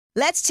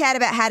Let's chat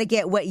about how to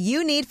get what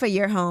you need for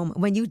your home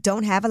when you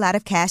don't have a lot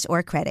of cash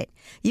or credit.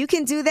 You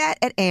can do that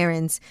at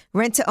Aaron's.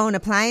 Rent-to-own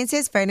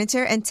appliances,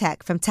 furniture, and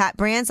tech from top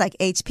brands like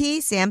HP,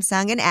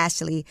 Samsung, and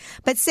Ashley.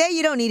 But say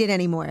you don't need it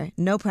anymore.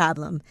 No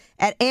problem.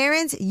 At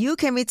Aaron's, you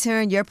can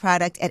return your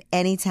product at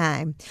any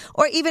time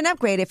or even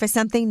upgrade it for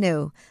something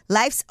new.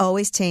 Life's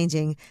always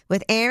changing.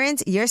 With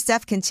Aaron's, your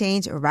stuff can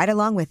change right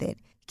along with it.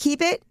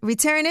 Keep it,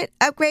 return it,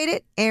 upgrade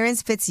it.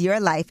 Aaron's fits your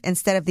life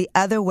instead of the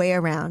other way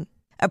around.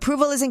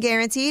 Approval isn't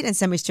guaranteed and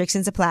some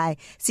restrictions apply.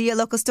 See your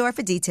local store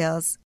for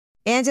details.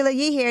 Angela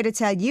Yee here to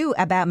tell you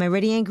about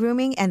Meridian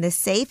Grooming and the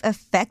safe,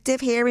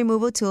 effective hair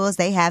removal tools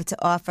they have to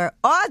offer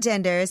all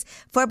genders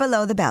for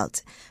below the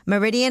belt.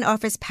 Meridian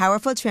offers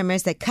powerful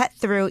trimmers that cut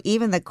through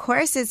even the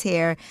coarsest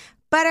hair,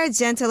 but are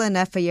gentle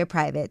enough for your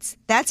privates.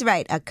 That's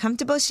right, a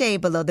comfortable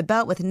shave below the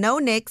belt with no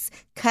nicks,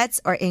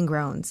 cuts, or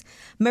ingrowns.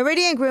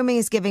 Meridian Grooming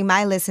is giving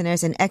my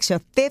listeners an extra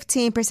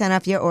 15%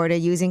 off your order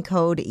using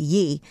code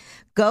YEE.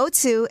 Go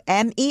to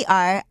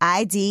MERIDIAN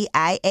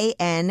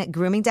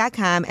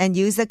grooming.com and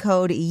use the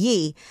code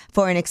YEE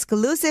for an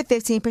exclusive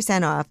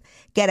 15% off.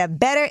 Get a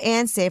better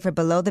and safer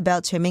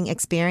below-the-belt trimming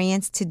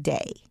experience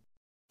today.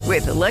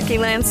 With the Lucky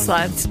Land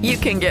Slots, you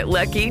can get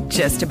lucky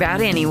just about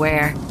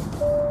anywhere.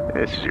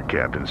 This is your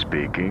captain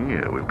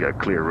speaking. We've got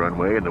clear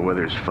runway and the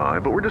weather's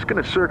fine, but we're just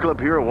going to circle up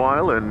here a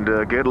while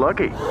and get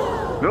lucky.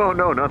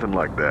 No, nothing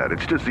like that.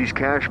 It's just these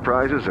cash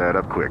prizes add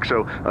up quick.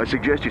 So I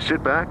suggest you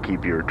sit back,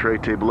 keep your tray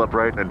table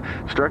upright, and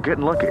start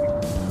getting lucky.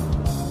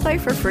 Play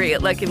for free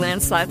at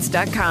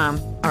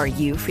LuckyLandSlots.com. Are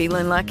you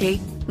feeling lucky?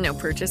 No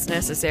purchase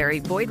necessary.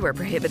 Void where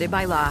prohibited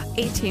by law.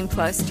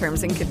 18+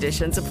 terms and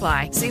conditions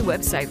apply. See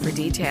website for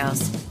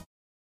details.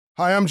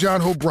 Hi, I'm John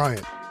Hope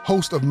Bryant,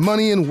 host of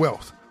Money and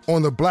Wealth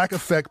on the Black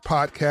Effect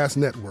Podcast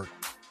Network.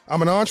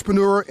 I'm an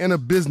entrepreneur and a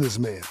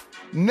businessman.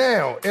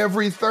 Now,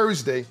 every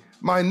Thursday,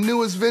 my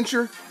newest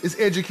venture is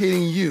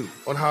educating you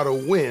on how to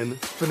win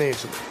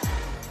financially.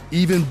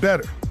 Even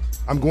better,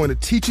 I'm going to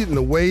teach it in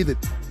a way that,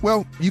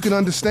 well, you can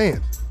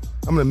understand.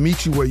 I'm going to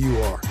meet you where you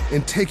are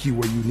and take you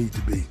where you need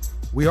to be.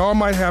 We all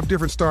might have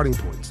different starting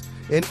points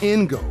and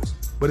end goals,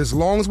 but as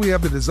long as we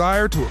have the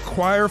desire to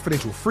acquire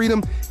financial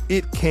freedom,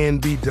 it can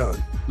be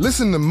done.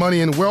 Listen to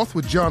Money and Wealth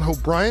with John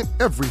Hope Bryant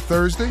every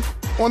Thursday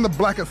on the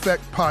Black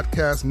Effect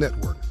Podcast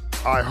Network,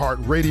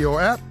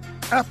 iHeartRadio app,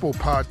 Apple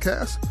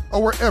Podcasts,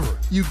 or wherever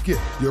you get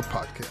your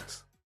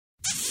podcasts.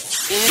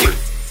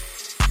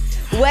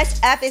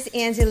 What's up? It's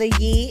Angela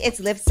Yee. It's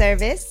Lip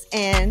Service.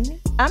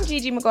 And I'm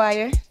Gigi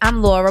McGuire.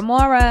 I'm Laura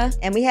Mora.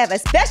 And we have a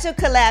special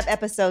collab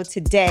episode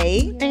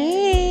today.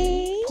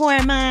 Hey.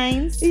 Poor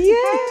Minds.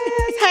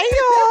 Yes. Hey,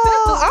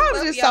 y'all.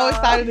 I'm just so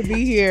excited to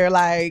be here.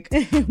 Like,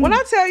 when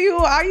I tell you,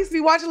 I used to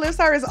be watching Lip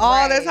Service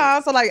all the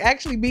time. So, like,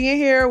 actually being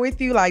here with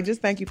you, like,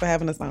 just thank you for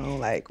having us on.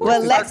 Like,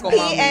 well, Lex P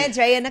and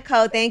Dre and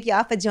Nicole, thank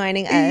y'all for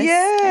joining us.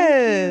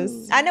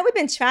 Yes. I know we've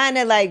been trying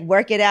to, like,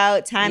 work it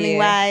out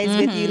timing-wise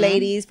with you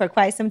ladies for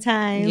quite some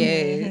time.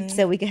 Yes.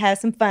 So we can have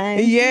some fun.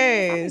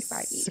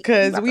 Yes.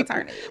 Because we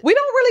don't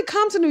really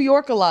come to New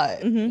York a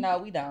lot. Mm-hmm. No,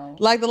 we don't.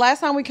 Like, the last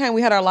time we came,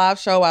 we had our live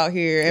show out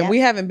here, and we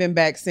haven't been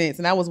back since.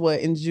 And that was,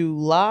 in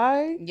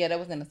July? Yeah, that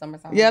was in the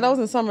summertime. Yeah, that was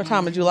in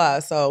summertime in July.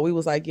 So we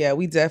was like,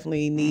 we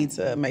definitely need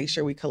to make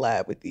sure we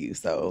collab with you.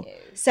 So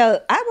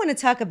I want to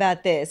talk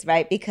about this,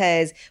 right?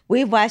 Because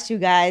we've watched you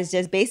guys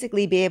just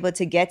basically be able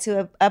to get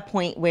to a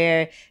point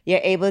where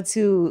you're able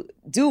to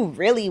do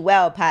really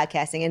well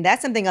podcasting. And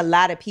that's something a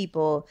lot of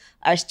people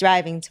are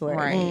striving toward.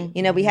 Right.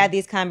 You know, we had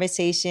these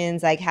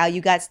conversations like how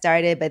you got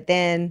started, but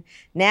then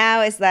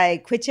now it's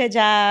like quit your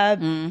job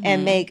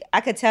and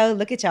I could tell,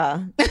 look at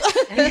y'all.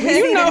 You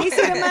see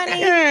the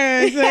money?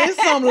 It's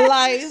some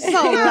light.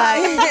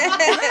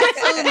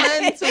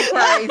 Nothing too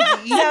crazy.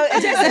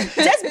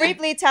 So just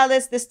briefly tell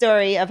us the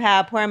story of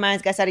how Poor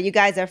Minds got started. You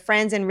guys are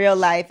friends in real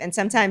life, and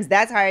sometimes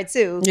that's hard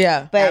too.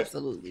 Yeah, but,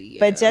 absolutely. Yeah.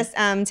 But just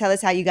tell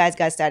us how you guys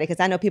got started,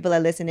 because I know people are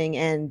listening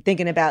and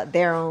thinking about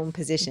their own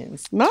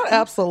positions. Not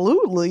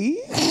absolutely.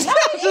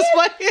 Just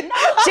like,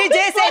 she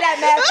did say that,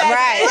 matter of fact.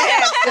 Right,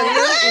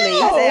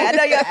 absolutely. I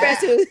know your friends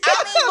too.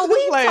 But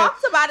we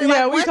talked about it.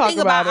 Yeah, like, we one talk thing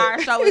about about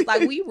our show is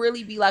like we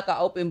really be like an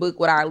open book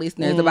with our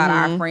listeners about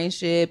our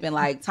friendship and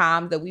like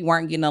times that we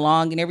weren't getting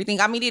along and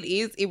everything. I mean,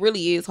 it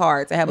really is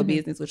hard to have a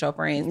business with your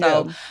friends.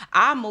 So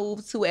I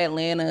moved to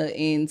Atlanta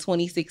in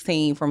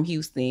 2016 from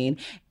Houston,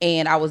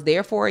 and I was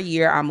there for a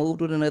year. I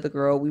moved with another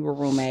girl. We were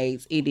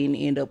roommates. It didn't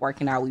end up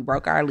working out. We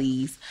broke our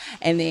lease,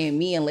 and then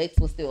me and Lex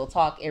would still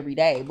talk every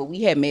day. But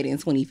we had met in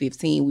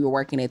 2015. We were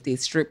working at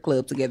this strip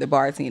club together,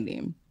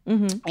 bartending.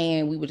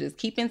 And we would just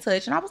keep in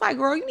touch. And I was like,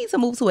 girl, you need to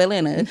move to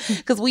Atlanta,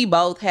 because we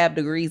both have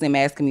degrees in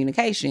mass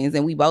communications,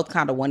 and we both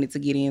kind of wanted to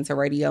get into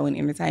radio and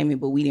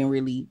entertainment, but we didn't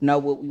really know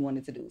what we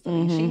wanted to do. So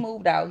then she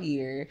moved out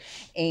here,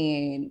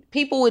 and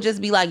people would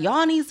just be like,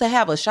 y'all need to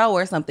have a show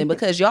or something,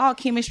 because y'all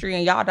chemistry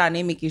and y'all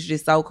dynamic is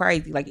just so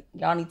crazy. Like,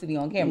 y'all need to be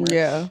on camera.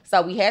 Yeah.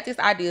 So we had this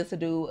idea to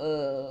do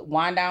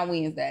Wind Down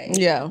Wednesday,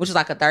 which is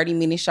like a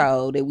 30-minute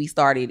show that we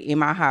started in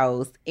my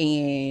house,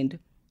 and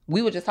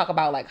we would just talk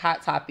about like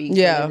hot topics,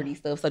 celebrity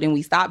stuff. So then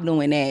we stopped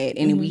doing that,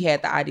 and then we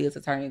had the idea to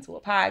turn into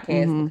a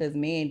podcast because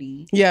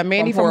Mandy,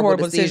 Mandy from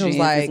Horrible Decisions,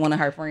 like is one of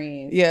her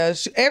friends. Yeah,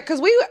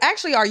 because we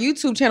actually our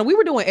YouTube channel, we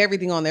were doing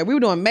everything on there. We were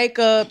doing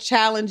makeup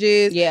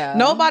challenges. Yeah,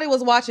 nobody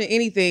was watching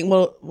anything.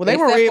 Well, they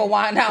were for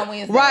Wind Down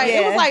Wednesday, right?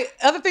 Yeah. It was like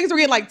other things were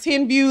getting like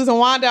 10 views, and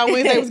Wind Down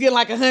Wednesday was getting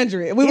like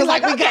 100. We was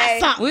like, we got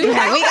something.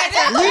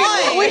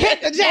 We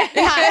hit the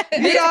jackpot.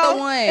 You know? The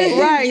one,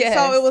 right? Yes.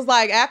 So it was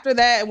like after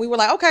that, we were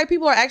like, okay,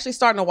 people are actually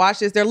starting to watch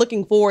this. They're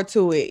looking forward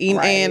to it.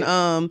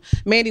 And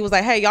Mandy was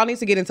like, hey, y'all need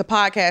to get into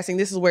podcasting.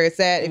 This is where it's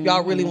at if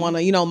y'all really want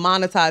to,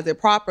 monetize it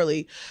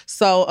properly.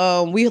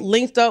 So we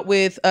linked up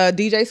with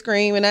DJ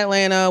Scream in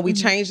Atlanta. We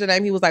changed the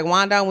name. He was like,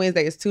 Wind Down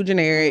Wednesday is too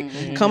generic.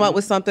 Come up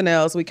with something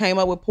else. We came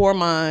up with Poor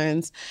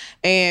Minds,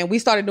 and we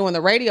started doing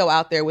the radio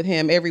out there with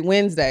him every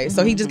Wednesday.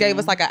 So he just gave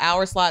us like an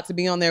hour slot to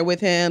be on there with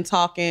him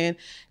talking,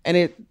 and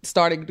it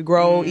started to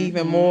grow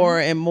even more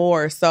and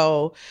more.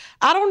 So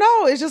I don't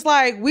know. It's just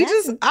like I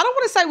don't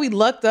want to say we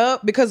lucked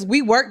up because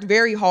we worked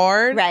very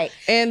hard. Right.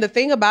 And the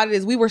thing about it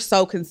is we were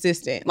so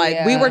consistent.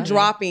 Like we were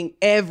dropping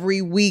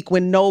every week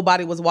when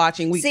nobody was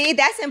watching. See,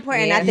 that's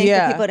important, I think,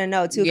 for people to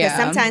know too. Because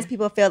sometimes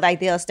people feel like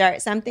they'll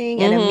start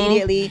something and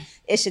immediately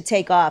it should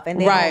take off. And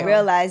they don't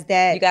realize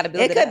that you gotta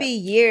build it could be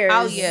years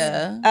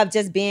of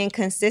just being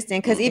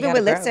consistent. Because even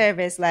with lip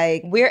service,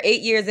 like we're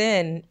 8 years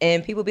in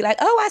and people be like,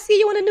 oh, I see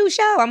you on a new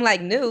show. I'm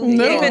like, new. Even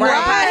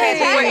right.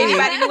 before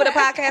anybody knew what a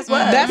podcast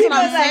was. That's what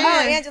I'm saying. Like,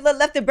 oh, Angela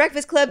left the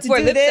Breakfast Club to for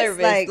do lip this.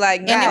 Service.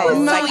 Like and it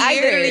was I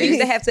literally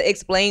used to have to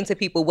explain to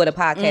people what a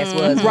podcast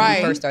was when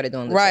we first started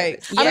doing lip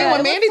service. I mean,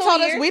 when Mandy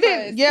told us, we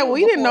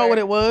didn't know what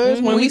it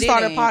was when we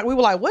started podcast. We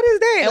were like, what is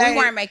that? And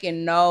we weren't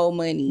making no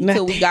money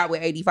until we got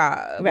with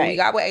 85. When we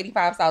got with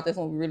 85 South, that's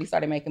when we really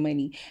started making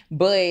money.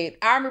 But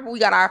I remember we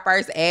got our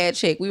first ad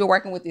check. We were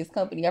working with this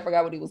company. I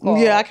forgot what it was called.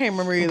 Yeah, I can't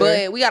remember either.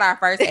 But we got our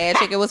first ad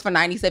check. It was for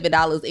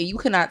 $97, and you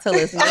could not tell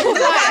us nothing.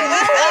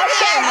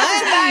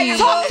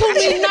 Talk to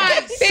me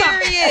nice.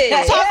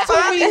 Period. Talk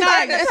to me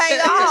nice.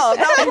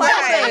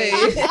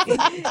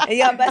 And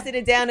y'all busted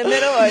it down the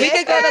middle? Or we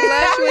could go to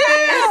lunch with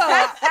this.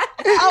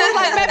 I was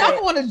like, man, I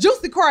want a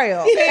juicy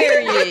crab.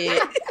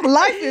 Period.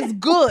 Life is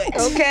good.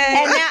 Okay.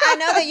 And now I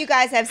know that you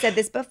guys have said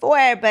this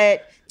before,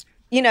 but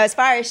as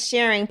far as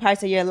sharing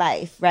parts of your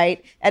life,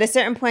 right? At a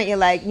certain point, you're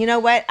like, you know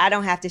what? I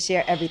don't have to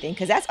share everything.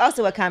 Because that's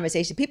also a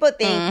conversation. People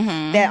think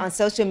that on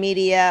social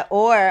media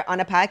or on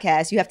a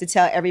podcast, you have to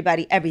tell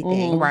everybody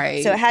everything.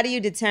 Right. So how do you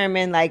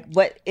determine like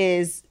what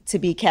is to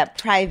be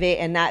kept private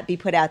and not be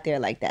put out there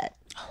like that?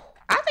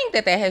 I think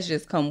that has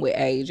just come with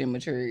age and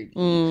maturity.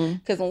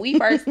 Because when we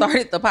first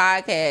started the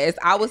podcast,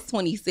 I was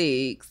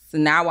 26.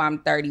 Now I'm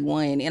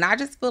 31. And I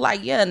just feel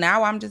like,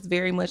 now I'm just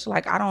very much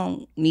like, I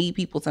don't need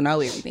people to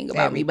know everything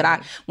about me.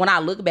 But when I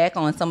look back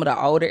on some of the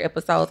older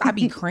episodes, I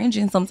be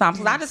cringing sometimes.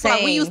 Because I just feel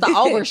like we used to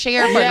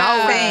overshare for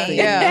no reason.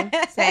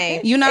 Yeah,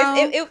 same.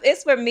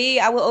 It's for me,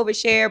 I would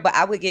overshare, but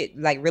I would get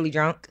like really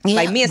drunk. Yeah.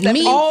 Like me and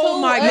Stephanie.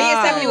 Oh my God. Me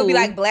and Stephanie would be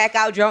like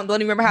blackout drunk, don't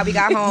even remember how we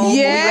got home.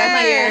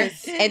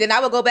 Yes. And then I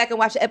would go back and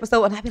watch the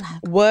episode and I'd be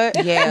like,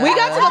 what? Yeah. We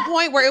got to the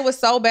point where it was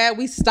so bad,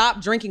 we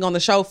stopped drinking on the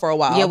show for a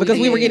while because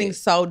we were getting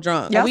so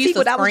drunk. We used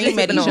to scream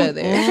at each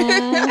other.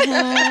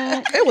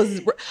 It was,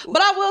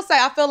 but I will say,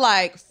 I feel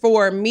like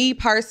for me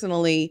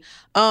personally,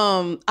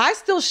 I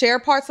still share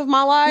parts of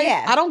my life.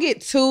 Yeah. I don't get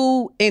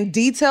too in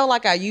detail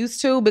like I used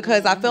to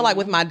because I feel like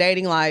with my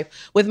dating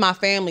life, with my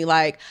family,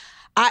 like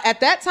at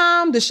that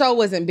time, the show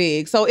wasn't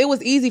big. So it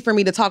was easy for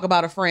me to talk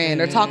about a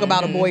friend or talk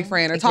about a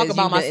boyfriend or talk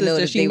about my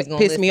sister. She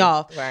pissed me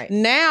off. Right.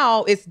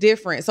 Now it's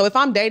different. So if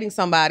I'm dating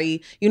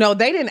somebody, they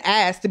didn't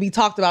ask to be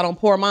talked about on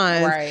Poor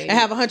Minds and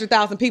have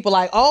 100,000 people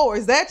like, oh,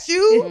 is that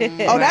you?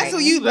 Oh, that's who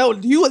you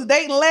was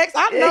dating Lex?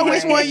 I know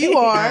which one you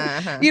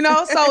are.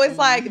 So it's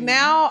like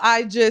now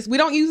we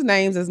don't use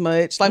names as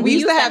much. Like we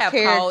used to have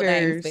characters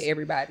names for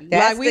everybody.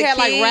 Like we had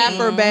like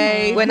Rapper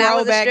Bae, when I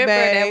was a stripper,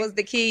 Bae. that was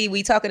the key.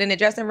 We talking in the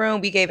dressing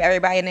room, we gave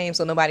everybody a name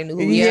so nobody knew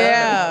who we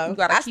were. You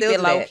gotta keep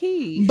it low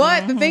key.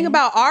 But the thing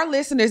about our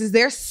listeners is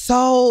they're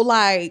so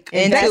like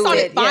they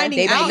started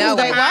finding out who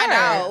they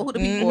were. Who the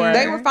people were.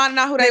 They were finding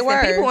out who they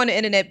were. People on the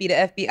internet be the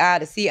FBI,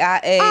 the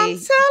CIA. I'm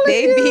telling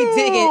they you. be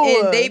digging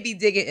in. They be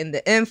digging in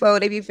the info.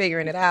 They be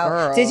figuring it out.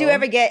 Girl. Did you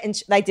ever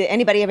did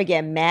anybody ever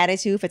get mad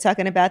at you for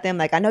talking about them?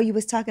 Like, I know you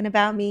was talking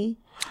about me.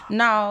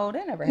 No,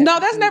 that never happened. No,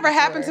 that's never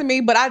happened to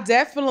me, but I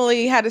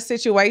definitely had a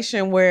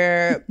situation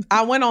where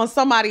I went on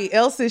somebody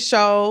else's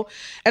show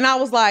and I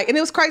was like, and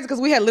it was crazy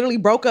because we had literally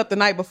broke up the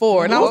night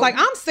before. And I was like,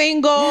 I'm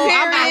single.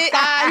 I'm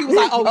outside. He was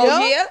like, oh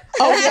yeah?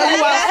 Oh yeah,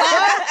 you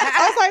outside?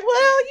 I was like,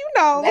 well,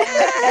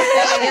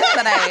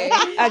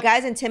 yesterday. Are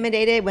guys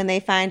intimidated when they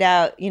find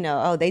out,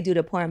 they do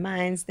the Poor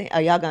Minds thing?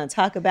 Are y'all going to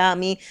talk about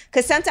me?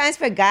 Because sometimes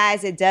for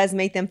guys, it does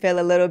make them feel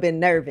a little bit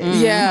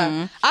nervous.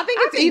 Yeah. I think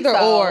it's either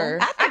or.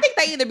 I think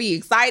they either be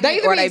excited excited. They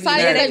either be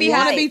excited or they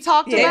want to be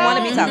talked about. They want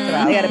to be talked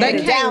about.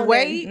 They can't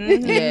wait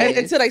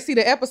until they see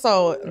the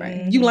episode.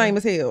 You lame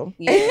as hell.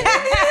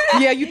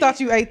 Yeah, you thought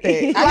you ate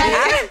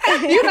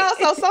that.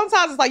 So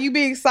sometimes it's like you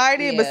be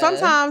excited, but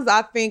sometimes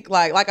I think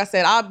like I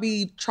said, I'll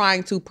be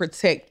trying to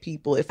protect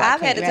people if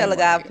I've had to tell a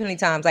guy plenty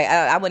times, like,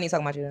 I wasn't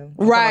even talking about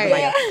you.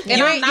 Right. You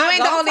ain't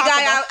the only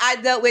guy I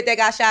dealt with that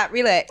got shot.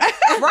 Relax.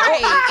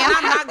 Right. And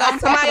I'm not going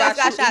to talk somebody else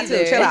got shot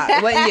too. Chill out.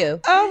 It wasn't you.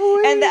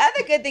 And the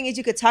other good thing is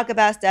you could talk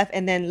about stuff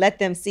and then let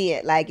them see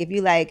it. Like if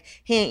you like,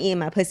 he ain't eating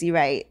my pussy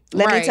right.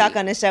 Let me talk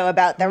on the show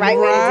about the right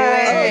way to do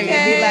it.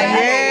 Okay. Be like,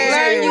 hey,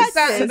 learn you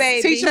something,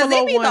 baby. Teach them a Because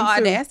little it be the one,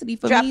 too. audacity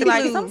for Drop me. the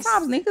Like loose.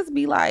 sometimes niggas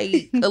be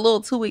like a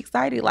little too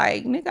excited.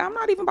 Like, nigga, I'm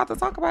not even about to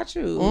talk about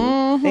you.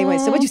 They went,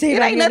 so what you say It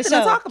about ain't me on the nothing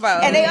to show? talk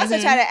about. And they also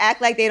try to act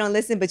like they don't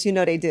listen, but you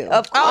know they do.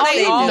 Of course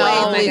they do.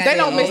 always They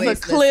don't miss a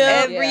clip.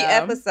 Every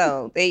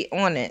episode, they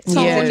on it.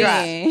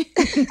 Yes.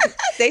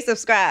 They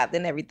subscribed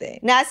and everything.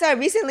 Now, I saw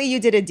recently you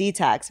did a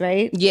detox,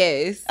 right?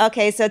 Yes.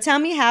 Okay, so tell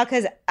me how,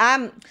 because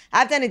I've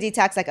done a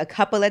detox like a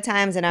couple of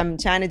times, and I'm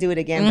trying to do it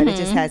again, but it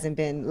just hasn't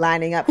been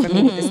lining up for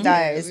me with the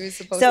stars. We were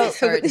supposed to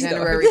start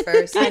January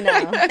 1st. I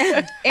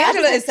know.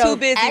 Angela is too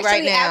busy Actually,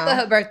 right now. after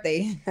her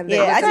birthday.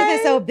 Yeah, I just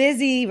been so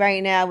busy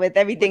right now with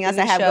everything else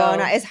I have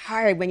going on. It's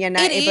hard when you're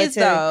not It able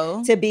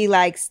is, to be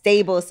like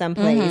stable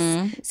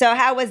someplace. So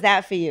how was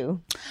that for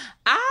you?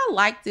 I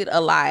liked it a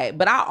lot,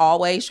 but I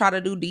always try to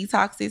do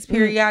detoxes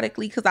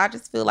periodically because I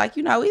just feel like,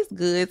 it's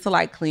good to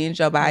like cleanse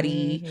your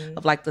body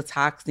of like the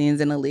toxins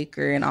and the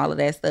liquor and all of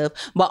that stuff.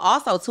 But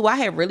also too, I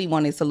had really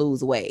wanted to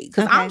lose weight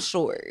because I'm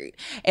short.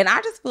 And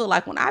I just feel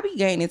like when I be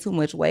gaining too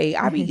much weight,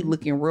 I be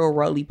looking real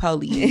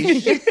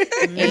roly-poly-ish.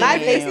 And my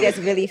face gets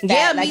really fat.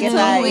 Yeah, like me too.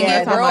 I It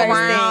gets the roll first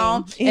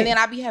around. thing. And then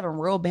I be having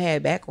real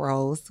bad back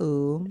rolls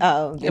too.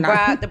 Oh, The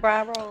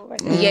bra roll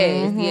right now.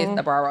 Yes,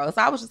 the bra roll.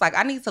 So I was just like,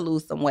 I need to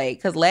lose some weight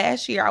because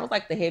last year I was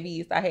like the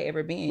heaviest I had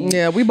ever been.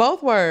 Yeah, we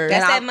both were.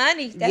 That's that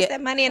money. That's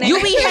that money. And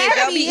You be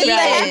happy. be It's the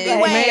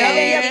happy way.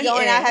 Yeah, you be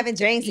going out having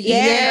drinks.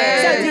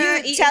 Yeah.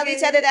 So do you tell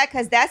each other that?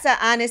 Because that's an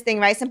honest thing,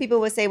 right? Some people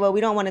would say, well,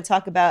 we don't want to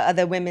talk about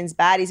other women's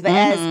bodies. But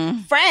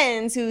as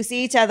friends who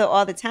see each other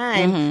all the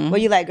time, well,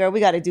 you're like, girl, we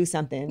got to do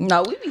something.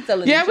 No, we be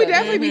telling each Yeah, we other.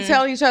 definitely be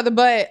telling each other.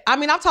 But I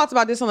mean, I've talked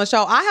about this on the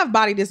show. I have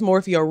body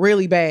dysmorphia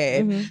really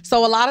bad.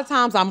 So a lot of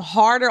times I'm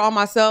harder on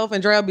myself,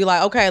 and Dre will be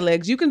like, okay,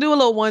 Legs, you can do a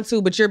little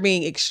 1-2, but you're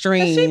being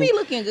extreme. She be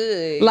looking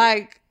good.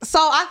 Like, so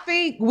I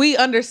think we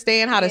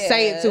understand how to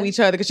say it to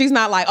each other because she's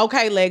not like,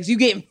 okay, Legs, you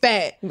getting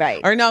fat.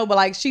 Right. Or no, but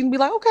like she can be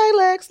like, okay,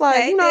 Legs, like,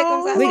 Hey, we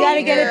got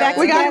to get it back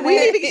together. we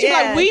need to get,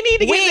 like, we need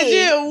to get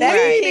in the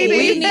gym.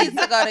 We need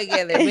to go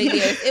together. But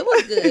yes, it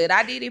was good.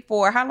 I did it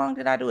for, how long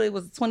did I do it? It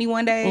was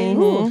 21 days.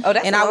 Oh,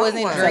 that's and a I long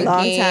wasn't one. drinking. That's a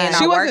long time. I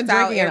She worked wasn't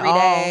out drinking at every all.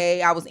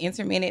 day. I was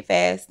intermittent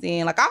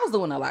fasting. Like I was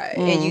doing a lot.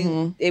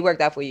 And it worked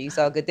out for you. You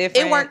saw a good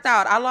difference. It worked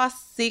out. I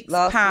lost 6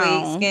 Lost pounds.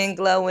 weight, skin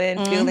glowing,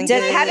 feeling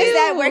good. How does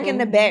that work in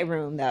the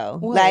bedroom, though?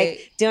 What?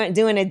 Like doing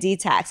a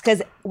detox?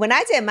 Because when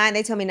I did mine,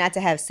 they told me not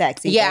to have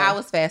sex. either. Yeah, I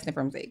was fasting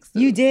from sex.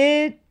 You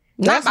did?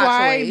 That's Not by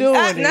why I ain't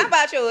choice. doing it. Not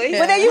about choice.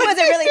 But then you wasn't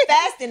really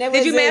fasting. It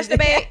Did you was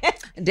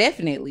masturbate?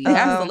 Definitely.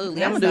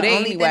 Absolutely. I'm going to do that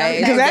only thing I'm anyway.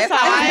 Because that's how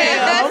I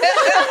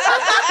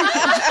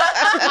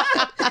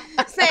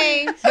am.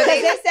 Same. But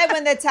they said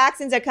when the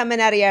toxins are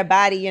coming out of your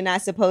body, you're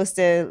not supposed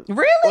to.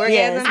 Really?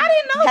 Yes. I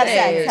didn't know Have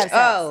that. sex, have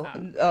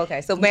sex. Oh,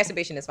 okay. So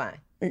masturbation is fine.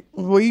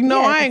 Well, you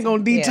know I ain't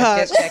gonna Yeah, detox.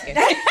 just checking.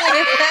 Girl,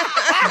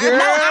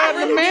 I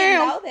really ma'am.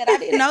 didn't know that. I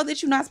didn't know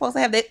that you're not supposed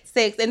to have that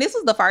sex. And this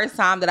was the first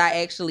time that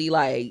I actually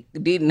like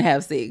didn't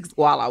have sex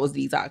while I was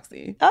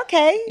detoxing.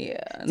 Okay.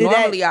 Yeah. Did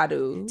Normally I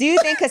do. Do you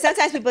think? Because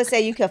sometimes people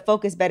say you can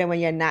focus better when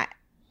you're not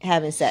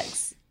having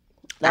sex.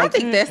 I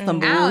think that's some I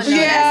don't know. bullshit.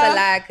 That's a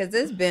lie because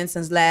it's been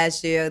since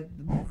last year,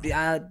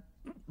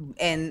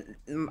 and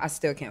I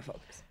still can't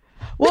focus.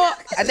 Well,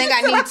 I think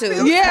I need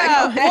to.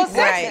 yeah. Well, sex,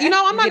 Right. you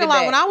know, I'm not Get it gonna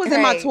lie. When back. I was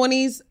in my Right.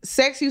 20s,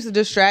 sex used to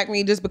distract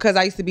me just because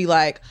I used to be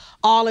like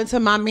all into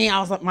my man. I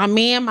was like, my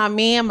man.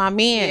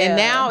 And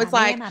now it's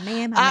like,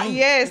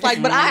 yeah, it's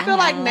like, but I feel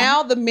like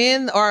now the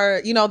men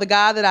are, the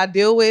guy that I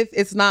deal with,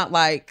 it's not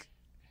like,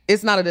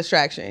 it's not a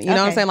distraction. You know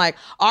what I'm saying? Like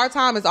our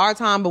time is our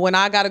time, but when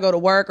I got to go to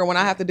work or when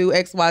I have to do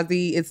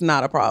XYZ, it's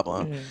not a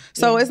problem.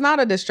 So it's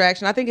not a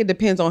distraction. I think it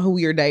depends on who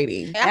you're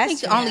dating. I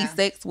think only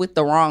sex with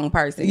the wrong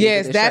person.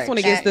 Yes, is a that's when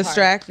it gets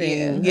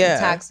distracting. Yeah.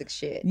 Toxic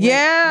shit.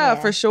 Yeah,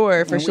 for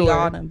sure, And we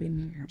all done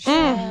been here.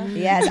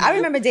 Yes, I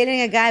remember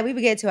dating a guy. We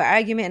would get into an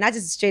argument, and I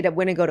just straight up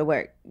wouldn't go to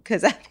work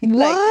because I be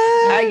like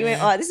arguing.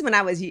 Oh, this is when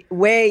I was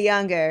way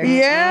younger.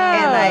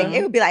 Yeah, and like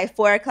it would be like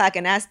 4:00,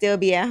 and I'd still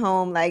be at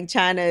home like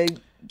trying to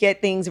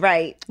get things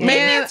right.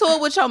 Getting into it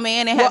with your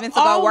man and having to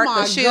go work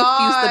a shift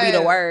used to be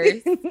the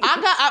worst.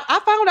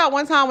 I found out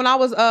one time when I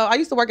was I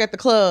used to work at the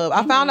club.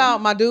 I found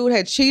out my dude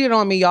had cheated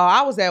on me, y'all.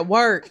 I was at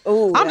work.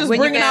 Ooh, I'm just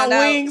bringing out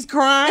wings,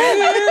 crying.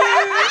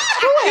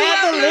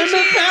 Had the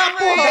lemon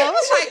pepper.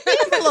 Like,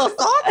 this a little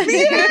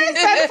salty.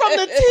 That's from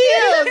the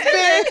tears,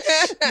 bitch.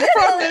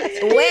 From the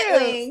tears.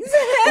 Wet wings.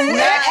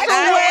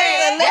 Extra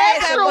wet.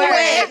 extra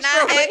wet.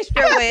 Not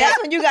extra wet.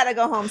 That's when you gotta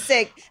go home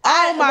sick.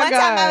 Oh my God. One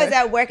time I was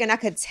at work and I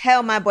could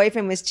tell my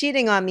boyfriend was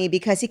cheating on me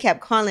because he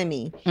kept calling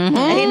me. And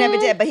he never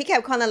did, but he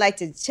kept calling like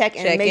to check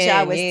and make sure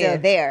I was still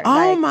there.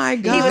 Oh my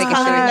God. He was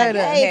calling me like,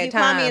 hey, if you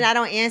call me and I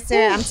don't answer,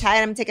 I'm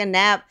tired, I'm taking a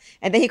nap.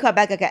 And then he called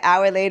back like an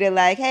hour later,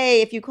 like,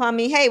 hey, if you call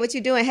me, hey, what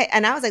you doing? Hey,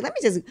 and I was like,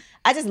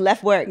 I just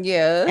left work.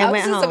 Yeah. And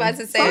went home. About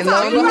to say, men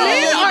are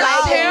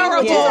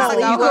terrible.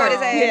 Yeah. You caught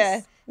his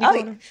ass.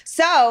 Yeah.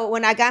 So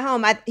when I got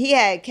home, he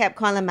had kept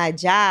calling my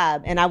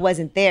job and I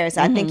wasn't there.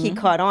 So I think he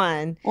caught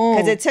on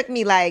because it took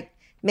me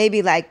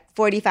maybe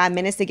 45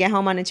 minutes to get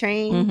home on the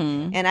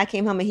train. And I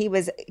came home and he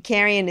was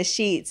carrying the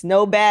sheets,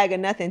 no bag or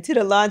nothing, to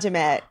the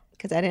laundromat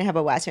because I didn't have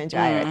a washer and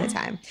dryer at the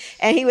time.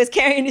 And he was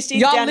carrying the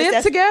sheets down the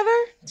steps. Y'all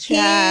lived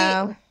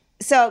together?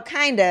 So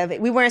kind of.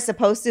 We weren't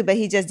supposed to, but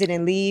he just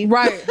didn't leave.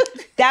 Right.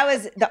 That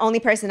was the only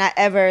person I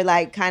ever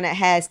kind of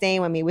had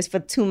staying with me was for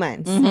 2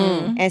 months.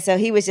 And so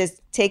he was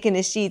just taking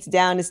the sheets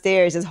down the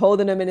stairs, just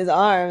holding them in his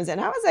arms.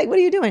 And I was like, what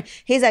are you doing?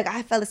 He's like,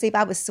 I fell asleep.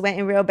 I was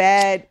sweating real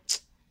bad.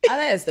 Oh,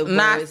 that's the worst.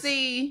 Nah,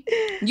 see,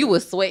 you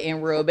was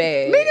sweating real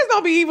bad. Niggas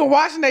don't be even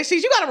washing their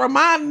sheets. You gotta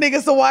remind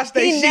niggas to wash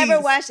their sheets. He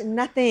never washed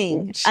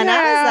nothing. Child. And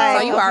I was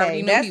like, So you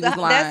already knew he was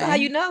lying. That's how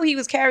you know he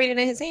was carrying it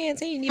in his hands.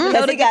 He didn't even know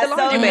because to he get got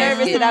the so laundry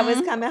nervous basket. that I was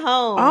coming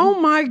home. Oh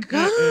my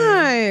gosh.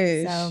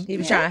 So He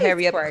was trying to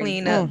hurry up and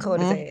clean up,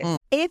 caught his ass.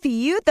 if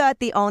you thought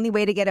the only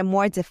way to get a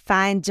more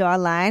defined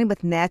jawline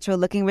with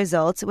natural-looking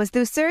results was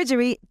through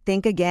surgery,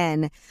 think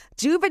again.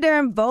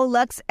 Juvederm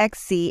Volux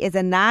XC is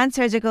a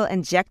non-surgical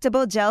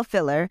injectable gel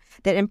filler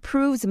that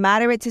improves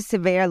moderate to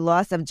severe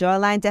loss of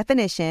jawline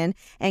definition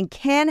and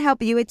can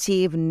help you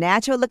achieve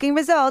natural-looking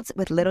results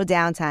with little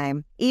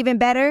downtime. Even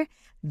better,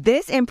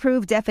 this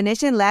improved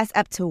definition lasts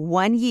up to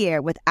 1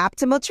 year with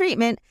optimal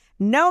treatment,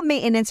 no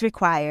maintenance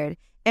required.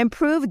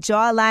 Improve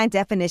jawline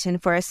definition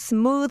for a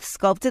smooth,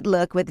 sculpted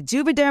look with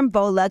Juvederm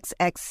Volux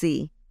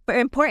XC. For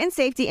important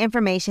safety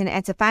information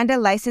and to find a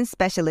licensed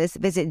specialist,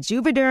 visit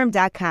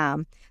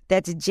Juvederm.com.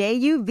 That's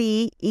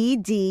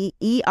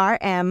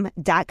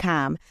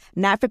JUVEDERM.com.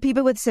 Not for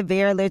people with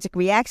severe allergic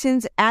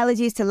reactions,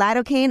 allergies to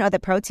lidocaine, or the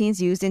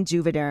proteins used in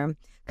Juvederm.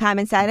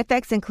 Common side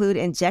effects include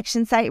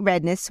injection site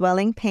redness,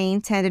 swelling, pain,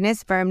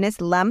 tenderness,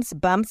 firmness, lumps,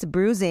 bumps,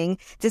 bruising,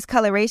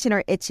 discoloration,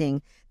 or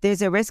itching.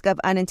 There's a risk of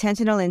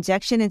unintentional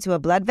injection into a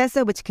blood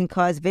vessel, which can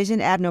cause vision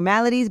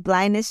abnormalities,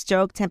 blindness,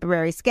 stroke,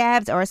 temporary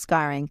scabs, or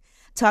scarring.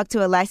 Talk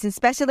to a licensed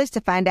specialist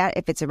to find out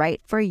if it's right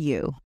for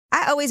you.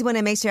 I always want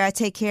to make sure I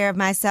take care of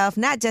myself,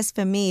 not just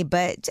for me,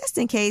 but just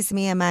in case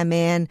me and my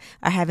man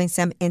are having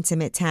some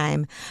intimate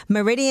time.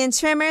 Meridian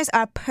trimmers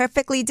are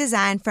perfectly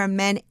designed for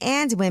men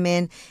and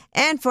women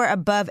and for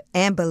above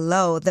and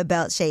below the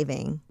belt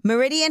shaving.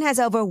 Meridian has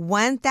over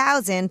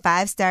 1,000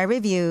 five-star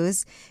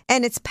reviews,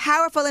 and it's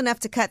powerful enough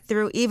to cut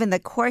through even the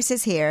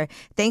coarsest hair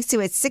thanks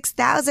to its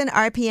 6,000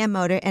 RPM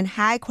motor and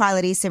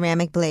high-quality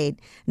ceramic blade.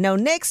 No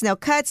nicks, no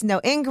cuts, no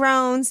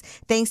ingrowns,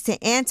 thanks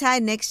to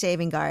anti-nick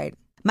shaving guard.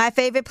 My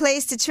favorite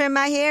place to trim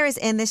my hair is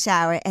in the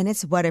shower, and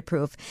it's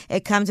waterproof.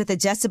 It comes with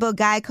adjustable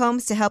guide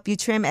combs to help you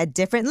trim at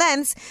different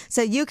lengths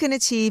so you can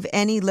achieve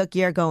any look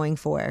you're going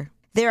for.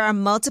 There are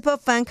multiple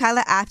fun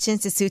color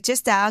options to suit your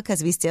style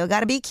because we still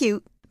gotta be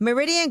cute.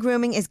 Meridian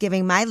Grooming is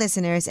giving my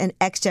listeners an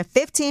extra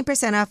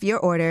 15% off your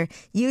order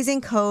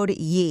using code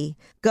YEE.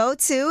 Go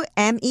to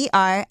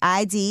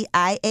MERIDIAN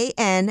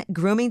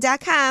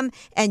grooming.com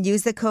and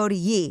use the code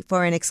YEE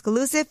for an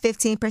exclusive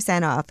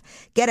 15% off.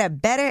 Get a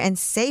better and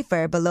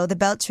safer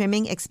below-the-belt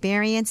trimming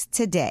experience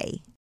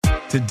today.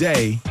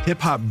 Today,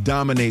 hip-hop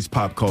dominates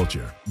pop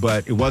culture,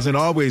 but it wasn't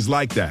always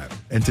like that.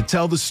 And to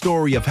tell the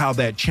story of how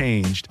that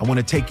changed, I want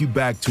to take you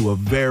back to a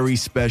very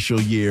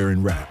special year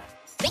in rap.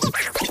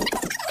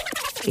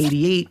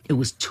 88, it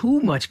was too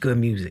much good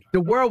music.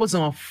 The world was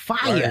on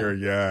fire.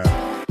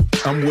 Yeah.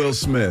 I'm Will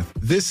Smith.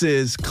 This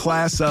is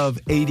Class of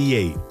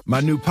 88,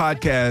 my new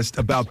podcast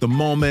about the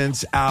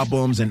moments,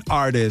 albums, and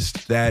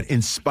artists that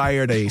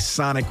inspired a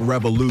sonic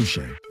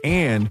revolution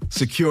and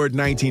secured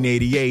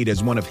 1988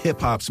 as one of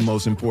hip-hop's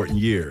most important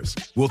years.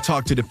 We'll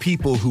talk to the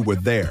people who were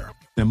there.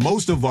 And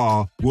most of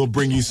all, we'll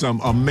bring you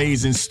some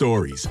amazing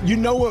stories. You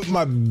know what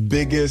my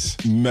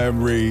biggest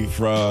memory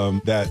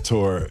from that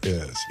tour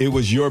is? It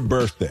was your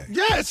birthday.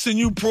 Yes, and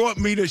you brought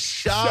me the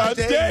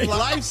Sade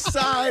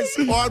life-size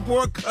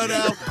cardboard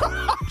cutout.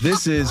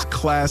 This is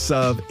Class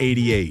of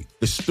 88,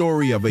 the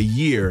story of a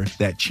year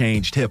that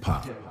changed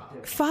hip-hop.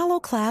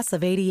 Follow Class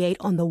of 88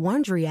 on the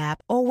Wondery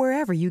app or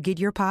wherever you get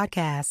your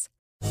podcasts.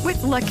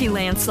 With Lucky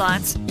Land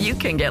Slots, you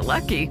can get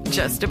lucky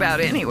just about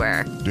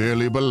anywhere.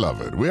 Dearly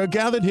beloved, we are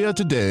gathered here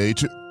today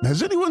to...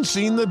 Has anyone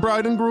seen the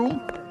bride and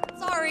groom?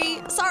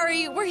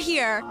 Sorry, we're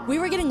here. We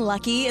were getting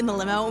lucky in the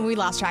limo and we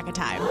lost track of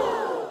time.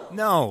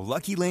 No,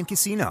 Lucky Land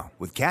Casino,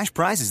 with cash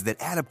prizes that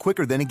add up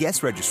quicker than a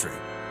guest registry.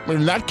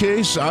 In that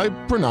case, I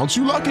pronounce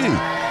you lucky.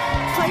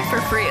 Play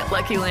for free at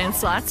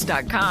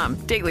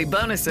LuckyLandSlots.com. Daily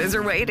bonuses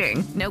are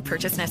waiting. No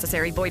purchase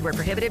necessary. Void where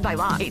prohibited by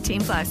law.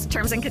 18+.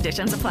 Terms and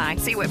conditions apply.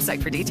 See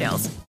website for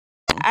details.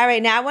 All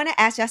right, now I want to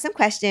ask y'all some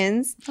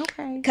questions.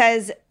 Okay.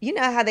 Because you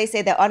know how they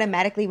say that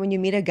automatically when you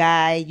meet a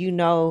guy, you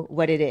know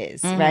what it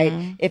is,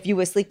 right? If you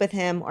would sleep with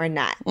him or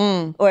not.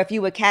 Or if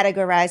you would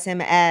categorize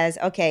him as,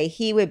 okay,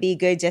 he would be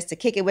good just to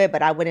kick it with,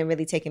 but I wouldn't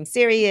really take him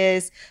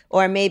serious.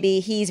 Or maybe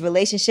he's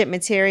relationship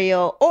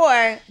material,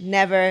 or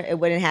never, it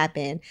wouldn't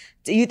happen.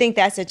 Do you think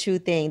that's a true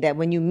thing, that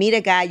when you meet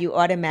a guy, you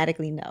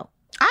automatically know?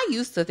 I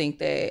used to think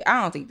that.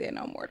 I don't think that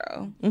no more,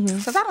 though.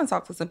 Because I done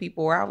talked to some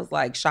people where I was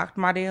like shocked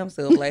my damn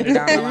self later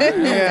down the line.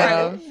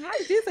 I was like, how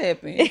did this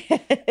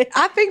happen?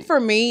 I think for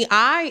me,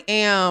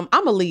 I'm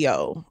a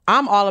Leo.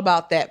 I'm all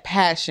about that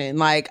passion.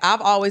 Like,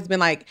 I've always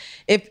been like,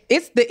 if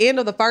it's the end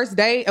of the first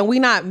date and we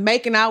not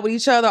making out with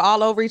each other,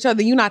 all over each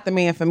other, you're not the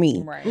man for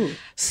me. Right.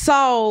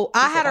 So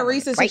I had a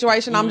recent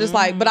situation. I'm just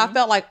like, but I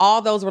felt like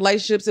all those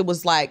relationships, it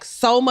was like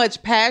so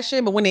much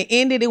passion, but when it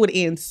ended, it would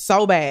end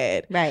so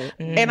bad. Right.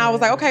 And I was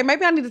like, okay,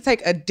 maybe I need to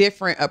take a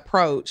different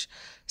approach.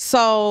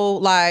 So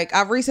like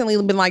I've recently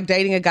been like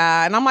dating a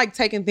guy and I'm like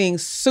taking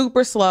things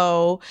super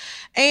slow.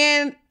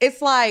 And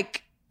it's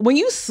like when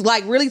you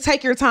like really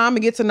take your time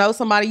and get to know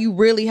somebody, you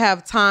really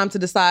have time to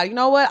decide, you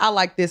know what? I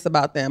like this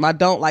about them. I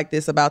don't like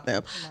this about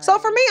them. Right. So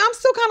for me, I'm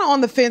still kind of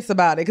on the fence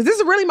about it because this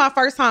is really my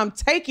first time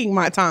taking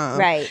my time.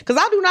 Right. Because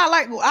I do not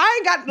like, I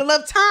ain't got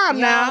enough time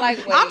now.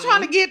 I'm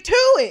trying to get to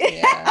it.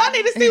 Yeah. I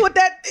need to see what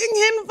that thing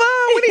hitting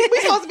for.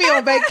 We supposed to be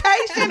on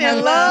vacation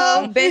and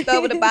love. Bent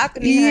over the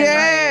balcony.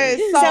 Yes.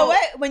 So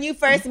what, when you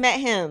first met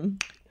him,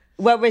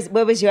 what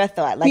was your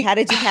thought? Like, how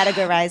did you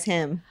categorize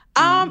him?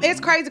 It's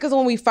crazy because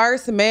when we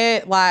first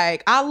met,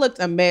 like I looked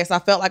a mess. I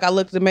felt like I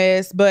looked a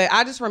mess, but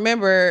I just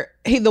remember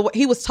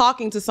he was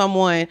talking to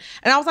someone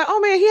and I was like, oh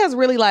man, he has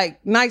really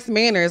like nice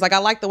manners. Like I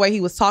like the way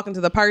he was talking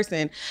to the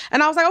person.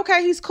 And I was like,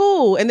 okay, he's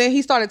cool. And then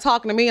he started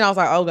talking to me and I was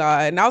like, oh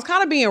God. And I was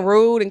kind of being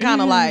rude and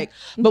kind of like,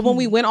 but when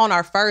we went on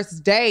our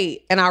first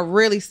date and I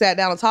really sat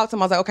down and talked to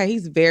him, I was like, okay,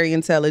 he's very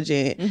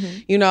intelligent.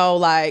 You know,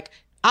 like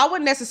I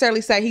wouldn't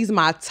necessarily say he's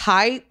my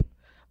type.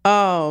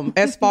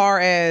 As far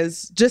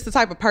as just the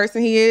type of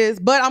person he is,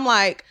 but I'm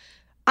like,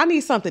 I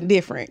need something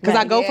different because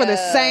I go for the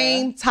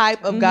same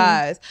type of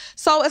guys.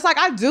 So it's like,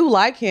 I do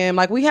like him.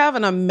 Like we have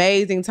an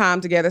amazing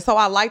time together. So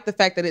I like the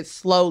fact that it's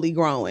slowly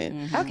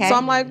growing. Okay. So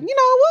I'm like, you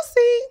know, we'll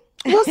see.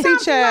 We'll see, You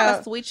gotta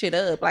child. switch it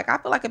up. Like I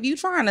feel like if you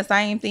trying the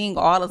same thing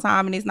all the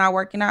time and it's not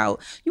working out,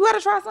 you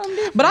gotta try something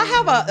different. But I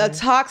have a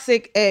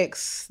toxic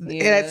ex.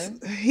 Yeah.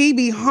 He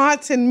be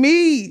haunting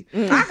me.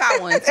 I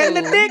got one too. And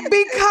the dick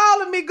be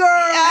calling me, girl.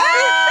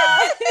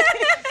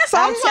 So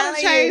I'm trying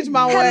to change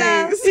my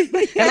ways.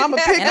 And I'm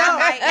gonna pick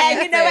up.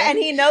 And you know what? And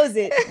he knows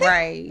it.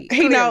 Right.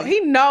 He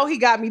know he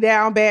got me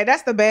down bad.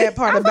 That's the bad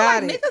part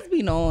about it. Niggas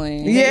be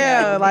knowing.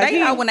 Yeah, they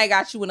know when they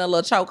got you in a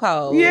little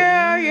chokehold.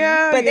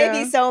 Yeah. But they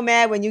be so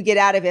mad when you get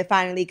out of it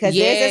finally because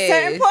there's a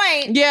certain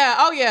point. Yeah.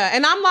 Oh yeah.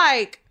 And I'm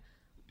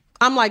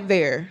like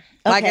there.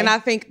 Like, and I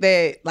think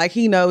that like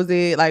he knows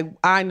it, like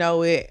I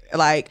know it,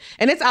 like,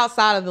 and it's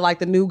outside of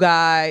the new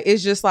guy.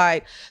 It's just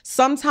like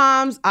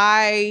sometimes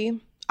I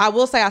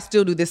will say I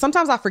still do this.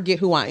 Sometimes I forget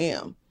who I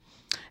am,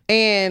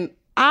 and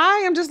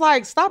I am just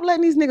like, stop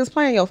letting these niggas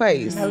play in your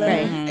face.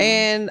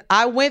 And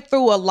I went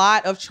through a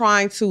lot of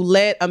trying to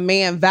let a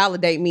man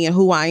validate me and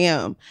who I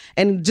am.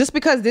 And just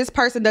because this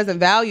person doesn't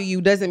value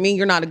you doesn't mean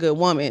you're not a good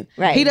woman.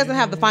 Right. He doesn't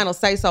have the final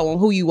say so on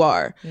who you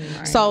are.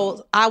 Right.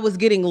 So I was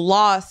getting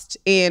lost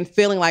in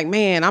feeling like,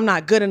 man, I'm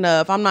not good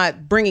enough. I'm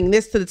not bringing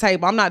this to the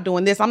table. I'm not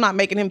doing this. I'm not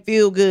making him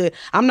feel good.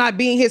 I'm not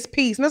being his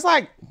peace. And it's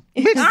like,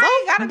 bitch,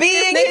 I ain't gotta be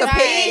this nigga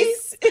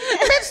peace.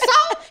 Bitch,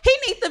 so he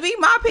needs to be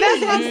my peace.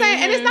 That's what I'm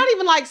saying. And it's not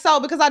even like so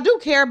because I do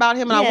care about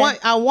him and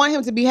I want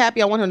him to be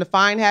happy. I want him to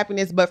find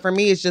happiness. But for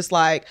me, it's just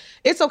like,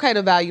 it's okay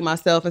to value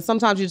myself. And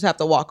sometimes you just have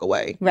to walk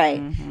away. Right.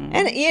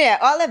 And yeah,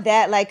 all of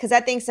that, like, because I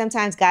think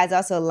sometimes guys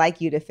also like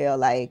you to feel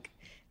like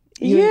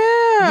you're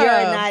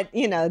not,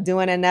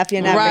 doing enough.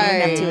 You're not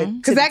bringing enough to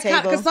it.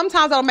 Because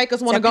sometimes that'll make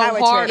us want to go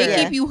harder. It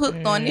keep you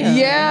hooked on them.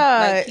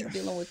 Yeah. Like, keep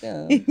dealing with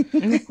them.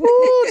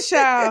 Ooh,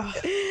 child.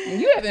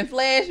 You having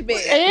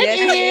flashbacks.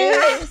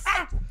 Yes.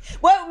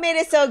 What made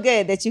it so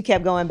good that you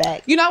kept going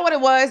back? You know what it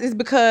was? It's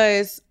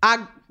because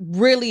I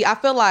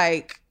feel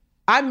like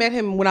I met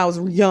him when I was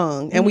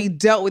young and we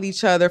dealt with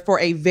each other for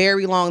a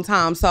very long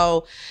time.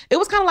 So it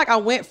was kind of like I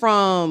went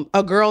from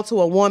a girl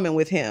to a woman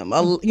with him.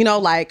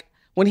 Like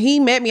when he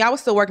met me, I was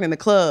still working in the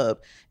club.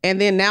 And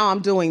then now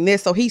I'm doing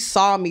this. So he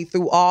saw me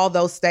through all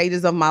those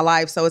stages of my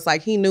life. So it's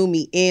like he knew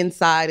me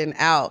inside and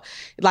out.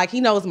 Like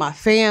he knows my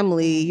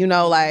family,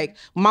 like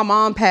my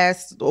mom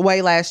passed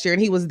away last year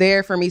and he was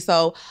there for me.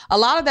 So a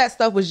lot of that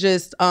stuff was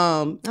just,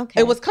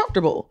 it was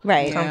comfortable.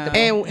 Right. Yeah.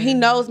 And he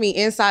knows me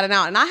inside and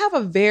out. And I have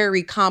a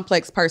very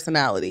complex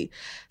personality.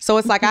 So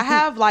it's like I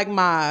have like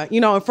my,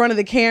 in front of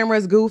the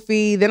cameras,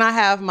 goofy. Then I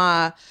have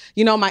my,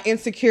 my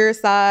insecure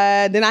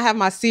side. Then I have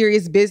my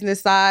serious business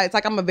side. It's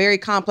like I'm a very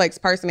complex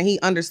person, and he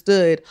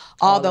understood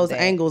all those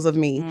angles of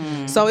me.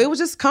 So it was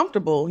just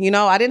comfortable. You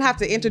know, I didn't have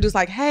to introduce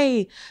like,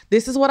 hey,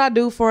 this is what I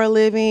do for a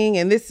living,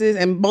 and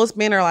most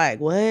men are like,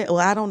 what? Well,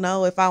 I don't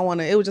know if I want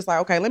to. It was just like,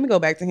 okay, let me go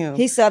back to him.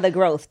 He saw the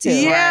growth too.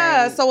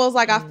 Yeah. Right? So it was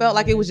like, I felt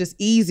like it was just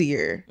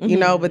easier, you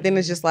know, but then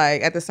it's just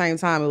like, at the same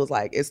time, it was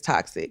like, it's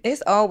toxic.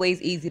 It's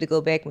always easy to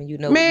go back when you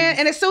know. Man,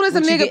 and as soon as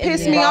a nigga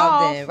piss me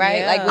off, right?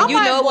 Yeah. Like when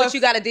you know what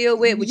you got to deal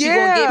with, what you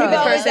gonna get from the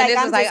person. Like, this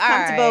I'm is like,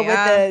 comfortable with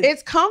the.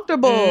 It's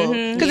comfortable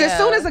because as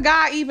soon as a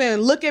guy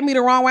even look at me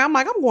the wrong way, I'm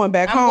like, I'm going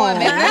back home.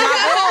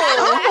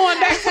 I'm going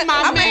back to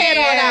my man.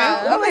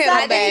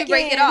 How did you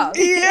break it off?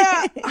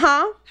 Yeah.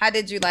 Huh? How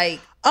did you like?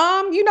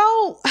 You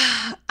know,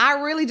 I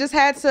really just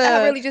had to.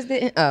 I really just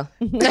didn't. Oh.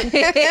 I really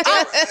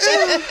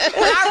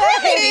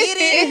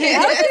did it.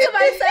 What did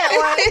somebody say?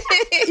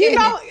 You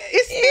know,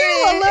 it's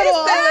still a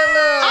little.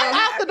 I'm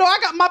out the door. I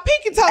got my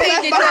pinky toe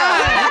left behind.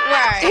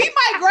 Right. He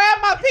might grab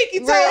my pinky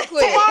toe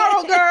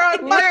tomorrow,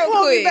 girl. Might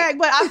pull me back,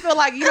 but I feel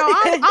like, you know,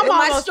 I'm almost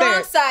my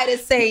strong side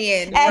is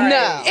saying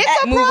no.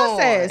 It's a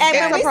process. And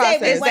it's when a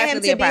process. we want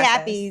him to be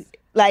happy,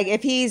 like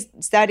if he's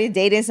started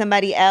dating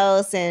somebody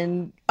else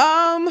and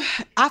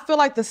I feel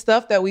like the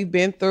stuff that we've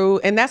been through,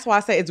 and that's why I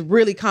say it's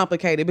really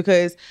complicated,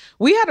 because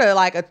we had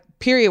a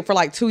period for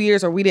like 2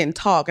 years where we didn't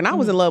talk, and I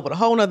was in love with a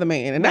whole nother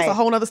man, and that's a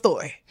whole nother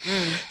story.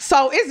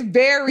 So it's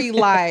very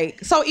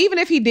so even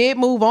if he did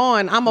move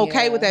on, I'm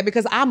okay with that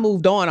because I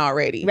moved on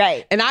already.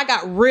 Right. And I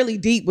got really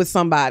deep with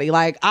somebody.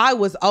 Like I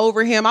was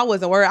over him. I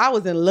wasn't worried. I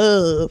was in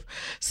love.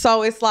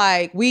 So it's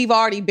like we've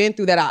already been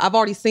through that. I've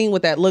already seen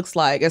what that looks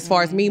like as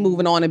far as me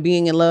moving on and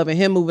being in love and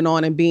him moving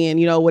on and being,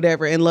 you know,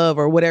 whatever, in love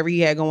or whatever he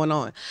had going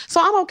on.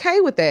 So I'm okay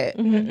with that.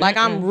 Like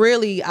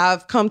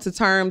I've come to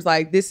terms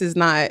like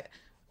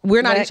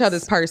we're not each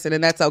other's person,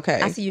 and that's okay.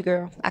 I see you,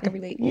 girl. I can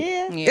relate.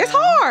 Yeah. It's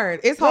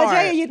hard. It's hard. Well,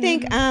 Jaya, you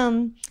think,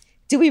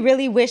 do we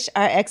really wish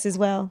our exes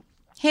well?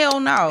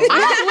 Hell no.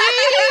 I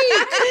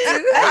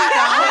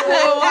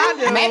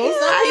do. Maybe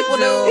some people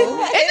do.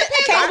 It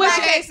depends on which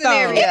ex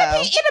scenario.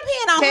 It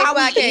depends on how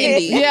we end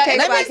it. Yeah,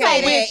 let me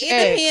say that.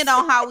 It depends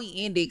on how we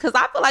end it. Because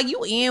I feel like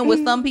you end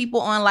with some people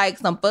on like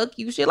some fuck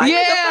you shit. Like,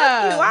 nigga,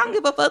 fuck you. I don't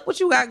give a fuck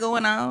what you got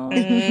going on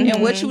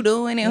and what you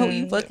doing and who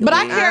you fucking But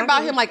with. I care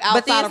about him like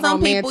outside of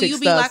romantic people, you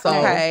be stuff. like,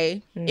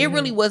 okay, it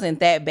really wasn't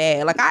that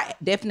bad. Like I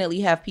definitely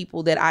have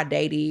people that I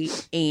dated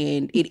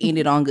and it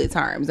ended on good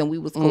terms and we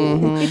was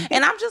cool.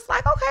 And I'm just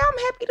like, okay, I'm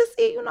happy to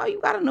see, you know, you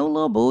got a new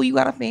little boo, you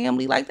got a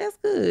family, like that's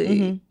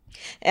good.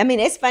 I mean,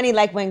 it's funny,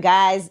 like when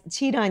guys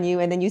cheat on you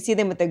and then you see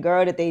them with the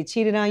girl that they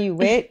cheated on you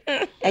with,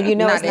 and you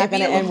know it's not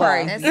going to end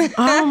well.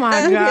 Oh my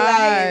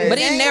God. But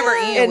it never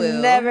ends well.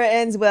 It never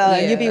ends well.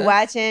 And you be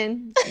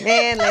watching,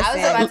 man, listen. I was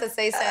about to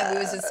say something.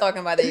 We was just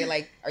talking about that. You're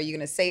like, are you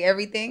going to say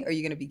everything? Or are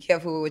you going to be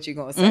careful with what you're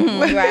going to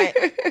say? Right.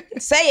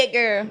 Say it,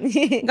 girl. Go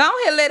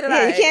ahead, let it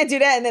out. You can't do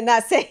that and then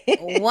not say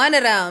it. One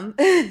of them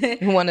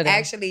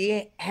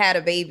actually had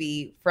a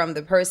baby from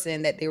the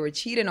person that they were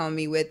cheating on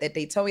me with, that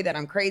they told me that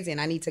I'm crazy and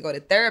I need to go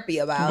to therapy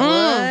about.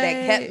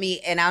 That kept me,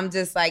 and I'm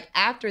just like,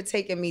 after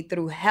taking me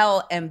through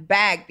hell and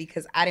back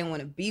because I didn't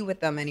want to be with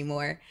them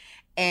anymore,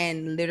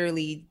 and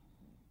literally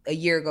a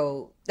year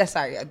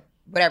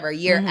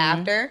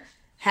after,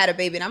 had a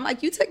baby, and I'm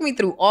like, you took me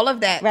through all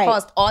of that,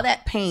 caused all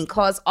that pain,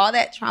 caused all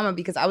that trauma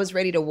because I was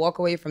ready to walk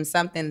away from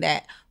something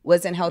that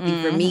wasn't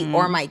healthy for me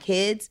or my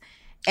kids,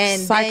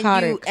 and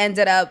then you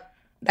ended up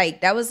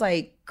like, that was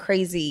like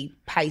crazy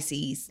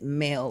Pisces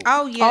male.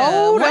 Oh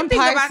yeah. One thing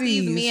about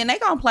these men, they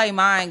gonna play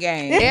mind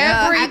games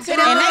every time. And they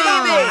gonna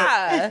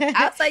lie.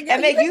 I was like,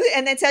 and make you,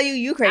 and then tell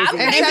you crazy.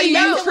 And tell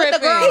you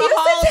tripping the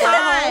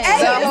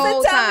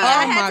whole time.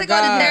 I had to go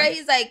to therapy.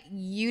 He's like,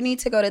 you need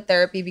to go to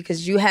therapy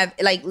because you have,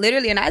 like,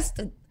 literally, and I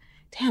said,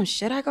 damn,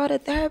 should I go to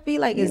therapy?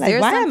 Like, is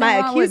there something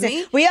wrong with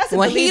me? We also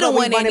believe what we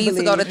want to needs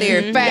to go to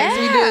therapy.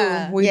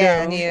 Facts, we do.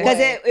 Because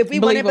if we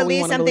want to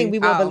believe something, we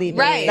will believe it.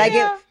 Right. Like,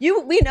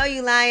 we know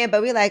you lying,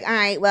 but we're like, all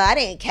right, well, I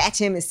didn't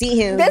catch him and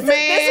see him. This is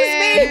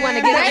me. You want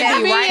to get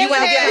that, right? You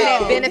want to get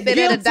that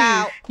benefit of the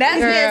doubt. That's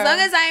me. As long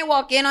as I ain't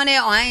walk in on it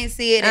or I ain't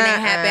see it and it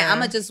happen, I'm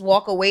going to just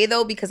walk away,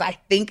 though, because I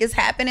think it's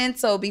happening.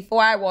 So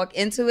before I walk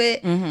into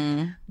it,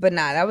 but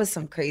nah, that was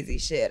some crazy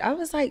shit. I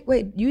was like,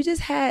 wait,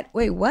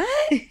 what?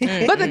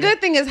 But the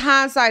good thing is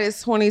hindsight is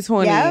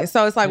 20/20. Yep.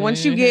 So it's like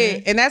once you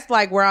get, and that's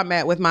like where I'm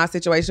at with my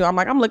situation.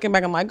 I'm looking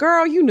back, I'm like,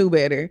 girl, you knew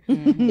better.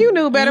 You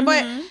knew better.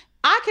 But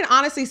I can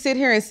honestly sit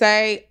here and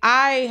say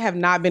I have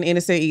not been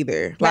innocent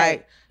either.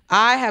 Like,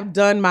 I have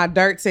done my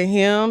dirt to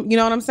him. You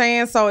know what I'm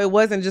saying? So it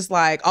wasn't just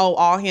like, oh,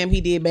 all him, he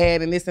did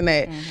bad and this and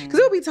that. Because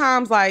there'll be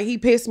times like he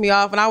pissed me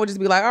off and I would just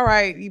be like, all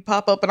right, you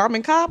pop up and I'm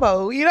in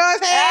Cabo. You know what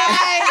I'm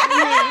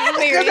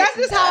saying? Because that's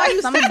just how I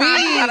used to be. You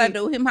gotta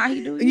do him how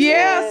he do you.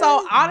 Yeah.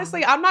 So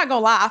honestly, I'm not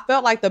gonna lie. I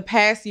felt like the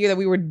past year that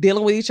we were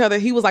dealing with each other,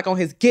 he was like on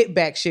his get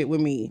back shit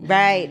with me.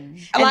 Right.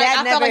 Like,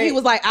 I felt like he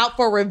was like out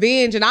for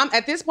revenge. And I'm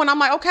at this point, I'm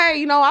like, okay,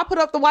 you know, I put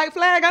up the white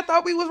flag. I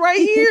thought we was right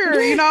here,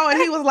 you know?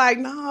 And he was like,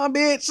 nah,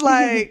 bitch,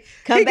 like,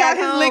 he got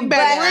his lick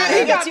back.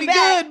 He got me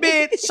good,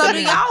 bitch. So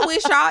do y'all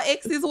wish y'all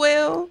exes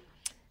well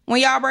when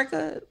y'all break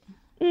up?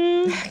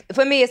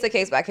 For me, it's a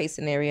case by case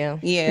scenario.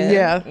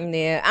 Yeah.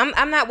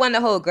 I'm not one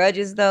to hold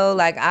grudges though.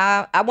 Like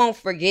I won't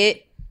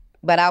forget,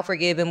 but I'll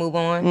forgive and move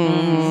on.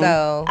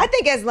 So I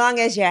think as long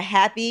as you're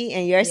happy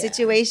in your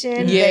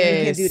situation, then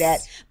you can do that.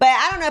 But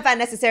I don't know if I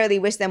necessarily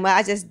wish them well.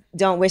 I just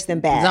don't wish them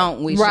bad.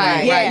 Don't wish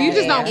Right. them. You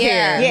just don't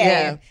care.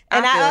 Yeah.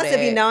 And I also that.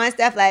 be knowing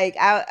stuff like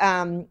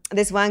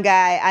this one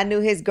guy, I knew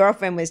his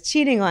girlfriend was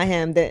cheating on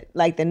him,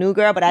 the new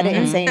girl, but I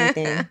didn't say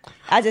anything.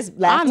 I just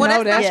laughed. I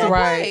know that's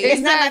right.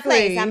 It's not my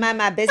place. I mind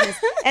my business.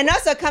 And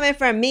also coming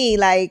from me,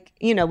 like,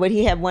 would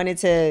he have wanted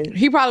to?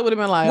 He probably would have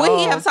been like, would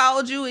he have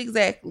told you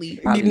exactly?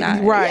 Probably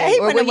not. Right. Yeah, he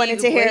wouldn't have wanted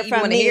to hear it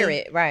from me. Hear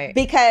it, right?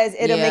 Because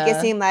it'll make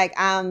it seem like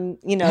I'm,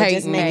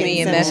 just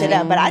making some shit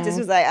up. But I just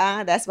was like,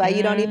 that's why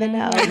you don't even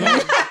know.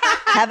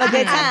 Have a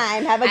good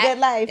time. Have a good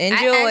life. Enjoy.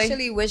 I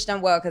actually wish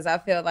them well because I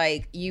feel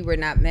like you were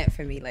not meant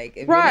for me. Like,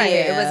 if it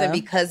wasn't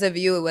because of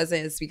you. It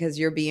wasn't. It's because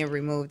you're being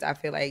removed. I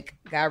feel like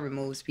God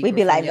removes people. We'd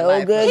be like,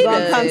 no good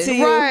gonna come to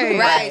you.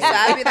 Right. So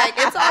I'd be like,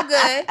 it's all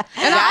good.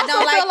 And I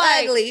don't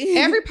like ugly.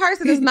 Every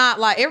person is not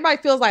like, everybody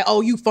feels like,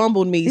 oh, you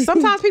fumbled me.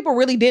 Sometimes people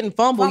really didn't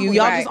fumble you.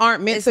 Y'all just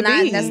aren't meant to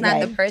be. That's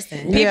not the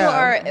person. People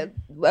are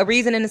a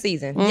reason in the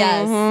season.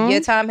 Yes.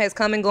 Your time has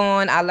come and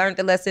gone. I learned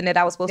the lesson that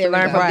I was supposed to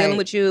learn from dealing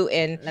with you.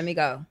 And let me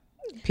go.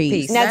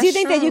 Peace. Now, do you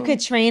think that you could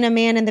train a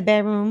man in the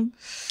bedroom?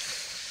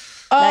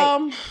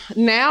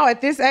 Now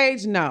at this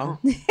age, no.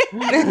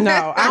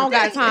 No, I don't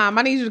got time.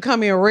 I need you to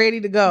come in ready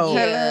to go.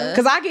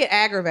 Because I get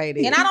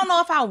aggravated. And I don't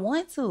know if I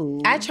want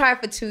to. I tried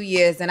for 2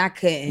 years and I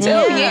couldn't. 2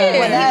 years.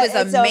 Well, he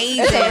was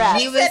amazing.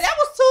 That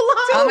was too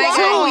long. Oh my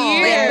God. 2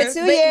 years.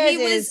 But 2 years he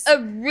was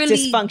a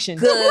really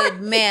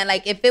good man.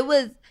 Like if it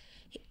was,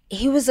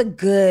 he was a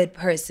good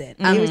person.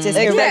 He was just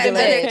he had irregular.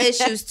 other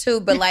issues too,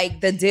 but like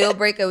the deal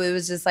breaker, it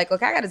was just like,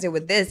 okay, I got to deal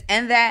with this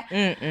and that.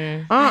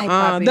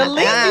 The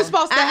least you're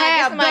supposed to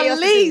have, the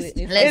least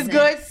is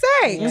good sex.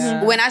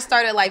 Yeah. When I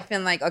started like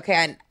feeling like,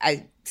 okay,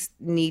 I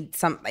need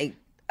some, like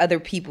other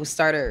people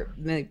started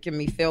making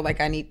me feel like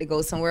I need to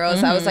go somewhere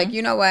else. I was like,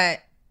 you know what?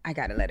 I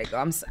gotta let it go.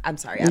 I'm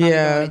sorry. I don't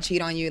even want to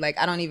cheat on you. Like,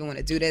 I don't even want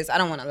to do this. I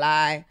don't want to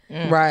lie.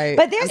 Right.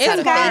 But there's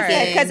some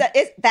guys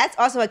because that's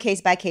also a case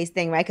by case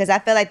thing, right? Because I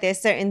feel like there's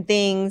certain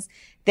things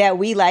that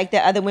we like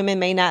that other women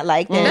may not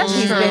like that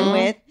he's been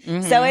with.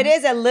 So it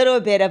is a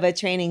little bit of a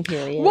training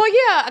period. Well,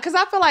 yeah, because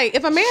I feel like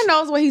if a man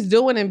knows what he's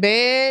doing in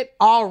bed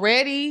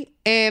already,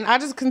 and I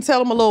just can tell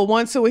him a little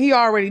 1-2 and he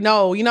already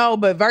know,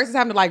 but versus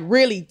having to like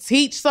really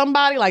teach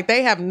somebody, like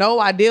they have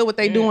no idea what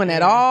they doing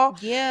at all.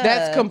 Yeah.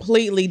 That's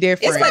completely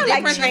different. It's the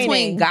difference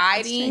between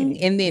guiding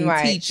and then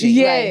teaching.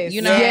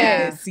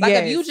 Yes. Like,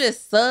 if you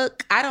just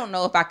suck, I don't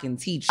know if I can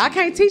teach you. I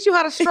can't teach you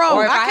how to stroke.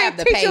 Or if I can't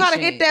teach you how to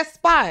hit that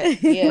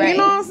spot. You know what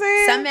I'm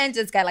saying? Some men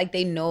just got like,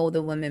 they know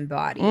the woman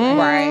body.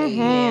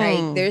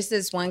 Like there's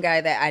this one guy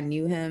that I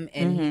knew him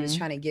and he was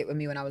trying to get with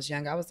me when I was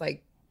young. I was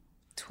like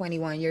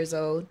 21 years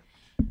old.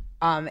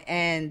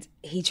 And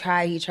he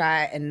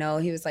tried, and no,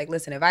 he was like,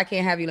 listen, if I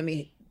can't have you, let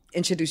me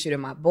introduce you to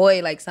my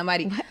boy, like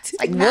somebody.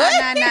 Like, nah.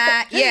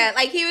 Yeah,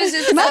 like he was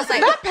just like,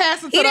 not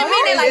passing to he the didn't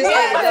mean it like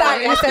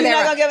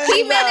that.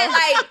 He meant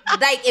it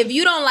like if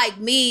you don't like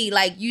me,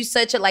 like you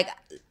such a like,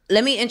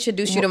 let me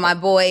introduce you to my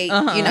boy,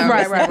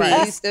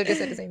 right. You still just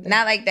said the same thing.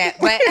 Not like that,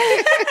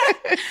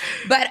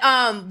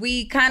 but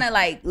we kind of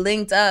like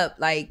linked up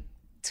like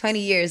 20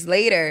 years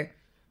later,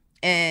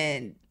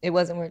 and it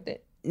wasn't worth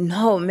it.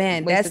 No,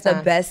 man, that's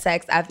the best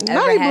sex I've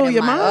ever had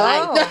in my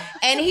life.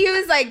 And he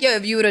was like, yo,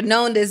 if you would have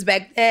known this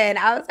back then.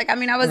 I was like, I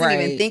mean, I wasn't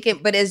even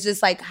thinking, but it's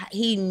just like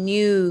he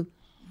knew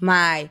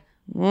my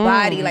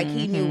body. Like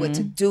he knew what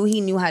to do.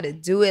 He knew how to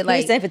do it.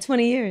 Like he stayed for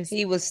 20 years.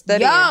 He was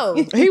studying.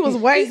 He was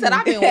waiting. He said,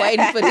 I've been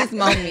waiting for this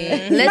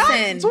moment.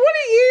 Listen. 20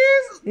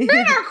 years?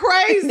 Men are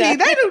crazy. They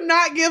do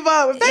not give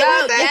up. If they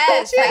want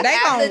that shit, they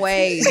gonna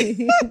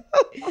wait.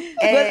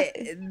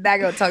 Not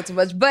gonna talk too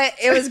much, but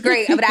it was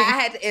great. But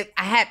I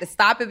had to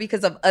stop it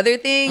because of other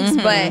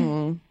things. But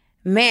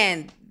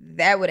man,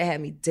 that would have had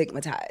me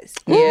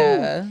stigmatized.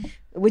 Yeah.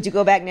 Would you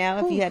go back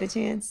now if you had a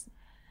chance?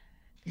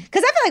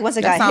 Because I feel like once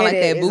a guy hit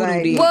it, it's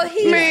like, well,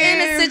 he's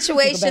in a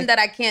situation that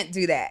I can't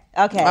do that.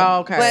 Okay.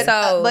 Okay.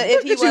 But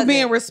if look at you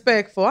being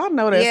respectful, I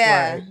know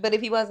that's right. But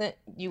if he wasn't,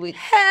 you would.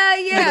 Hell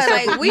yeah!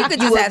 Like we could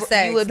just have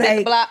sex. You would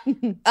be blocked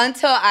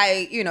until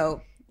I,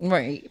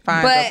 find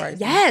but your person.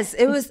 Yes,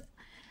 it was.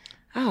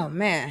 Oh,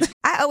 man.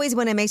 I always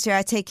want to make sure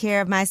I take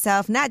care of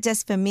myself, not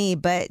just for me,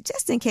 but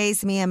just in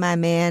case me and my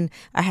man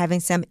are having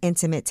some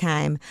intimate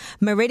time.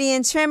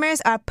 Meridian trimmers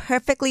are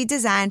perfectly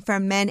designed for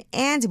men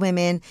and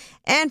women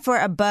and for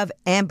above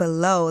and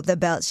below the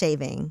belt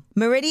shaving.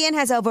 Meridian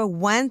has over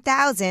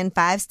 1,000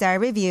 5-star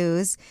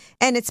reviews,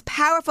 and it's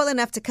powerful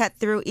enough to cut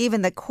through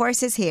even the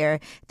coarsest hair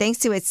thanks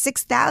to its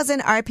 6,000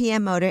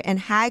 RPM motor and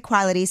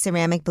high-quality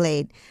ceramic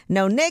blade.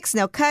 No nicks,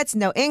 no cuts,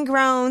 no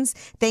ingrowns,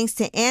 thanks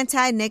to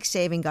anti-nick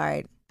shaving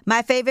guard.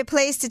 My favorite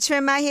place to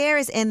trim my hair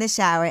is in the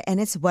shower,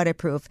 and it's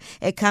waterproof.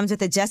 It comes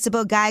with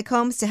adjustable guide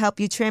combs to help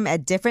you trim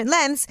at different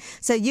lengths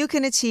so you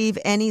can achieve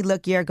any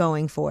look you're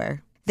going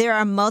for. There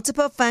are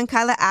multiple fun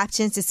color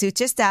options to suit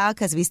your style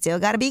because we still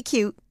got to be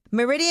cute.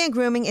 Meridian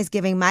Grooming is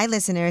giving my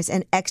listeners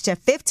an extra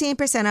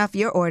 15% off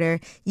your order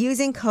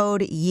using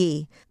code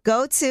YEE.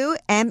 Go to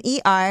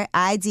MERIDIAN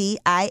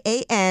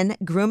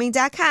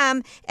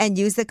grooming.com and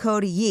use the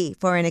code YEE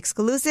for an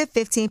exclusive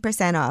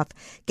 15% off.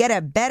 Get a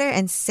better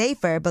and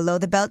safer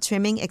below-the-belt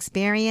trimming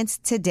experience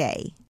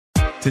today.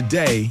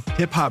 Today,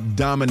 hip-hop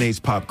dominates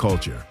pop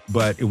culture,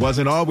 but it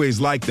wasn't always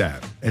like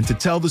that. And to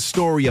tell the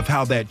story of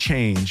how that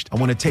changed, I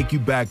want to take you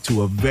back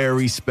to a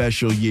very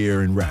special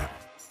year in rap.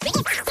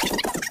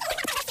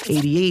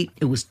 88,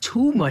 it was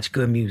too much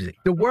good music.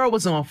 The world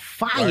was on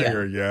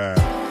fire.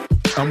 Yeah.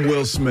 I'm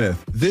Will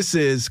Smith. This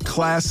is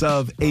Class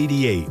of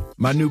 88,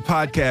 my new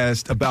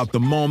podcast about the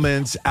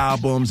moments,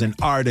 albums, and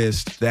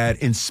artists that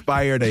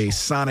inspired a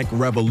sonic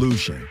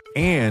revolution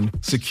and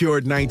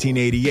secured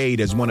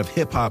 1988 as one of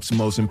hip-hop's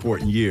most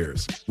important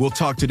years. We'll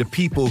talk to the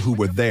people who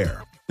were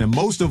there. And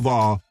most of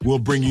all, we'll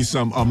bring you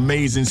some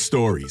amazing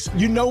stories.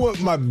 You know what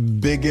my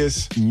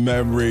biggest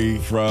memory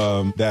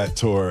from that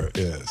tour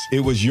is? It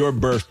was your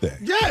birthday.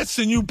 Yes,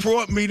 and you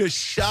brought me the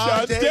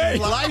Sade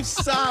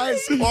life-size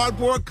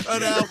cardboard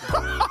cutout.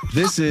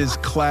 This is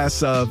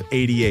Class of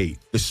 88,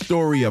 the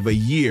story of a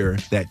year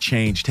that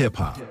changed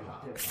hip-hop.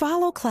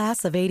 Follow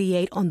Class of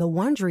 88 on the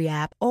Wondery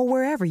app or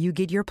wherever you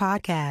get your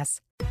podcasts.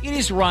 It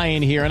is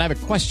Ryan here, and I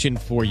have a question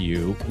for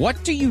you.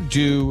 What do you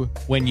do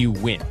when you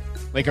win?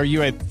 Like, are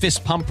you a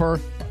fist pumper,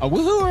 a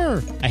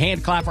woo-hooer, a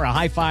hand clapper, a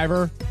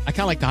high-fiver? I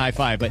kind of like the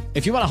high-five, but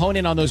if you want to hone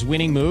in on those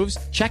winning moves,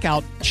 check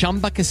out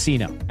Chumba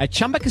Casino. At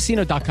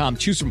ChumbaCasino.com,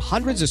 choose from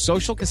hundreds of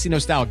social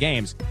casino-style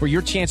games for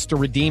your chance to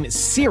redeem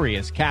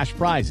serious cash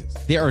prizes.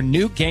 There are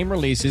new game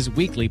releases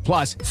weekly,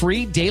 plus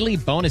free daily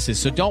bonuses,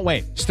 so don't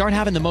wait. Start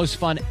having the most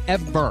fun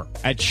ever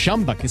at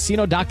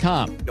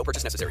ChumbaCasino.com. No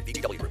purchase necessary.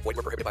 VGW Group. Void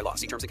where prohibited by law.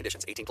 See terms and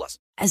conditions. 18+.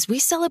 As we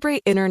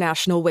celebrate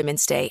International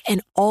Women's Day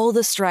and all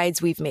the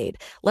strides we've made,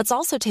 let's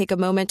also take a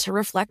moment to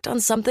reflect on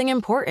something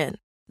important: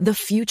 the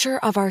future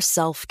of our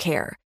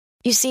self-care.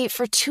 You see,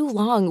 for too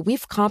long,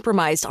 we've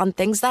compromised on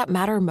things that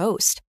matter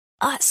most,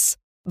 us.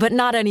 But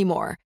not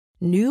anymore.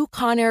 New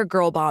Conair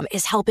Girl Bomb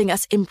is helping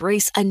us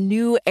embrace a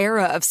new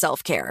era of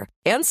self-care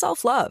and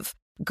self-love.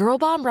 Girl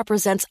Bomb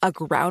represents a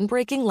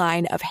groundbreaking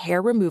line of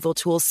hair removal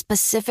tools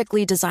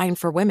specifically designed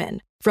for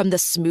women. From the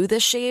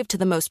smoothest shave to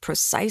the most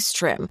precise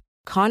trim,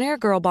 Conair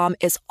Girl Bomb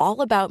is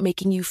all about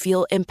making you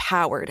feel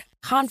empowered,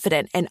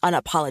 confident, and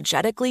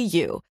unapologetically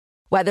you.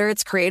 Whether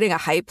it's creating a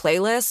hype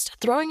playlist,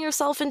 throwing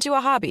yourself into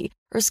a hobby,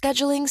 or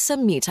scheduling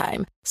some me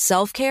time,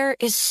 self-care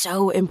is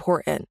so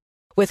important.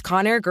 With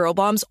Conair Girl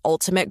Bomb's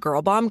ultimate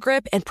Girl Bomb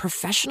grip and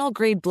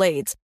professional-grade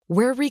blades,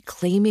 we're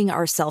reclaiming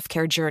our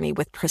self-care journey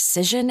with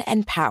precision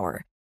and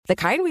power. The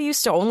kind we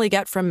used to only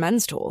get from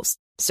men's tools.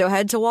 So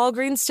head to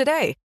Walgreens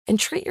today and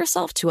treat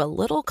yourself to a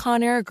little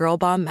Conair Girl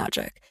Bomb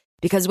magic.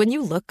 Because when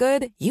you look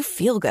good, you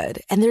feel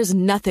good, and there's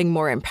nothing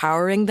more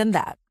empowering than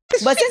that.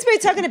 But since we're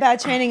talking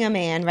about training a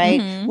man, right?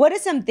 Mm-hmm. What are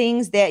some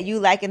things that you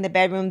like in the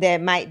bedroom that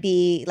might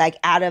be like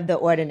out of the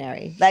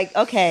ordinary? Like,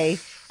 okay,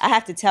 I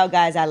have to tell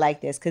guys I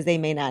like this because they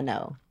may not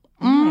know.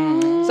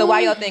 Mm. So why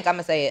y'all think I'm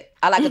gonna say it?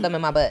 I like a thumb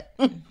in my butt.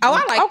 Oh,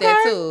 I like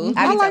that too.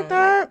 I like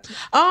that.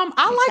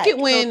 I like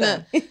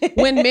it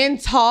when men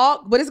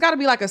talk, but it's got to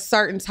be like a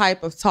certain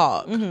type of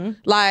talk. Mm-hmm.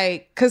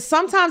 Like, because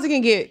sometimes it can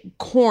get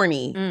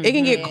corny. Mm-hmm. It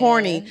can get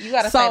corny. You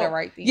got to say the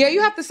right things. Yeah,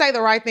 you have to say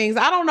the right things.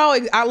 I don't know.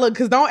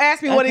 Because don't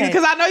ask me what it is,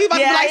 because I know you about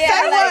to be like,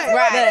 say what?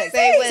 Right.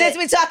 Say what? Since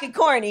we're talking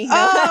corny.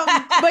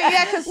 But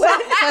yeah, because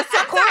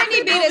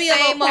corny be the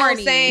same old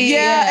saying.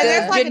 Yeah, and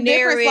there's like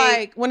generic. A difference.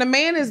 Like when a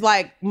man is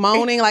like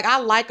moaning, like I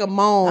like a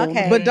moan,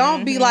 but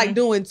don't be like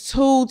doing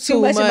too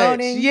much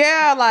moaning.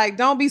 Yeah, like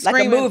don't be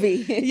screaming. Like a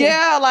movie.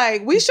 Yeah,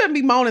 like we shouldn't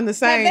be moaning the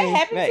same. Has that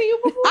happened to you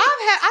before?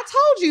 I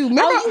told you.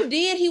 Remember? Oh, you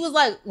did? He was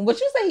like, what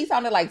you say he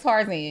sounded like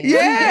Tarzan.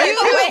 Yeah, he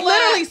was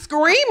literally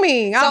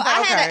screaming. So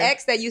I had an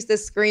ex that used to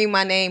scream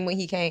my name when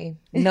he came.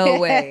 No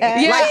way.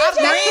 Yeah, like, that's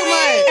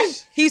too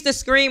much. He used to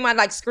scream my name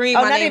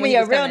not when even he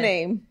your was real coming.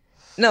 name.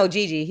 No,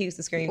 Gigi. He used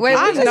to scream. Wait,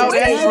 I know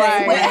that's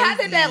right. How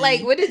did that,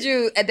 like, what did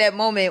you, at that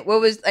moment, what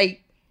was,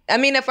 like, I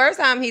mean, the first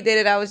time he did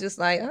it, I was just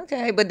like,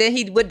 okay. But then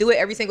he would do it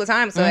every single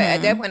time. So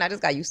at that point, I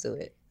just got used to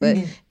it. But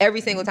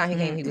every single time he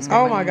came, he was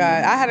screaming. Oh my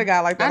God. I had a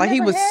guy like that. Like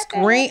he was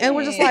screaming. And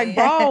we're just like,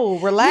 bro,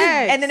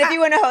 relax. And then if you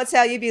were in a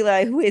hotel, you'd be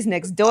like, who is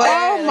next door?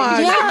 Oh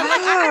my God.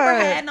 Like, I never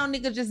had no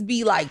nigga just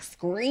be like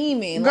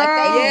screaming. Girl,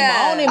 like they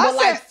moaning, but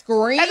like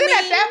screaming. And then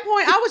at that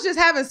point, I was just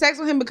having sex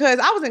with him because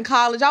I was in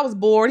college. I was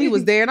bored. He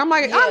was there. And I'm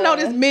like, I know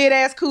this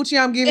mid-ass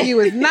coochie I'm giving you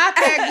is not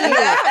that good.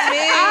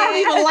 I don't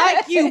even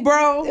like you,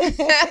 bro.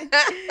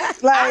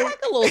 I like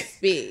a little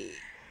spit.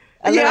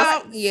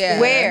 Yeah.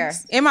 Where?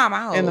 In my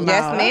mouth. In the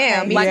Yes, mouth.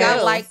 ma'am. Like Me I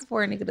too. like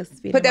for a nigga to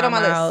spit. Put in that on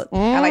my mouth. list.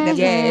 I like that.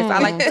 Yes,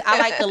 I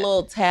like the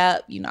little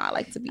tap. You know, I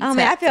like to be. Oh man,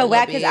 I tapped feel a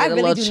whack little because I bit, a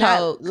really little do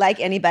choke. not like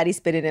anybody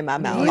spitting in my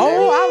mouth.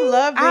 Oh, I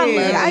love it. I love it.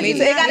 It gotta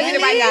be the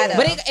right guy though.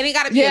 But it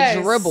gotta be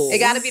a dribble. It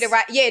gotta be the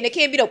right. Yeah, and it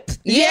can't be the. No,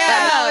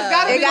 it's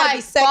gotta be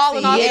like sexy.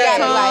 falling off It your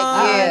gotta tongue.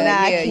 like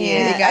I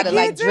can't. It gotta I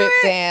like can't do drip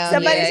it. down.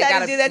 Somebody Yeah, it tried to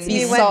gotta do that to be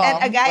me soft,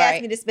 and a guy asked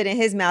right. me to spit in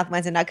his mouth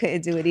once, and I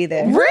couldn't do it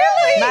either.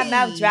 Really? My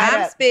mouth dried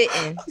I'm up.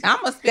 spitting.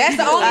 I'm a spit. That's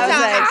the only I was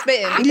time like, I'm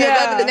spitting. Because Yeah.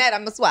 other than that,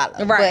 I'm gonna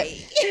swallow.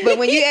 Right. But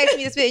when you ask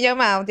me to spit in your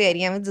mouth,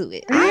 Daddy, I'm gonna do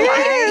it.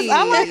 Yes,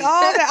 I like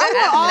all that. I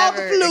want all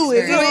the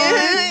fluids.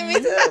 Me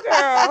too,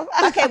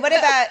 girl. Okay, what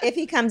about if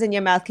he comes in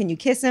your mouth? Can you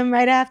kiss him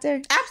right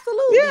after?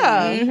 Absolutely.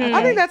 Yeah,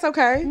 I think that's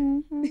okay.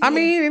 I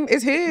mean,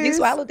 it's his. You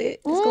swallowed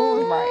it. It's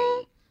cool.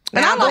 Right.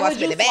 And I like Would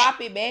you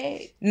swap it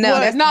back? No,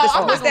 that's I'm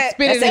not gonna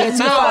spit it in his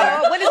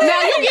mouth. What is No,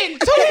 that? you getting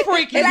too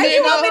freaky. Like,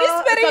 you want me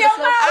to spit in your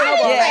mouth?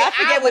 Yeah, I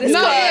forget what it's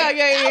No, called.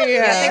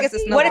 yeah. I think it's a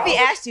snowball. What if he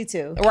asked you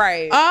to?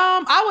 Right.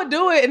 I would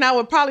do it, and I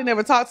would probably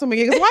never talk to him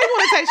again. Because why you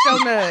want to taste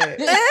your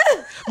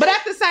nut? But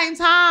at the same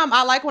time,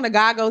 I like when a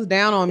guy goes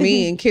down on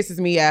me and kisses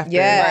me after.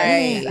 Yeah,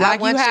 Right. I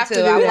Like want you have to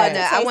do I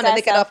that. want to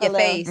lick it off your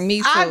Taste face. Me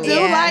too. I do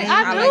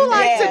Yeah.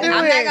 like to do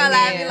I'm it. not gonna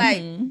lie, I be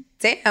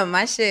like, damn,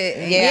 my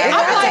shit. Yeah.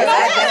 I'm like,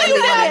 I you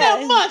got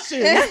that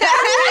munching.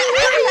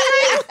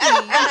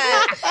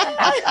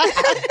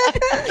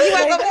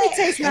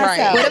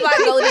 Right. What about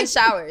golden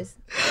showers?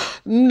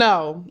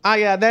 No. Oh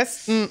yeah,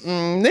 that's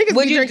niggas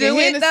Would be you drinking do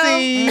it though?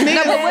 Hennessy. No,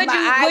 Niggas- but My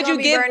eye would you won't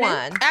be give burning.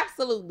 one?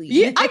 Absolutely.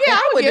 Yeah,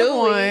 I would give do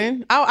it.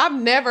 one.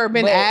 I've never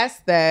been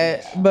asked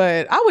that,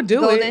 but I would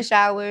do Golden it.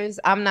 showers.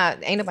 I'm not.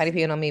 Ain't nobody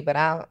peeing on me, but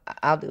I'll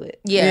do it.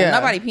 Yeah,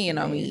 nobody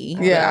peeing on me.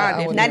 Yeah.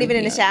 But I Not even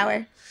in the definitely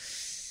shower.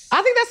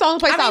 I think that's the only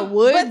place I, mean,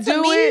 would but to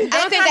do me, it. I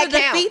don't think kinda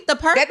that counts. defeat the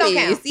purpose. That don't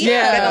count.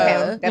 Yeah. That don't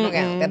count. That don't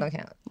count. That don't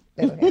count.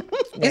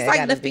 It's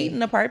like defeating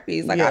the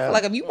purpose. Like I Yeah. feel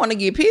like if you want to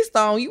get pissed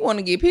on, you want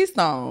to get pissed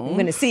on. I'm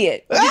gonna see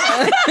it. Smell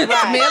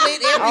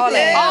it,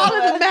 everything. All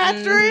of the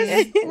mattress.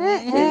 If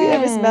you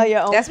ever smell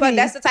your own That's what. pee.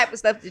 That's the type of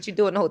stuff that you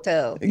do in the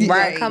hotel.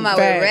 Right. Come out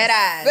Facts. with red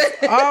eyes.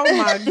 Oh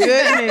my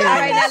goodness. All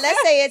right, now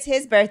let's say it's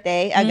his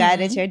birthday, a guy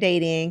that you're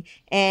dating,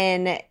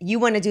 and you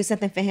want to do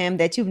something for him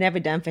that you've never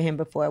done for him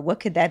before. What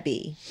could that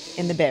be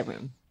in the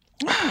bedroom?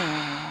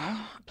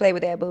 Play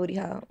with that booty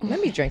hole. Let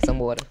me drink some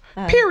water.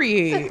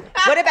 Period.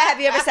 What about, have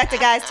you ever sucked a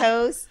guy's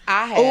toes?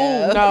 I have.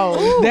 Oh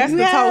no, that's you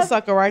the toe have?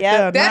 sucker right Yep.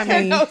 there. That's I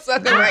mean, no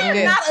sucker I right am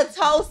there. not a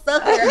toe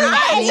sucker.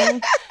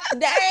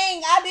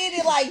 Dang, I did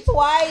it like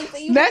twice.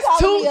 And you That's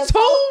calling me a too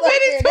toe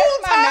many sucker. two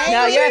That's my times. name.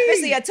 No, you're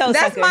officially a toe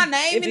That's sucker. my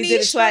name if in you these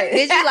did it twice.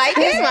 Did you like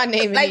That's it? my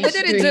name in Like, what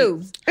these did it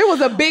do? it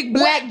was a big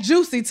black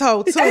juicy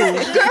toe too.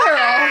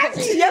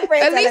 Your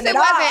friend At least telling it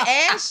all. wasn't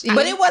ashy.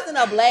 But it wasn't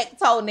a black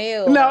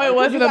toenail. No, it You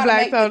wasn't a gotta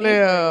black make the difference,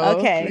 toenail.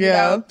 Okay. you Yeah.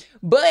 know?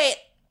 But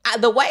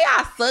the way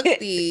I sucked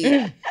it,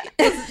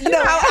 you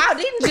know, I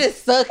didn't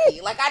just suck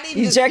it. Like I didn't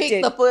You just jerked pick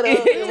it. the foot up.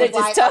 It was Just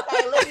like, tuck.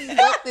 okay, let me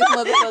suck this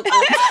motherfucker.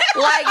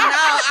 Like,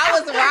 no, I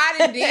was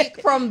riding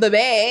dick from the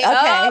bag.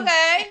 Okay.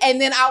 Okay. And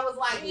then I was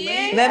like,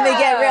 Let me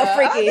get real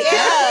freaky. Yeah.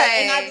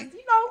 Okay. And I just,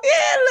 you know,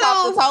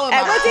 popped the toe in my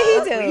And what did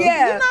he do? mouth.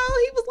 Yeah. You know,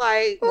 he was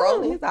like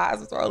rolling, his eyes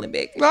was rolling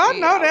back. and I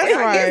shit. know that's I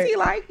guess right. he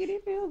liked it.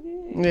 It feel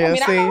good. Yeah, I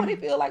mean, I see. know what it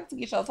feel like to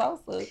get your toe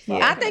sucked. So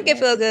I think it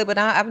feels good, but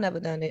I've never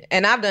done it,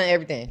 and I've done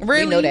everything.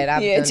 Really? You know that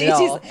I've Yeah, done it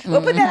all. Gigi's.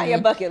 Well, put that on your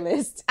bucket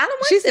list. I don't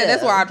want She to. said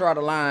that's where I draw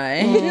the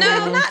line.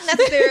 No, not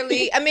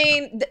necessarily. I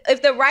mean,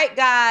 if the right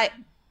guy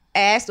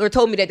asked or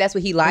told me that that's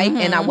what he liked,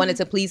 and I wanted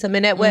to please him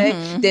in that way,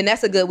 then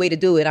that's a good way to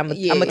do it. I'm gonna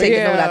take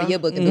the note out of your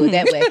book and do it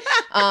that way.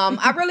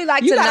 I really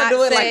like You to gotta not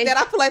do it say, like that.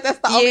 I feel like that's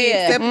the only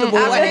acceptable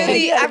I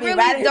way.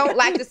 really don't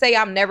like to say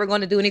I'm never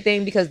going to do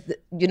anything because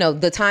you know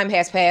the time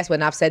has passed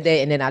when I've said that,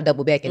 and then I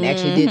double back and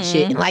actually did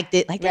shit and liked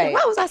it. Like, Right.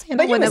 why was I saying But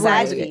that you when that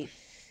massage was- feet.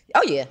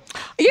 Oh yeah.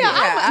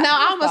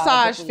 I'll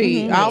massage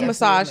feet. I'll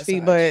massage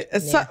feet, but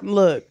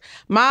look,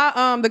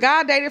 my the guy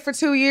I dated for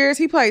 2 years.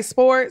 He played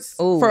sports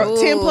for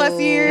 10 plus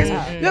years. You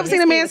ever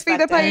seen a man's feet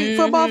that played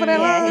football for that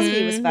Yeah, long? his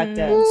feet was fucked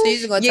up. So you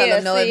just gonna tell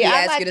him no if he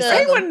asks you to suck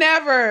He him? would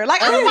never.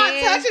 Like I'm not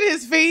man. touching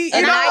his feet. A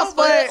You know, nice foot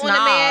but on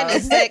a man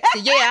is sexy.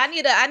 Yeah,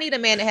 I need a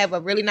man to have a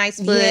really nice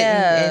foot.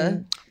 Yeah.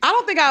 And I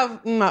don't think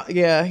I've. No,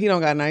 yeah, he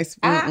don't got nice.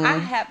 I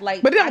have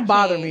like, But it don't I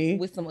bother can't me.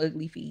 with some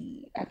ugly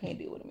feet. I can't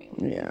deal with a man.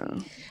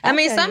 Yeah. I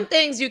mean, some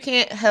things you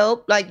can't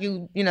help, like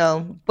you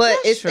know, but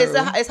That's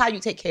it's how you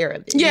take care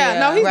of it. Yeah,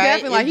 no, he's right?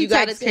 definitely like, he You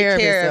gotta takes take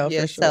care of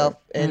himself,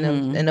 for sure.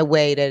 in a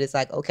way that it's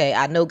like, okay,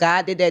 I know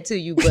God did that to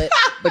you, but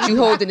you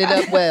holding it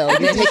up well.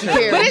 You're taking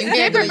care of But it. it's You handling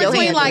different your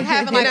between handling. like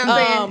having You know what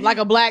I'm saying? like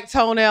a black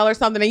toenail or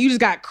something, and you just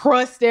got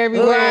crust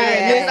everywhere. Right,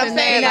 and that's what I'm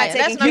saying. Like,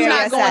 That's what I'm you're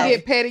not saying. going to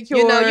get pedicures.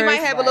 You know, you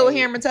might have a little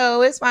hammer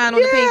toe. It's fine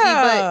on the pinky,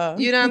 but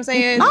you know what I'm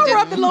saying? I'll Just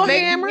rub the little make-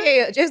 hammer.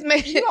 Yeah, just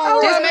make sure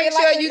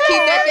like you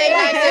keep that thing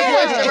nice and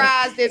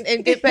moisturized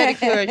and get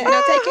pedicured. You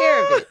know, take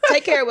care of it.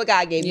 Take care of what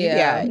God gave you.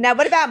 Yeah. Now,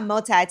 what about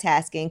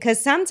multitasking?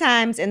 Because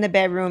sometimes in the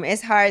bedroom,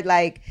 it's hard.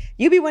 Like,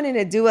 you be wanting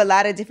to do a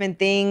lot of different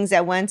things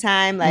at one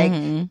time. Like,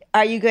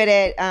 are you good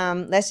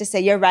at, let's just say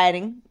you're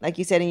writing, like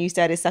you said, and you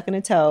started sucking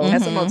a toe.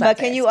 That's a multitask. But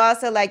can you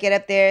also like get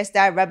up there,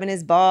 start rubbing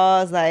his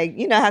balls? Like,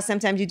 you know how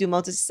sometimes you do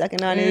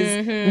sucking on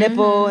his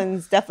nipple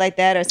and stuff like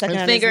that, or sucking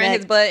on his finger in neck?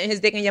 his butt and his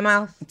dick in your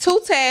mouth.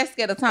 2 tasks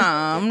at a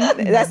time.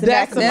 That's the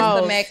max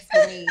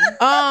for me.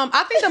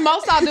 I think the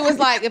most I'll do is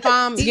like if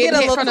I'm getting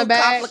hit from the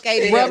back,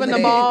 rubbing the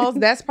balls.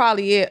 That's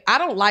probably it. I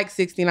don't like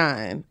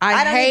 69.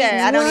 I don't hate either.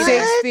 I don't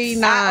either.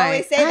 69. I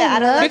always say that. I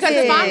don't like because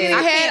it. if I'm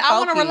getting hit, I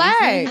want to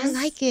relax. I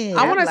like it.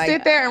 I want to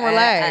sit there and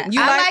relax.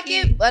 I like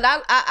it, but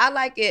I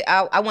like it.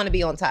 I want to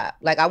be on top.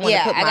 Like I want to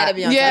put my. I gotta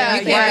be on top.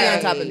 You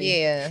can't be on top of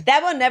me. Yeah.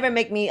 That will never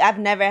make me. I've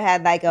never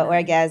had like an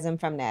orgasm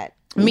from that.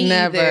 Me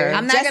never.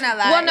 I'm not gonna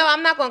lie. Well, no,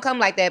 I'm not gonna come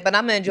like that, but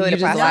I'm gonna enjoy the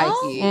process.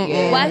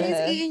 Like While he's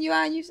eating you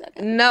out, you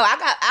sucking? No,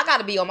 I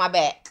gotta be on my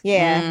back.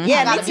 Yeah, I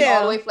yeah, gotta me be too.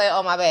 all the way flat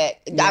on my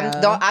back.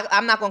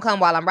 I'm not gonna come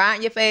while I'm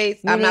riding your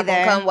face. Me I'm not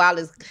neither. gonna come while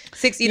it's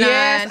 69.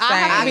 Yes, I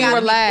have to be gotta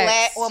relaxed.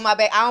 be flat on my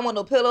back. I don't want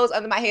no pillows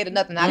under my head or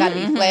nothing. I gotta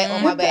be flat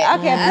on my back.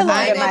 Okay, a pillow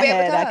I ain't under my gonna be able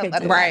head. to I come.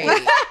 could do. Right.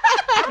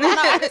 I don't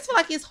know. I just feel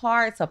like it's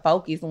hard to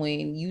focus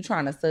when you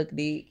trying to suck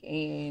dick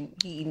and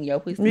he eating your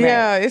pussy.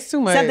 Yeah, it's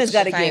too much. Something's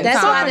gotta give.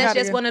 That's why Something that's gotta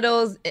just give. one of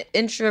those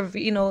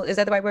is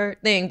that the right word?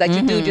 Thing that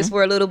you do just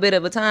for a little bit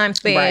of a time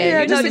span. Right.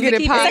 Yeah, just to get it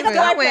keep popping. It's like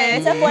a foreplay.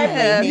 It's a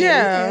foreplay.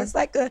 Yeah. It's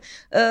like a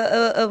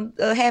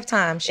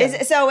halftime show.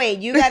 So wait,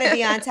 you got to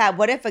be on top.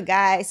 What if a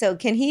guy? So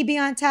can he be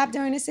on top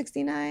during the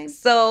 69?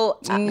 So,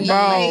 Bro,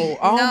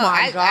 oh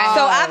my God.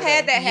 So I've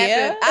had that happen.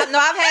 Yeah.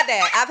 I've had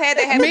that. I've had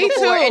that happen Me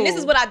before. too. And this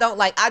is what I don't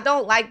like. I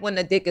don't like when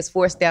the dick is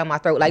forced down my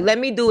throat. Like, let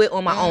me do it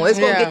on my own. It's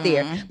gonna get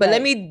there, but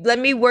let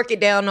me work it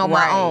down on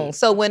my own.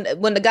 So when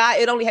the guy,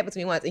 it only happened to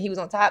me once, and he was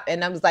on top,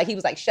 and he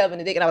was like shoving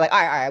the dick, and I was like,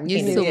 all right, we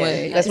can't do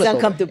it. It's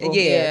uncomfortable.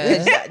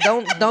 Yeah.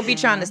 Don't be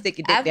trying to stick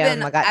your dick down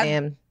my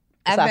goddamn.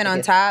 I've been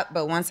on top,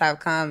 but once I've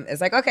come,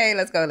 it's like, okay,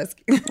 let's go. Let's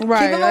keep it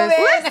Right.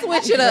 moving.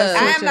 Switch it up.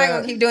 I'm not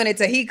gonna keep doing it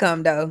till he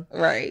come though.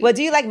 Right. Well,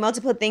 do you like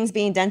multiple things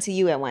being done to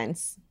you at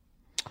once?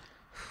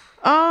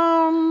 Yeah,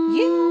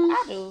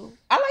 I do.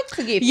 I like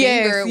to get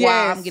fingered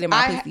while I'm getting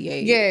my pussy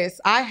ate. Yes,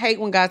 I hate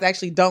when guys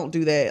actually don't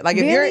do that. Like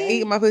if you're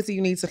eating my pussy,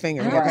 you need to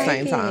finger me at the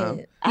same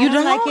time. You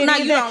don't like it. No,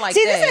 you don't like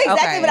See, that. this is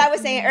exactly Okay. what I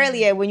was saying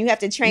earlier. When you have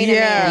to train a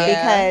man,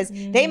 because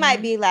they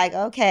might be like,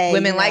 okay,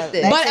 Women like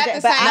this. But at the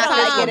same I don't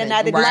like time, it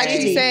another like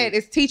direction. she said,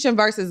 it's teaching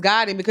versus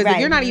guiding. Because if Right.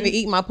 you're not even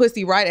eating my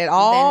pussy right at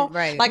all,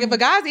 Then- like if a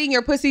guy's eating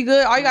your pussy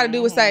good, all you got to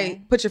do is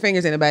say, "Put your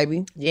fingers in it,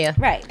 baby." Yeah.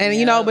 Right. And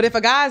you know, but if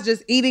a guy's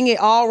just eating it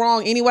all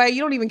wrong anyway,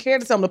 you don't even care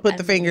to tell him to put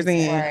the fingers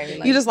in.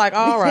 You just like,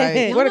 all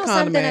right, You where know the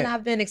something condom that at?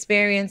 I've been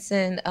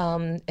experiencing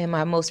in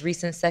my most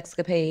recent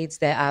sexcapades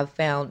that I've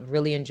found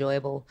really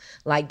enjoyable,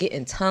 like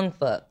getting tongue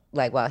fucked,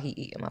 like while he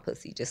eating my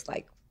pussy, just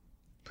like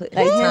putting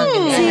his tongue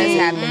in there. That has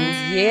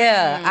happened.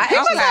 Yeah, I You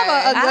must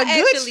have a good,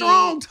 actually-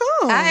 strong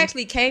tongue. I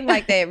actually came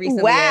like that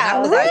recently. Wow,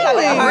 and I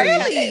was like,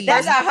 really?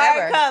 That's a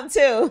hard come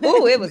too.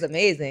 Ooh, it was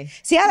amazing.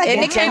 See, I like And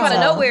that it came out of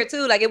gentle. nowhere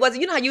too. Like it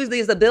wasn't. You know how usually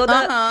it's a build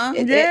up. That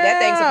thing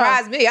Yeah.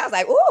 surprised me. I was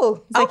like,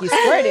 ooh, It's like you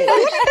squirted.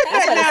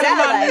 That's what it Now sounds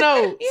my like.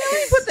 note.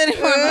 Put that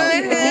in my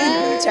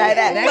mouth. Try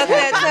that. But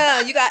that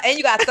tongue,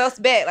 you got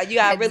thrust back. Like you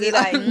got really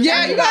like.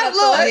 Yeah, you got to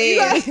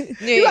look.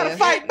 You got to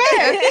fight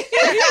back.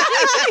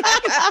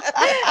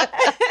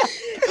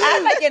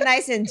 I like it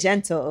nice and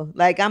gentle.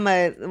 Like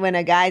when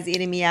a guy's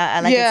eating me out, I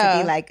like it to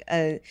be like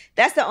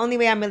that's the only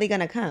way I'm really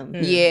gonna come.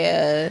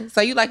 Yeah.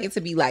 So you like it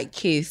to be like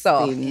kissed.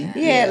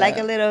 Yeah, like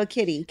a little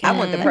kitty. I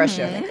want the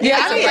pressure. Yeah,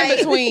 I I don't be in like-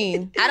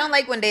 between. I don't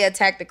like when they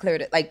attack the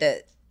clear, like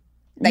the.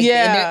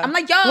 Yeah. I'm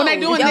like, yo. When they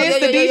doing yo, this,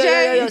 yo, the yo, yo,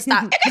 DJ? yo, yo,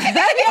 stop.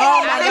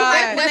 Oh my I God.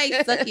 like when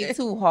they suck it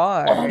too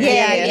hard.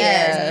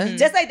 Yeah.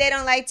 Just like they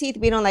don't like teeth,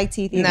 we don't like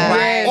teeth either.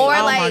 Yes. Or Oh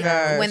my like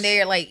gosh. when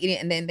they're like eating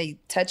and then they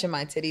touching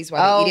my titties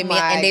while they're eating me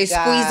my and they're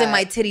squeezing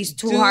my titties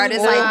too hard.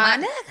 It's like,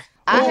 my nigga.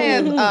 I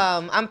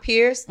have I'm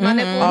pierced my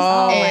nipples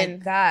Oh my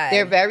and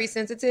they're very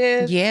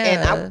sensitive.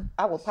 Yeah. And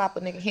I will pop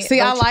a nigga hand. See,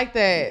 I like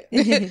that.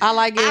 I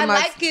like it. I in my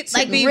like it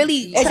Like to be really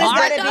It's just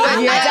hard. gotta be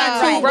though. Yeah.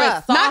 Not too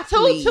rough. not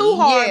too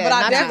hard, Yeah, but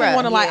I not too definitely rough.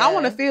 want to I Yeah.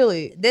 want to feel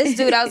it. This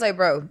dude, I was like,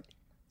 bro,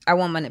 I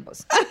want my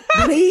nipples.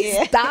 Please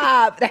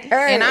stop. That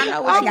hurts. And I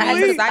know what you Like,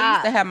 mean because I stop.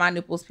 used to have my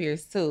nipples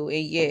pierced too.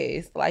 And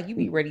yes, like you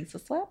be ready to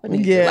slap a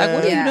nigga. Yeah. Like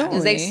what are you doing?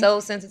 because they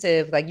so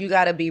sensitive. Like you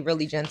gotta be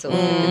really gentle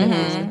with the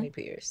nipples when they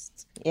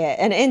pierced. Yeah,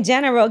 and in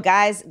general,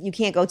 guys, you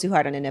can't go too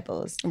hard on the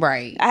nipples.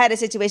 Right. I had a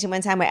situation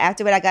one time where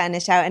afterward I got in the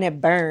shower and it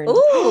burned.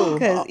 Ooh.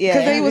 Because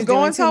he was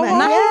going so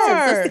hard.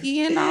 Yes. The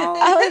skin off.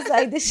 I was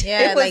like, this Yeah,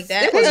 shit was, like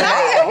that. it was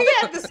Yeah. He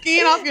had the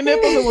skin off your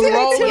nipples and was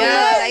rolling.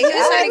 Yeah, like he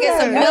was trying to get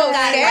some milk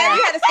out of You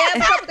it. had to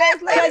stand a couple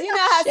days later. Because you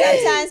know how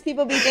sometimes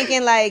people be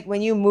thinking like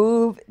when you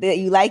move that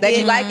you like That it.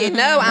 you like it.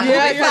 No, I'm Yeah,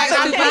 moving you're like,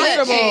 from I'm the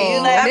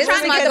comfortable. I'm This trying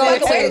is to my get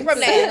go-to. away from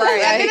that.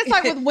 Right. And then it's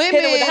like with women,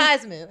 Hit it with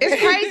the Heisman. it's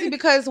crazy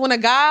because when a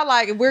guy,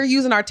 like, if we're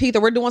using our teeth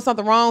or we're doing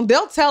something wrong,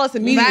 they'll tell us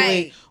immediately.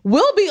 Right.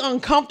 We'll be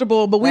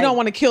uncomfortable, but we don't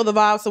want to kill the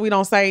vibe, so we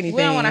don't say anything.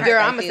 We don't want to hurt Girl,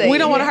 their I'ma say feelings. We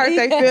don't want to hurt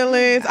their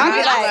feelings. I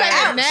mean, I'll say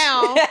Ouch. it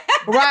now.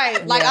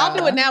 Right. Like, I'll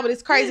do it now, but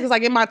it's crazy because,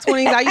 like, in my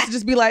 20s, I used to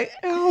just be like,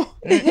 oh.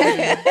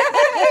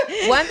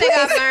 One thing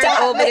I've learned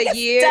over the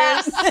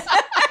years.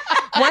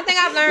 One thing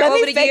I've learned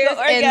over the years,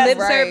 and lip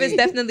service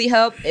definitely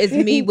helped, is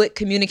me with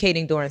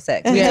communicating during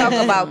sex. We talk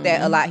about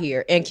that a lot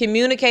here. And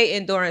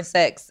communicating during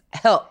sex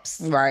helps.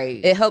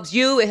 Right. It helps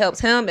you, it helps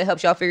him, it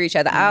helps y'all figure each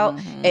other out.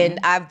 And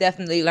I've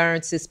definitely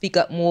learned to speak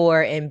up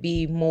more and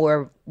be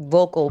more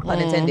vocal, pun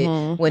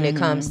intended, when it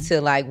comes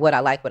to like what I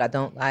like, what I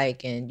don't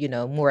like, and you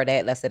know, more of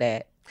that, less of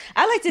that.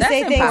 I like to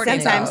say things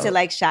sometimes to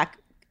like shock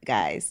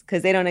guys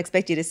because they don't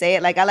expect you to say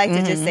it. Like I like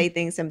to just say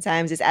things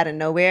sometimes just out of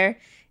nowhere.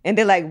 And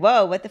they're like,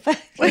 whoa, what the fuck?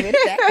 Where did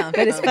that come from?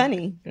 But it's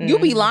funny. You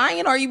be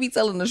lying or you be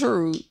telling the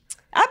truth?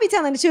 I'll be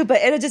telling the truth, but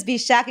it'll just be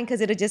shocking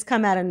because it'll just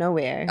come out of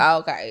nowhere.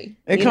 Okay.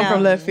 It come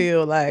from left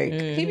field, like.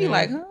 He be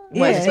like, huh?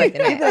 Yeah.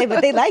 Like,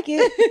 but they like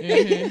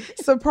it.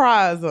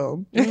 Surprise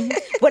them.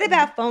 What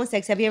about phone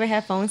sex? Have you ever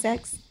had phone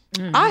sex?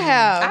 I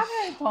have. I've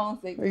had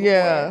phone sex before.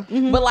 Yeah.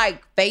 But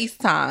like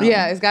FaceTime.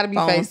 Yeah, it's got to be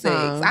phone FaceTime.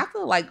 sex. I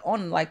feel like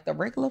on like the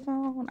regular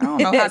phone. I don't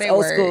know how that old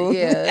works. school.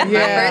 Yeah. My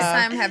first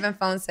time having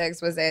phone sex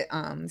was at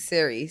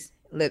Siri's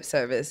lip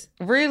service.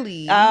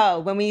 Really? Oh,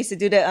 when we used to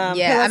do the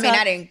yeah, I mean,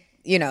 talk? I didn't,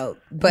 you know,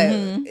 but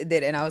it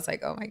did, and I was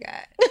like, oh my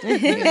God.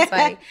 It's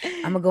like,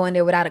 I'm gonna go in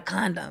there without a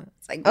condom.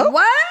 It's like, what?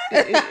 We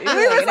was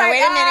like,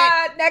 wait a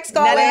minute. Next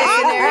call.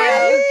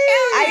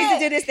 I used to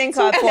do this thing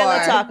called Pillow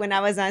Talk when I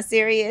was on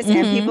Sirius,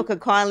 and people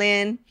could call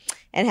in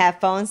and have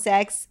phone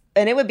sex.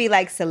 And it would be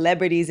like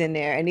celebrities in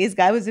there. And these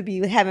guys would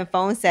be having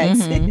phone sex.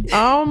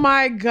 Oh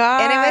my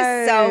God. And it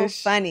was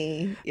so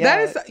funny.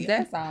 That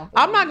sounds funny.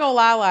 I'm not gonna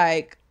lie,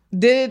 like,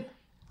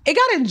 it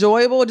got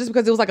enjoyable just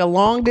because it was like a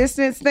long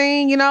distance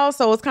thing, you know?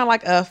 So it's kind of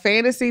like a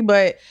fantasy,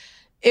 but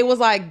it was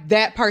like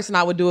that person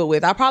I would do it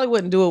with. I probably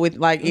wouldn't do it with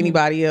like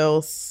anybody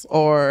else,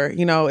 or,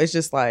 you know, it's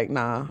just like,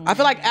 nah. I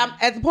feel like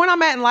at the point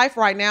I'm at in life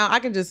right now, I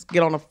can just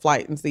get on a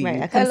flight and see you.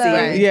 I come see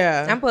you.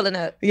 Yeah. I'm pulling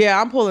up. Yeah,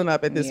 I'm pulling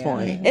up at this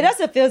point. It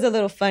also feels a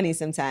little funny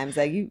sometimes.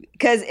 Like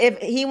because if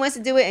he wants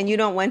to do it and you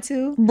don't want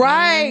to.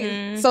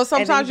 Right. So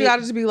sometimes you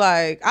gotta just be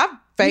like, I've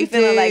faked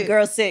feeling it. like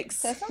girl 6.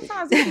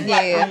 Sometimes it's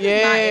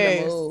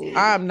like,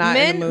 I'm not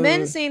in the mood.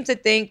 Men seem to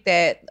think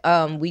that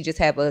we just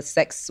have a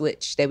sex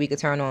switch that we could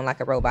turn on like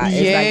a robot. It's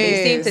like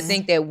they seem to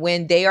think that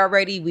when they are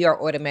ready, we are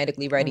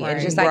automatically ready. And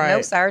it's just like,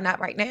 no, sir,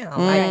 not right now.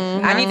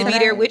 Like, I need to be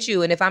there with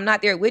you. And if I'm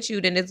not there with you,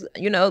 then it's,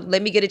 you know,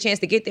 let me get a chance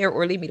to get there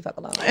or leave me the fuck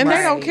alone. And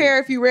they don't care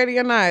if you're ready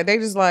or not. They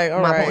just like,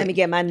 all right. Let me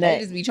get my nut. They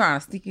just be trying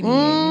to stick it in.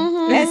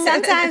 And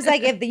sometimes,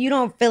 like, if you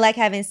don't feel like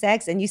having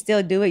sex and you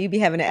still do it, you be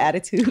having an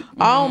attitude.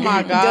 Oh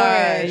my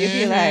God. You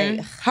be like,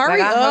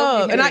 hurry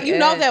up. And you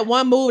know that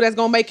one move that's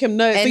going to make him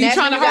nuts. So you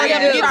trying to hurry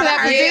up and get to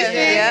that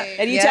position.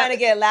 And you trying to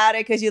get louder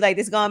because you like,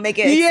 this going to make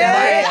it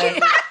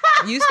accelerate.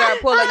 You start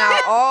pulling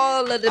out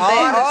all of the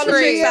all the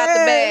tricks out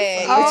the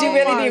bag. But you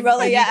really be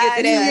rolling your eyes. You get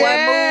to that one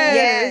move.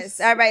 Yes.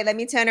 All right, let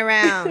me turn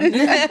around. You be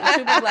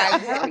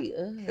like, hurry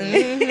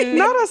up.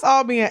 Not us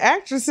all being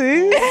actresses.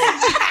 You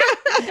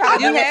have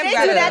do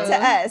that to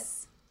us.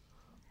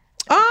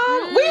 We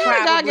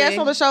had a guy guest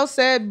on the show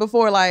said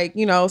before, like,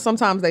 you know,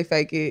 sometimes they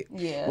fake it.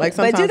 Yeah. Like,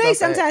 sometimes but do they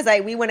sometimes,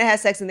 like, we want to have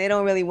sex and they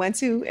don't really want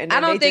to? And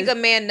I don't think a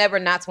man never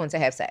not wants to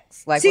have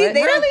sex. Like, see, what?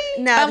 they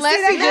really? No,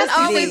 unless he just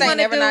always want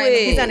to do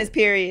it. He's on his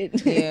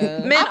period. Yeah.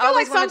 Men I feel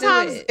always like want to do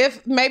sometimes it.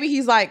 if maybe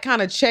he's like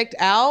kind of checked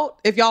out,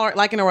 if y'all are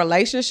like in a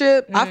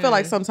relationship, I feel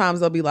like sometimes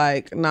they'll be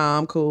like, nah,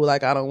 I'm cool.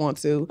 Like, I don't want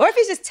to. Or if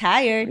he's just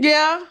tired.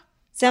 Yeah.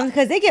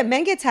 Because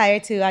men get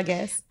tired too, I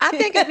guess. I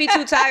think if he's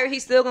too tired,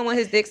 he's still going to want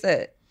his dick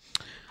sucked.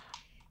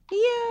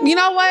 Yeah. You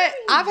know what?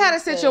 I've had a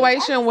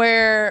situation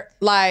where,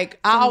 like,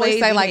 I always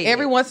say, like,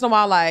 every once in a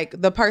while, like,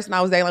 the person I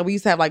was dating, like, we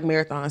used to have, like,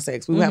 marathon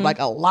sex. We would have, like,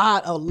 a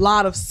lot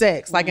of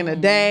sex, like, in a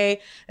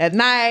day, at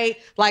night,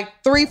 like,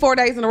 3-4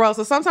 days in a row.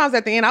 So sometimes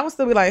at the end, I would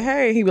still be like,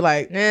 hey. He'd be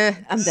like, I'm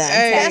done.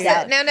 Hey.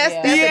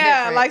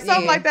 That's like,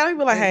 something like that. He'd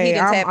be like, hey,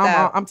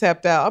 I'm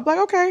tapped out. I'm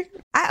like, okay.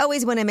 I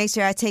always want to make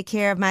sure I take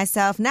care of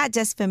myself, not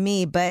just for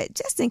me, but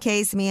just in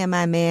case me and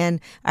my man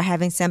are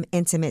having some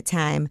intimate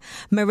time.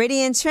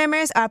 Meridian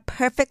trimmers are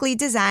perfectly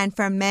designed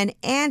for men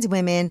and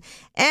women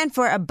and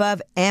for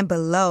above and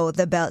below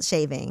the belt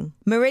shaving.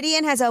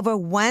 Meridian has over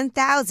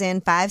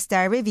 1,000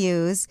 5-star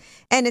reviews,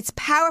 and it's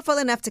powerful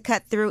enough to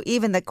cut through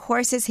even the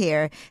coarsest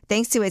hair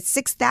thanks to its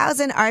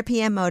 6,000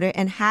 RPM motor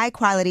and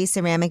high-quality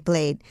ceramic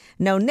blade.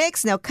 No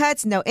nicks, no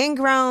cuts, no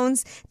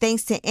ingrowns,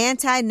 thanks to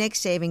anti-nick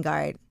shaving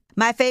guard.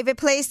 My favorite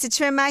place to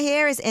trim my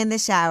hair is in the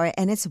shower,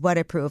 and it's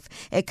waterproof.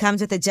 It comes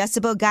with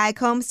adjustable guide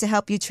combs to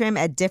help you trim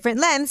at different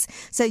lengths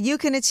so you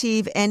can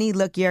achieve any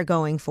look you're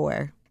going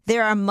for.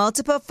 There are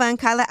multiple fun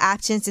color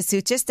options to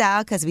suit your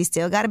style because we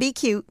still got to be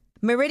cute.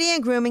 Meridian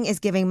Grooming is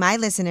giving my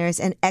listeners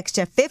an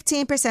extra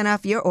 15%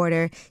 off your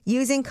order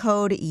using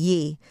code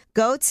YEE.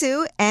 Go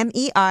to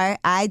MERIDIAN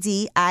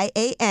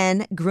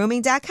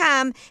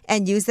grooming.com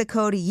and use the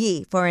code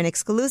YEE for an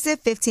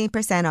exclusive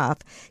 15% off.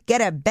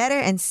 Get a better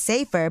and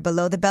safer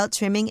below-the-belt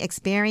trimming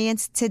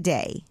experience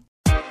today.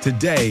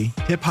 Today,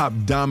 hip-hop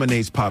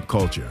dominates pop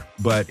culture,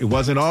 but it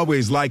wasn't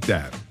always like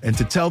that. And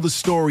to tell the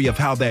story of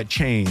how that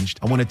changed,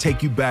 I want to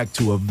take you back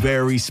to a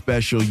very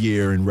special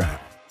year in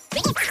rap.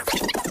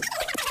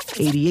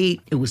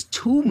 '88, it was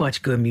too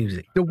much good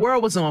music. The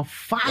world was on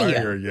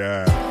fire.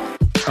 Yeah.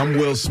 I'm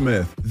Will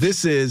Smith.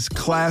 This is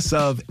Class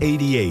of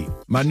 '88,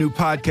 my new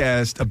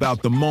podcast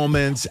about the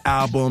moments,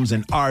 albums,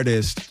 and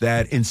artists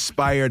that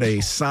inspired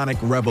a sonic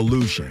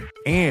revolution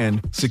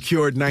and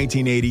secured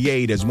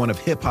 1988 as one of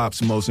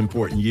hip-hop's most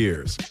important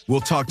years.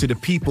 We'll talk to the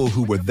people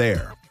who were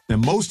there.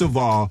 And most of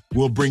all,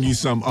 we'll bring you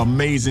some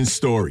amazing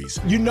stories.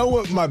 You know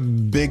what my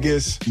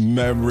biggest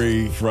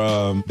memory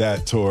from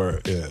that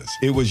tour is?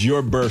 It was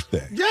your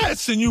birthday.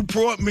 Yes, and you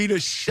brought me the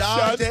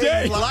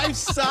Sade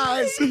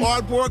life-size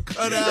cardboard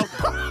cutout.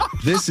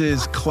 This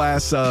is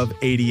Class of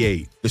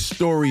 '88, the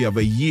story of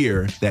a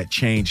year that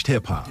changed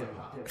hip-hop.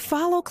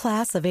 Follow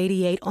Class of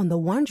 '88 on the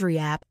Wondery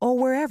app or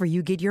wherever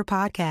you get your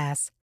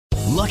podcasts.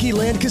 Lucky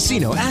Land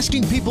Casino,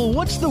 asking people,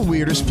 what's the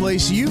weirdest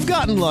place you've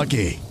gotten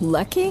lucky?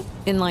 Lucky?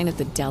 In line at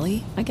the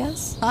deli, I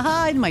guess?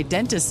 Aha, in my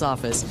dentist's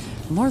office.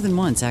 More than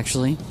once,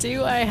 actually.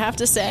 Do I have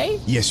to say?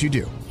 Yes, you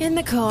do. In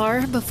the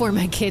car before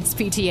my kids'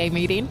 PTA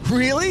meeting.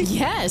 Really?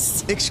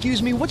 Yes.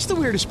 Excuse me, what's the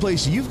weirdest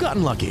place you've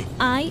gotten lucky?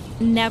 I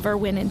never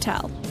win and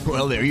tell.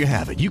 Well, there you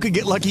have it. You can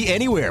get lucky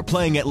anywhere,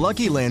 playing at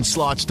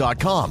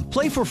LuckyLandSlots.com.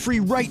 Play for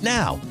free right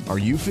now. Are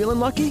you feeling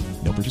lucky?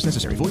 No purchase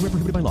necessary. Void where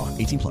prohibited by law.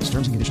 18+.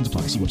 Terms and conditions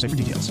apply. See website for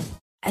details.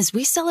 As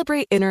we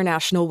celebrate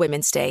International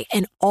Women's Day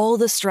and all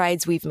the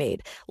strides we've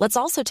made, let's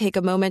also take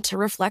a moment to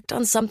reflect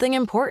on something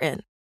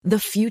important: the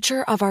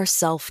future of our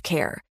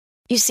self-care.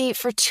 You see,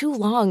 for too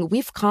long,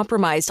 we've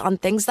compromised on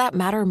things that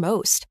matter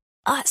most,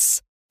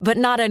 us. But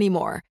not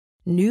anymore.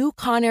 New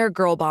Conair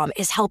Girl Bomb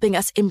is helping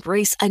us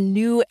embrace a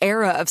new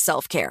era of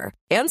self-care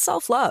and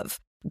self-love.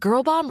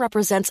 Girl Bomb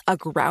represents a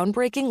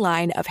groundbreaking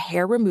line of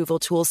hair removal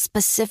tools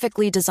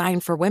specifically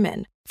designed for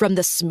women. From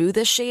the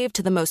smoothest shave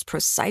to the most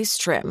precise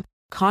trim,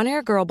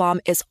 Conair Girl Bomb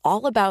is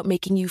all about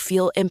making you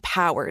feel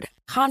empowered,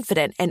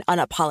 confident, and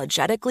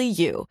unapologetically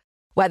you.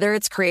 Whether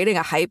it's creating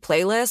a hype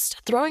playlist,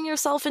 throwing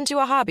yourself into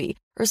a hobby,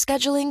 or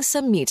scheduling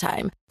some me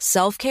time,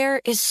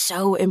 self-care is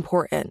so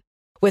important.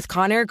 With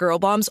Conair Girl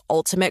Bomb's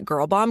ultimate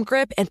Girl Bomb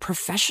grip and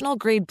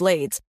professional-grade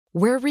blades,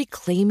 we're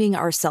reclaiming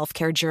our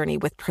self-care journey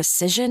with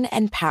precision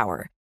and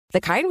power,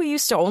 the kind we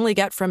used to only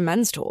get from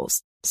men's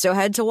tools. So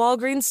head to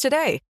Walgreens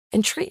today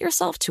and treat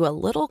yourself to a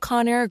little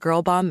Conair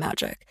Girl Bomb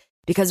magic.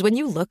 Because when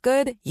you look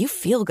good, you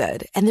feel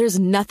good, and there's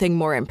nothing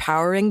more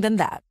empowering than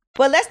that.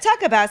 Well, let's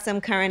talk about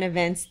some current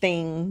events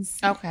things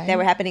that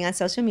were happening on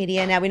social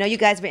media. Now, we know you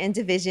guys were in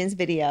Division's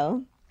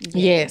video.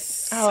 Yes.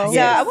 So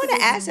I want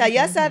to ask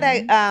y'all saw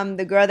that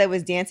the girl that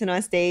was dancing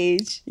on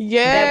stage?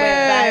 Yes. That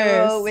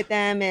went viral with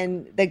them,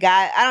 and the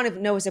guy, I don't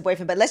even know if it was a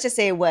boyfriend, but let's just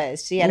say it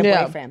was. She had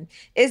a boyfriend.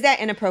 Is that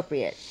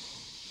inappropriate?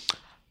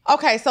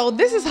 Okay, so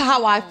this is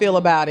how I feel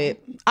about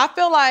it. I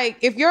feel like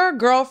if your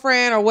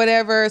girlfriend or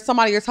whatever,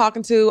 somebody you're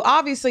talking to,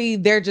 obviously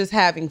they're just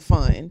having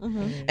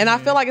fun. And I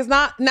feel like it's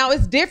not, now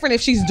it's different if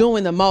she's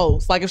doing the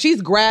most. Like if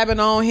she's grabbing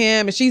on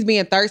him and she's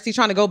being thirsty,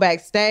 trying to go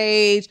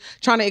backstage,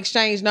 trying to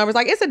exchange numbers.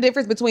 Like it's a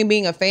difference between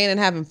being a fan and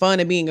having fun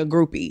and being a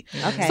groupie.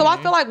 Okay. So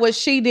I feel like what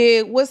she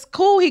did was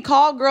cool. He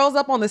called girls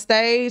up on the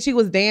stage. He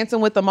was dancing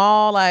with them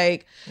all.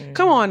 Like,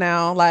 come on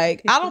now.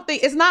 Like, I don't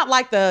think, it's not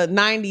like the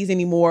 90s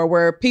anymore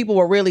where people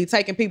were really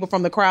taking people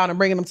from the crowd and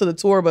bringing them to the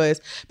tour bus,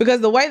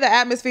 because the way the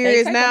atmosphere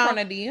is now, from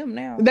the DM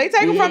now. They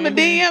take them from the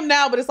DM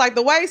now, but it's like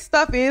the way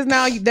stuff is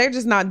now, they're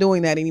just not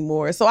doing that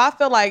anymore. So I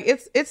feel like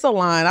it's a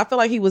line. I feel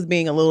like he was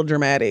being a little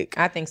dramatic.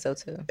 I think so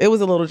too. It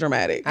was a little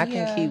dramatic. I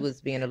think he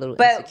was being a little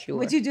But insecure.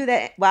 would you do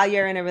that while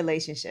you're in a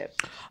relationship?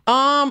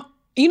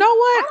 You know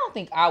what? I don't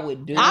think I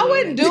would do it. I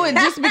wouldn't do it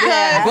just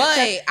because.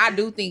 But I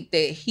do think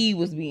that he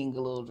was being a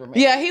little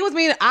dramatic. Yeah, he was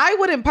being. I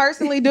wouldn't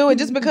personally do it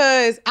just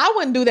because I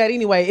wouldn't do that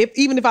anyway.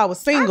 Even if I was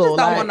single, I just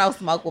don't want no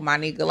smoke with my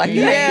nigga. Like,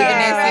 you ain't getting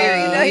that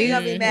serious. You know you're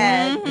gonna be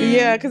mad.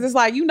 Yeah, because it's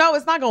like,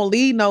 it's not gonna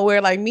lead nowhere.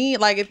 Like me,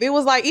 like if it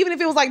was like, even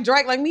if it was like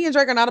Drake, like me and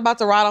Drake are not about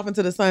to ride off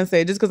into the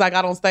sunset just because I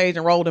got on stage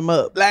and rolled him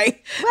up.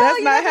 Like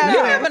that's not happening.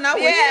 You never know.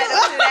 Yeah,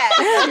 don't do that.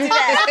 Don't do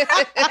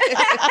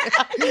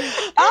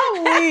that.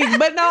 I'm weak,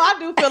 but no, I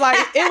do feel like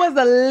it was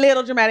a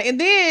little dramatic. And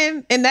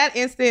then in that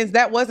instance,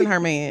 that wasn't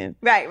her man.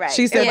 Right.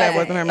 She said that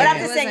wasn't her man. But I'm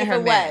just saying if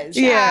it was.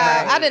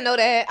 Yeah. I didn't know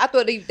that. I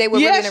thought they were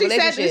really in a relationship. She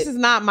said this is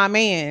not my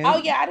man. Oh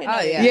yeah, I didn't know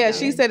that. Yeah,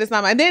 she said it's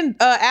not my. And then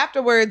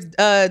afterwards,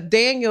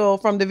 Daniel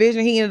from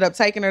Division, he ended up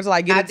taking her to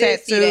like get a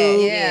tattoo.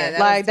 Yeah,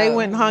 like they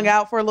went and hung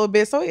out for a little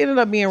bit. So it ended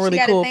up being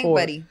really cool for her.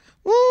 Buddy.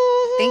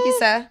 Thank you,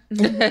 sir.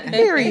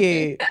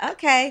 Period.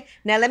 Okay.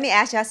 Now let me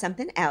ask y'all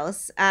something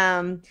else.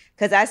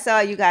 Because I saw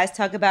you guys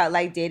talk about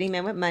like dating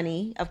men with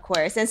money, of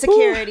course, and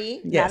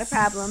security. Not a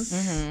problem.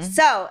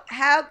 So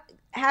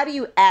how do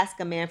you ask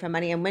a man for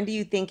money, and when do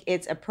you think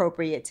it's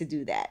appropriate to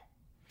do that?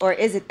 Or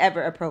is it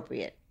ever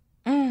appropriate?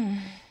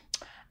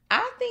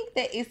 I think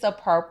that it's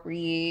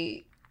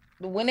appropriate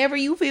whenever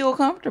you feel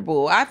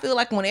comfortable. I feel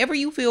like whenever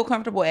you feel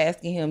comfortable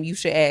asking him, you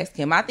should ask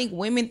him. I think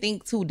women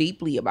think too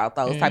deeply about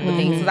those type of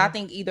things, because I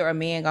think either a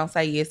man gonna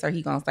say yes or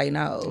he gonna say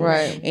no.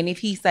 Right. And if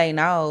he say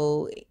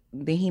no,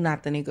 then he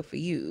not the nigga for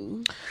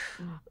you.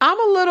 I'm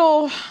a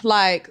little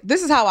like,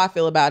 this is how I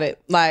feel about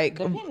it. Like,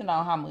 depending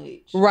on how much.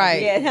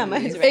 Right. Yeah, how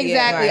much. Exactly.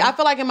 Yeah, right. I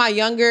feel like in my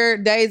younger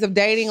days of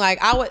dating, like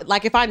I would,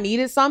 like if I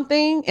needed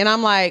something and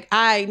I'm like,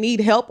 I need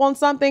help on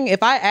something,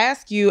 if I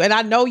ask you and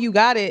I know you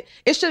got it,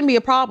 it shouldn't be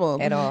a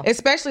problem. At all.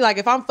 Especially like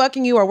if I'm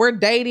fucking you or we're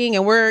dating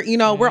and we're, you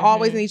know, we're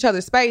always in each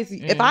other's space.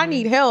 If I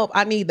need help,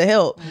 I need the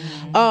help.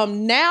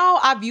 Now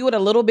I view it a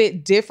little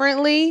bit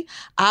differently.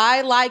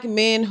 I like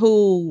men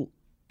who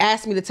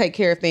ask me to take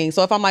care of things.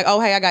 So if I'm like, oh,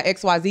 hey, I got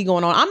XYZ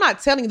going on, I'm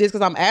not telling you this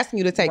because I'm asking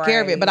you to take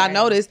care of it. But I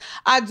notice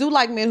I do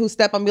like men who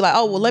step up and be like,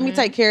 oh, well, let me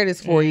take care of this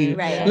for you.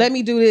 Right. Let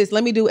me do this.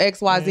 Let me do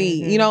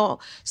XYZ, you know?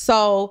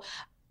 So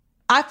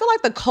I feel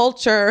like the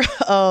culture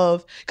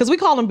of, because we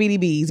call them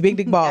BDBs, big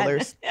dick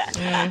ballers.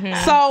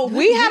 So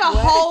we had a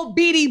whole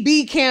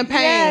BDB campaign.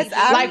 Yes,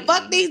 like,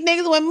 fuck these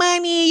niggas with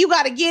money. You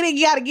got to get it.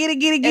 You got to get it.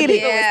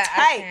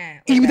 Yeah,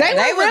 They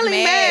were was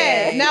really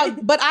mad. mad.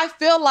 Now, but I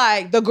feel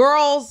like the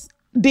girls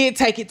did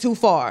take it too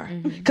far.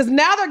 Because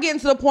now they're getting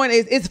to the point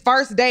is it's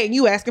first date and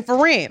you asking for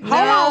rent. Hold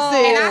on,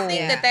 sis. And I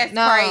think that's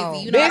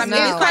crazy. You know what I mean?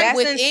 It's like That's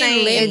within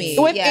insane. limits.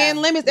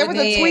 Within limits. There was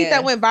a tweet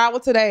that went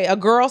viral today. A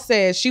girl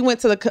said she went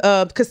to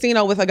the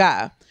casino with a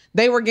guy.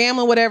 They were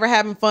gambling, whatever,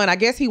 having fun. I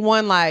guess he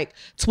won like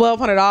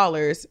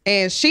 $1,200.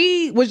 And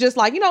she was just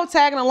like, you know,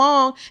 tagging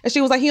along. And she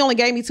was like, he only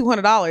gave me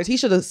 $200. He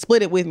should have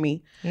split it with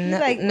me. No.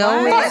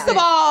 First of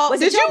all,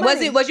 was you gambling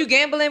with him? Was he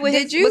gambling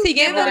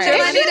with your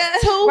money?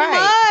 It's too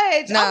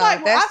much. No, I'm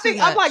like, that's too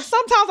much. I'm like,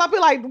 sometimes I'll be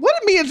like, what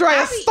did me and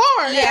Drea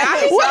start? Yeah,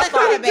 I be What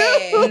feeling did we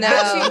kind of do?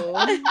 bad. No.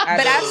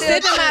 But I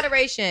sip in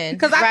moderation.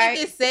 Because I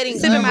think it's setting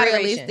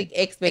unrealistic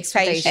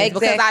expectations. Exactly.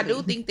 Because I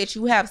do think that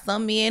you have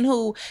some men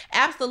who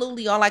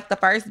absolutely on like the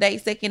first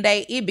date, second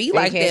date, it be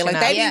like that. Like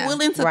they be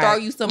willing to throw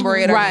you some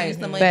bread or give you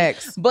some money.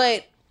 Facts.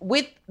 But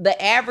with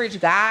the average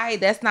guy,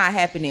 that's not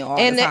happening all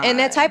the time. And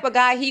that type of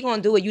guy, he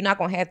gonna do it. You're not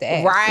gonna have to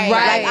ask. Right.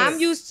 Like I'm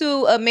used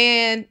to a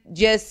man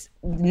just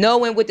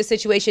knowing what the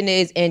situation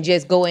is and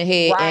just going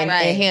ahead and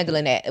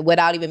handling that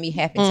without even me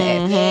having to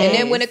ask. And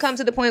then when it comes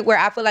to the point where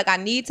I feel like I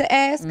need to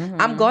ask,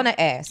 I'm gonna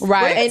ask.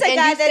 What if it's a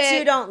guy that said,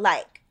 you don't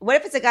like? What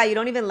if it's a guy you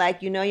don't even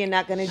like? You know you're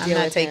not going to deal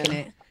with taking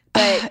him. it.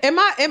 But In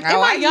my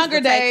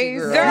younger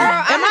days,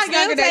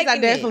 I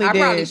definitely I did.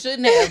 probably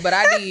shouldn't have, but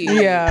I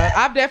did. Yeah,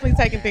 I've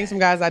definitely taken things from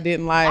guys I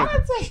didn't like.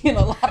 I've taken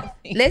a lot of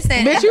things. Listen,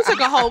 Bitch, you took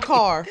a whole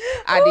car.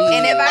 I did.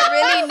 and if I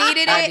really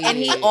needed it and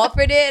he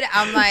offered it,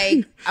 I'm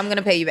like, I'm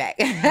gonna pay you back.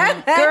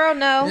 girl,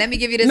 no. Let me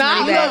give you this Nah,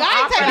 money look, back.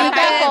 I ain't taking it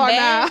that far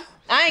now.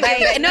 I ain't Like,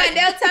 getting no, and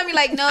they'll tell me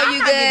like, no,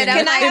 you good. I'm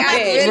giving like, it I back.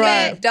 really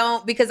Right.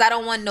 don't because I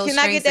don't want no Can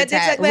I strings get that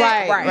dick attached.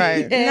 back?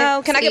 Right.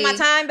 No, can I get my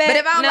time back? But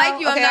if I don't No?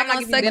 like you, I'm Okay, not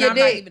gonna suck your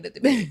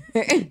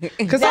dick.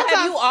 Because Have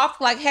sometimes you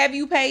off? Like, have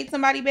you paid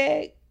somebody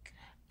back?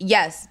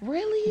 Yes.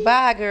 Really?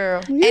 Bye,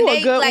 girl. you And a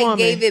they good like woman.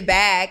 gave it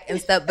back and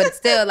stuff, but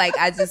still, like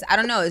I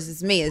don't know. It's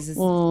just me. It's just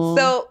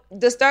So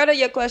the start of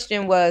your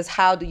question was,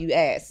 how do you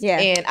ask? Yeah.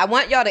 And I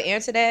want y'all to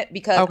answer that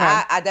because Okay.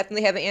 I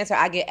definitely have an answer.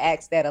 I get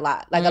asked that a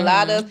lot. Like a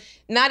lot of,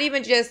 not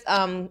even just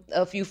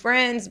a few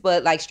friends,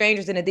 but like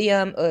strangers in the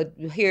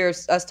DM hear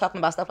us talking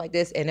about stuff like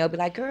this and they'll be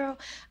like, girl,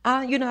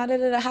 you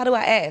know, how do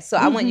I ask? So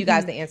I want you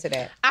guys to answer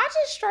that. I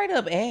just straight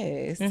up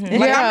ask. Like, Yeah.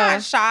 I'm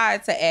not shy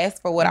to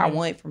ask for what I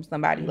want from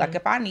somebody. Like,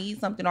 if I need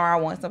something or I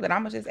want something, I'm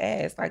gonna just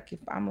ask. Like, if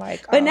I'm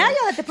like, But now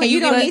y'all at the point can you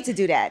don't give need to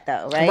do that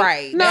though, right?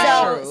 Right. No. That's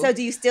So, true. so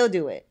do you still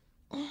do it?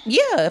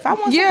 Yeah, if I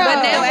want Yeah.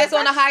 something, But now I'll it's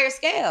on a ask. higher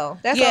scale.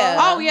 That's Yeah.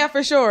 all. Oh yeah,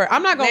 for sure.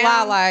 I'm not gonna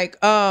Now- lie. Like,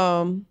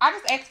 I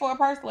just asked for a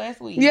purse last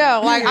week. yeah,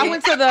 like I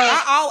went to the.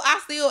 I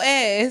still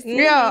ask.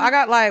 Yeah, I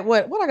got like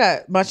what I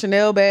got? My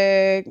Chanel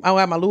bag. I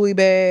got my Louis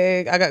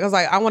bag. I was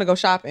like, I want to go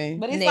shopping.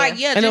 But it's Yeah. like,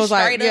 yeah, And it just was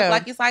like, straight up. yeah.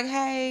 Like, it's like,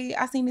 hey,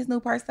 I seen this new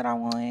purse that I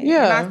want.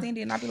 Yeah. And I send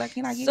it and I be like,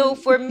 can I get So it?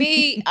 for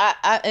me,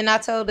 I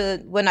tell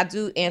when I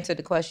do answer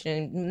the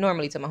question,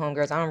 normally to my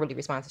homegirls, I don't really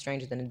respond to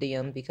strangers in the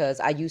DM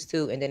because I used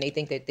to, and then they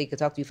think that they could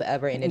talk to you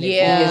forever, and then it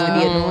gets to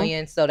be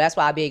annoying. So that's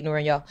why I be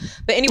ignoring y'all.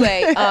 But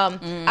anyway,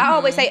 I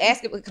always say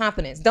ask it with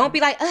confidence. Don't be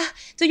like,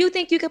 do you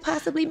think you could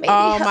possibly maybe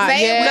Oh, help my-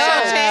 me? yeah.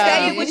 No, chest.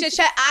 say it with your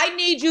chest. I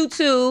need you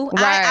to.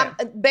 Right.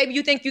 Baby,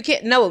 you think you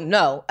can't? No.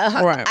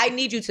 Right. I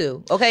need you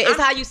to. Okay, it's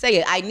how you say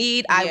it. I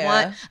need. I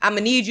want. I'm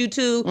gonna need you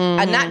to.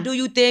 Not do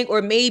you think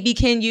or maybe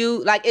can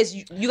you? Like it's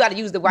you got to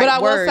use the But I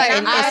right will words say,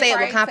 and I- say it afraid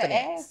with to confidence.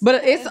 ask. But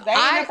it's They ain't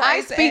I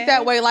afraid to speak that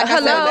ask. way, like I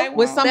Hello? said,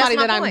 with somebody That's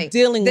my that I'm point.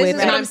 dealing This with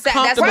is and what I'm I'm saying.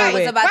 That's comfortable what I was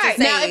with. about to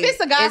say. Now, if it's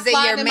a guy Is it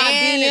your sliding in my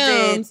man?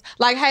 Is DMs,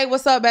 like, hey,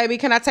 what's up, baby?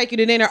 Can I take you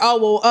to dinner?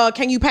 Oh, well,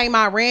 can you pay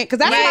my rent? Because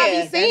that's what I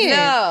Yeah. be seeing.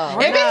 No.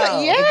 If it's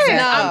No. yes,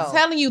 No. I'm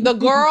telling you, the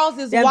girls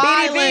is Them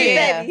wilding. BDB,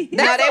 baby.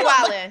 No, they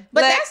wildin'.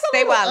 But Let's that's a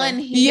stay little wildin'.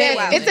 unhinged.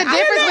 Yes, it's a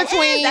difference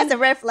between. That's a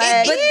red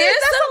flag. But there's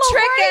some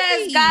trick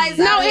ass guys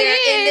No, out it here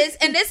in is. this,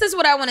 and this is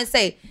what I want to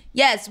say.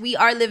 Yes, we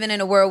are living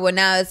in a world where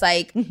now it's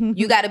like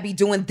you got to be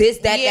doing this,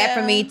 that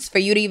for me, for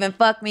you to even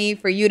fuck me,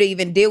 for you to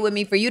even deal with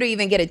me, for you to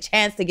even get a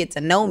chance to get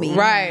to know me.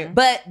 Right.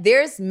 But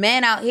there's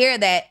men out here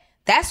that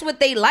that's what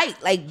they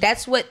like. Like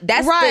that's right. the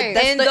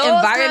And those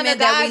environment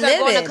that we live in.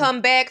 Guys are going to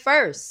come back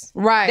first.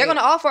 Right. They're going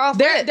to offer off.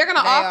 They're going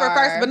to offer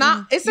first, but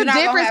not. It's a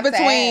difference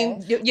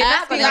between you're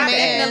not asking gonna a have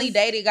man. definitely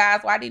dated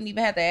guys. Why didn't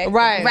even have to ask?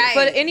 Right.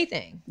 For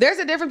anything. There's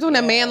a difference between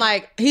a man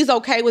like he's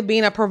okay with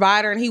being a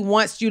provider and he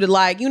wants you to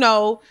like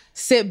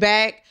sit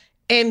back.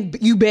 And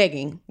you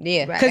begging.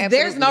 Yeah. Because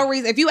there's no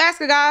reason. If you ask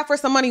a guy for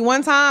some money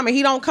one time and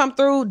he don't come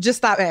through, just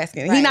stop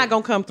asking. Right. He's not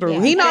going to come through.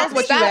 Yeah. He knows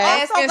what you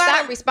ask. Stop asking,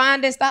 stop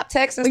responding, stop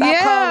texting, stop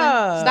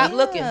calling, stop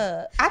looking.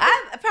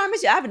 I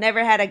promise you, I've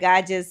never had a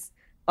guy just,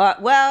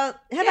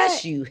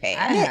 yes, you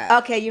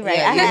have. Okay, you're right.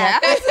 Yeah, I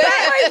have.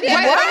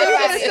 What are you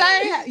going to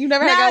say? You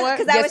never had what?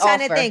 Because I was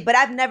trying to think, but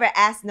I've never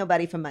asked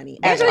nobody for money.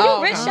 Shut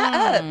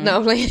up.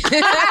 No, please.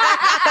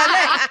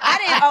 I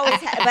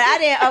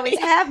didn't always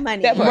have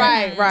money.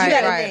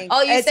 Right.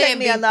 Oh, you saying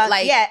me a long,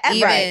 like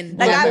even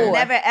like I've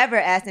never ever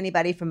asked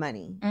anybody for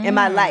money in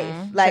my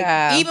life.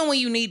 Like even when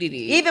you needed it.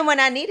 Even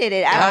when I needed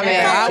it.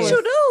 What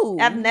you do?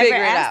 I've never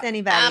asked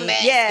anybody.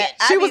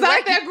 She was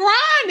out there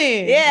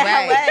grinding.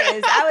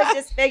 Yeah, I was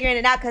just figuring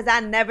it out because I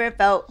never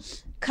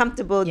felt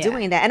comfortable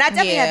doing that. And I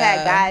definitely have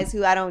had guys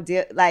who I don't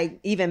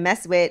even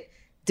mess with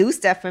do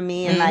stuff for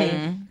me and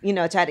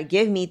try to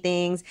give me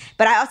things.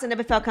 But I also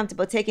never felt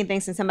comfortable taking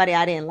things from somebody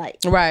I didn't like.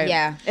 Right.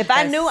 Yeah. If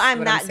I knew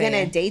I'm not going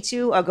to date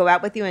you or go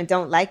out with you and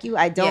don't like you,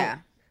 I don't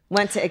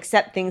want to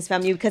accept things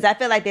from you because I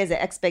feel like there's an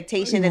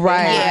expectation that they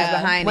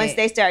have behind once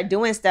they start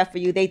doing stuff for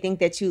you, they think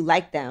that you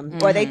like them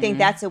or they think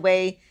that's a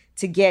way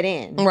to get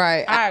in.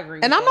 Right. I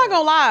agree. And I'm not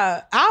gonna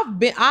lie,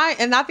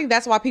 I think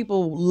that's why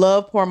people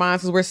love Poor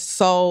Minds because we're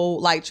so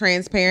like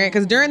transparent.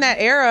 Because during that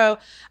era,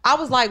 I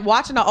was like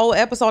watching the old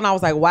episode and I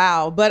was like,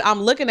 wow. But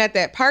I'm looking at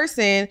that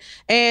person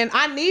and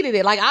I needed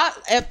it. Like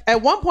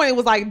at one point it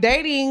was like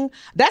dating.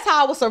 That's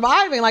how I was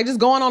surviving. Like just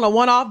going on a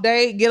one-off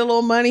date, get a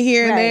little money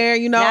here and there.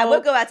 Now I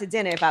would go out to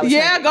dinner if I was.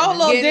 Yeah, go a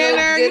little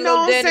dinner. You know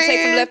what I'm saying?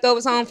 Take some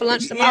leftovers home for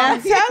lunch tomorrow.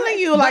 I'm telling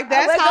you, like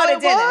that's how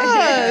it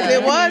was.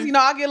 It was.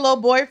 I'll get a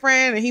little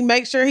boyfriend and he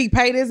make sure he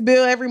paid his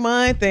bill every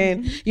month,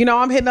 and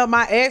I'm hitting up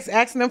my ex,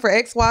 asking them for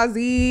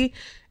XYZ.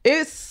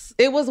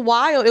 It was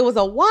wild. It was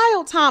a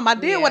wild time. I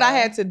did what I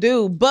had to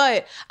do,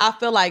 but I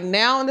feel like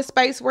now in the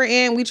space we're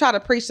in, we try to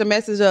preach the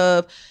message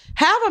of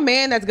have a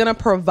man that's gonna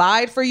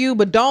provide for you,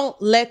 but don't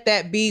let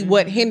that be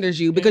what hinders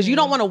you because you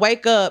don't want to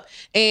wake up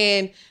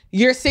and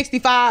you're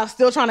 65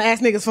 still trying to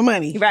ask niggas for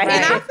money. Right.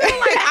 And I feel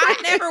like I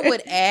never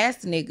would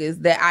ask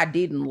niggas that I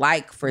didn't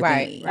like for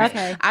things.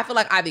 Okay. I feel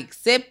like I've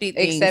accepted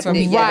things from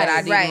people that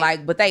I didn't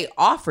like, but they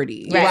offered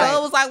it. Right. So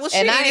it was like, well,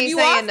 shit, if you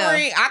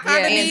offering, I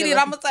kind of need it,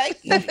 I'm going to take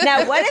it.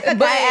 Now, what if a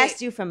guy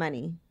asked you for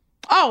money?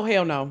 Oh,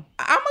 hell no.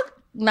 I'm going to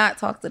not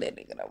talk to that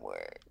nigga no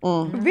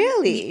more.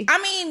 Really?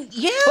 I mean,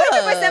 yeah. What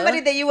if it was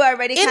somebody that you were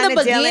already kind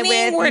of dealing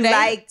with and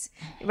liked,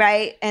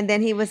 right? And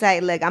then he was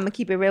like, look, I'm going to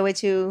keep it real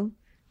with you.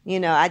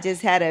 I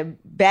just had a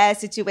bad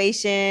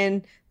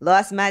situation,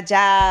 lost my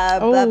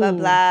job, blah, blah,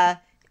 blah.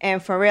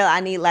 And for real,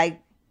 I need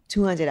like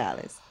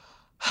 $200.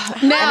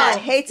 Now, I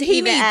hate to he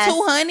even need ask.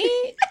 $200?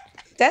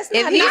 That's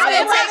if not he's even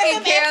been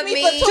taking care of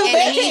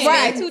me,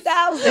 right?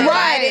 2,000,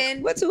 right?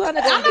 What 200?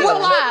 I'm not gonna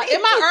lie. In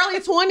my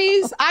early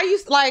 20s,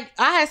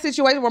 I had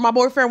situations where my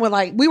boyfriend would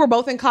we were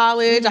both in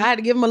college. I had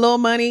to give him a little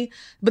money,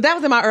 but that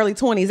was in my early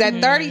 20s.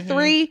 At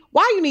 33,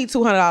 why you need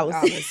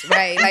 $200?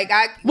 Right? Like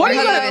what are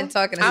you even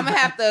talking about? I'm gonna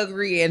have to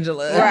agree,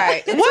 Angela.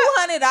 Right?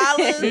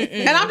 $200,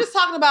 and I'm just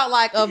talking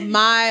about of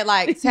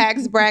my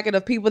tax bracket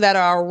of people that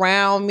are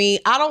around me.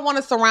 I don't want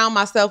to surround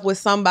myself with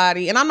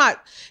somebody, and I'm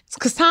not.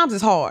 Because times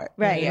is hard.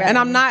 Right. And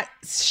I'm not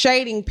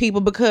shading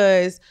people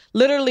because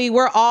literally we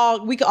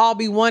could all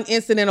be one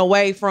incident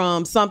away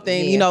from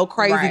something,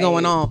 crazy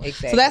going on.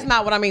 Exactly. So that's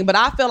not what I mean. But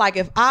I feel like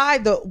if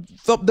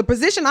the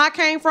position I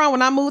came from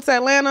when I moved to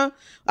Atlanta,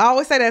 I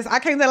always say this, I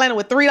came to Atlanta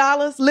with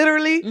 $3,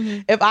 literally.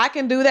 Mm-hmm. If I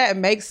can do that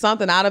and make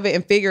something out of it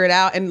and figure it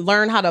out and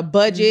learn how to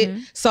budget.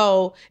 Mm-hmm.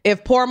 So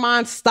if Poor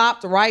Minds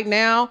stopped right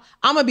now,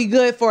 I'm going to be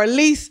good for at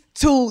least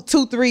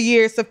 2-3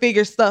 years to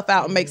figure stuff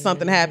out and make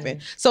something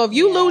happen. So if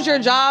you lose your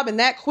job and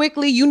that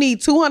quickly, you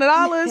need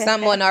 $200.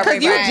 Someone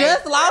already you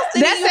just lost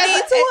it.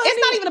 It's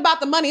not even about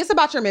the money. It's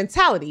about your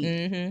mentality.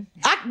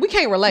 Mm-hmm. We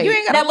can't relate. You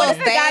ain't got now, what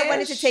if a guy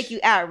wanted to take you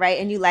out, right?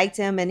 And you liked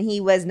him and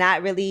he was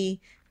not really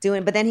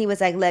doing, but then he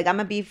was like, look, I'm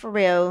going to be for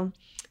real.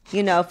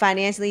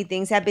 Financially,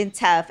 things have been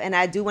tough and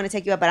I do want to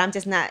take you out, but I'm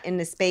just not in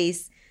the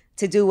space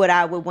to do what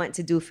I would want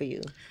to do for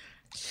you.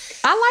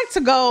 I like to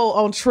go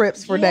on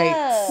trips for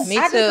dates. Me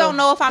too. I just don't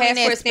know if I'm in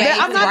that space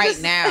right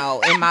now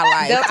in my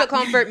life. Delta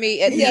comfort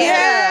me. I feel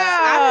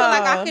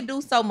like I could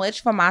do so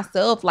much for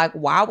myself. Like,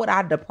 why would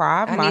I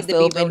deprive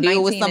myself and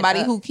deal with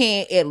somebody who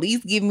can't at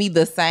least give me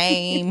the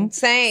same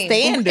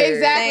standard?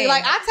 Exactly.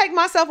 Like, I take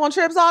myself on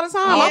trips all the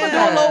time. I'm gonna do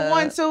a little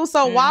one too.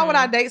 So why would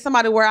I date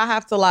somebody where I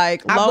have to lower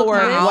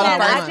what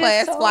I first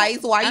class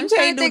flights? Why you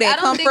can't do that?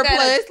 Comfort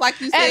Plus,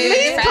 like you said. At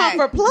least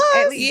Comfort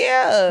Plus.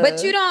 Yeah.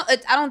 But you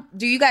don't.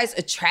 Do you guys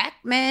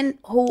attract men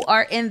who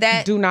are in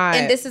that. Do not.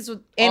 And this is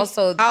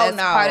also that's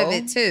part of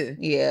it too.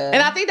 Yeah.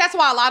 And I think that's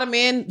why a lot of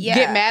men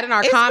get mad in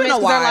our comments.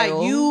 Been a they're like,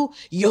 while. you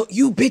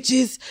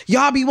bitches,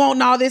 y'all be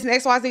wanting all this and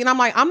XYZ. And I'm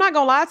like, I'm not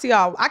gonna lie to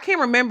y'all. I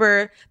can't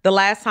remember the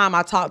last time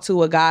I talked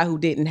to a guy who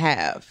didn't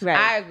have. Right.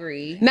 I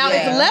agree. Now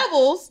it's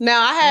levels.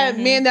 Now I had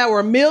men that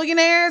were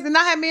millionaires and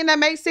I had men that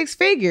made 6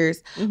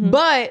 figures.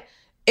 But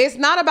it's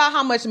not about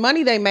how much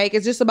money they make.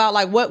 It's just about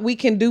like what we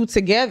can do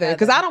together.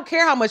 Because I don't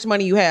care how much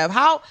money you have.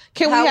 How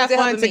can we have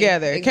fun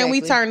together? Exactly. Can we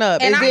turn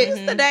up? And I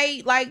used to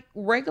date like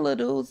regular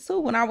dudes too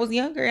when I was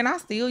younger, and I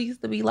still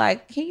used to be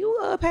like, "Can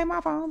you pay my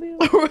phone bill?"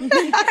 Right.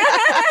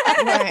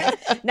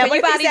 Now,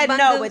 what if he said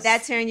no? Would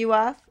that turn you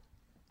off?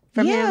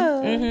 From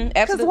him?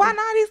 Because why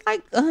not? It's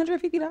like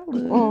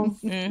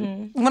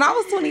 $150. When I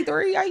was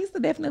 23, I used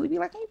to definitely be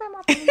like, "Can you pay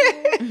my phone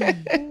bill?"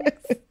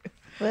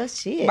 Well,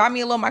 shit. Buy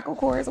me a little Michael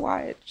Kors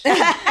watch. I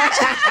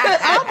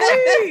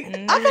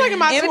feel like in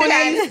my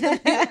 20s,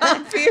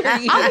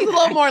 I was a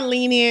little more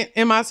lenient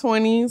in my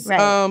 20s.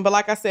 Right. But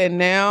like I said,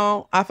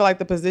 now I feel like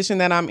the position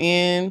that I'm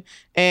in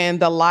and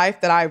the life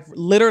that I've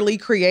literally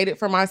created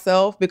for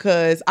myself,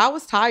 because I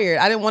was tired.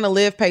 I didn't want to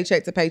live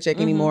paycheck to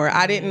paycheck anymore.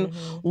 I didn't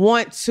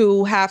want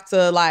to have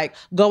to like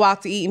go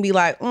out to eat and be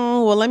like,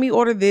 oh, well, let me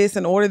order this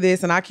and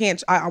I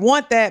can't, I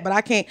want that, but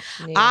I can't.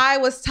 Yeah. I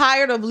was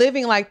tired of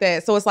living like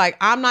that. So it's like,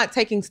 I'm not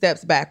taking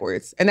steps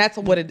backwards. And that's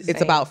what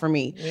it's about for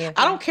me. Yeah.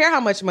 I don't care how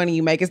much money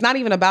you make. It's not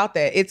even about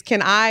that. It's,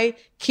 can I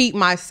keep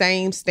my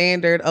same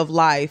standard of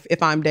life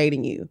if I'm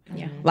dating you?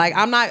 Yeah. Like,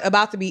 I'm not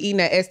about to be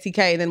eating at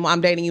STK and then when I'm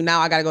dating you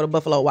now, I got to go to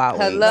Buffalo Wild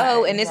Wings.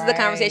 Hello, and this is the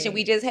conversation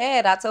we just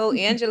had. I told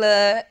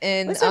Angela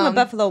and what's on the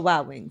Buffalo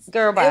Wild Wings?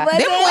 Girl, bye. Them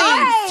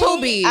wings too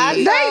big.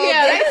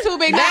 They too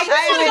big. Now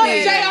I want to go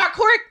to JR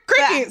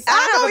Crickets.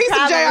 I know he's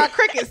some JR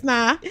Crickets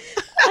now.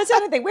 I'm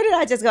trying to think. Where did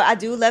I just go? I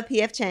do love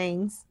PF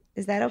Chang's.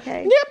 Is that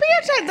okay? Yeah,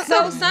 PF Chang's.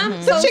 So some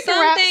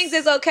things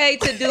is okay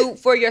to do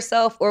for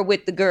yourself or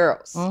with the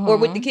girls or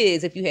with the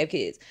kids if you have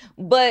kids.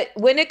 But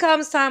when it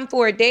comes time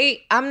for a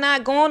date, I'm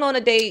not going on a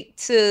date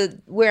to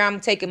where I'm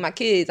taking my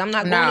kids. I'm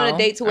not going on a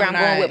date to where I'm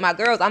going with my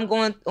girls. I'm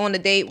going on a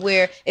date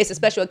where it's a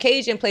special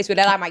occasion place where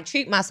that I might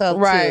treat myself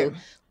to.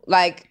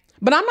 Like,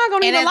 but I'm not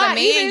going to even lie. And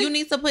as a man, you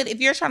need to put, if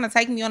you're trying to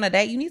take me on a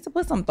date, you need to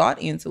put some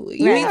thought into it.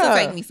 You need to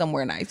take me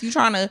somewhere nice. You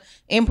trying to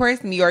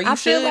impress me, or you should. I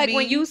feel like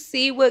when you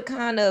see what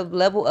kind of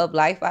level of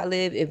life I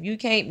live, if you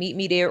can't meet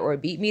me there or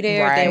beat me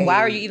there, then why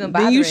are you even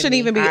bothering me? You shouldn't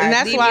even be. And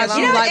that's why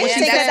she like what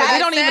she said. We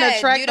don't even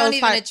attract those. You don't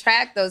even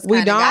attract those.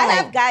 We don't. I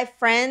have guy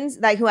friends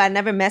like who I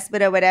never messed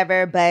with or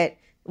whatever, but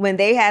when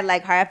they had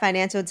like hard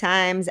financial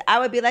times, I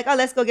would be like, oh,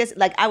 let's go get,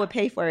 like, I would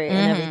pay for it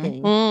and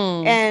everything.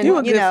 And you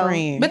a good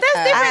friend. But that's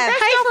different. That's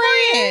your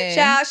friend.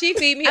 Child, she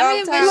feed me all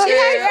the time.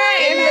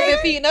 And we've been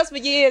feeding us for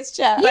years,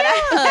 child. Yeah.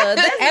 But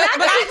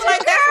I feel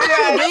like that's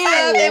what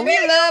you do. And we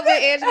love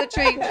when Angela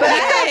treats. But I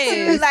have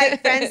two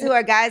like friends who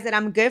are guys that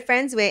I'm good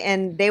friends with,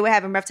 and they were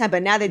having a rough time,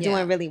 but now they're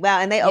doing really well.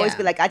 And they always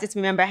be like, I just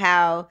remember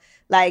how,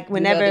 like,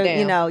 whenever,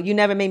 you know, you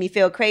never made me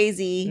feel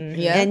crazy,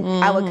 and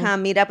I would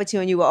come meet up with you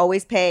and you would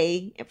always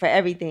pay for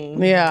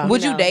everything. Yeah.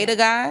 Would you date a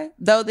guy,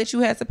 though, that you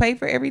had to pay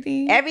for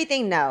everything?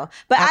 Everything, no.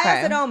 But I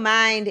also don't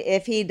mind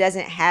if he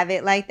doesn't have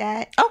it like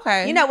that.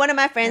 Okay. You know, one of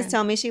my friends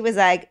told me, she was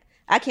like,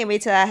 I can't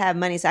wait till I have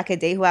money so I could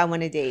date who I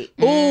want to date.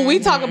 Ooh, we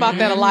talk about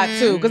that a lot,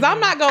 too. Because I'm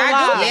not going to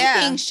lie. I do think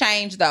things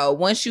change, though,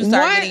 once you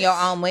start getting your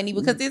own money.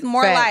 Because it's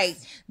more like,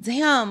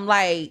 damn,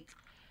 like,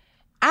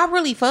 I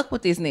really fuck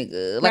with this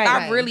nigga. Like,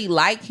 I really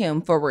like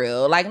him for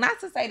real. Like, not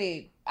to say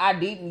that I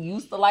didn't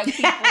used to like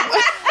people,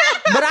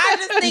 but I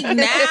just think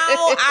now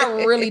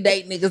I really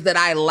date niggas that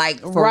I like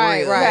for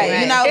real.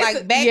 Right. You know,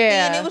 like back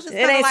then it was just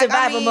kind of like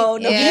survival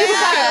mode. No. He was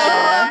like,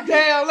 oh,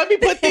 damn, let me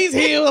put these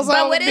heels on.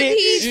 But what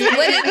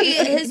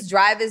if his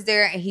drive is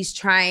there and he's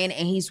trying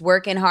and he's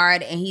working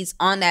hard and he's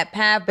on that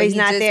path, but he's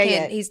not there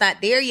yet. He's not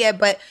there yet,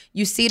 but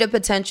you see the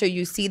potential,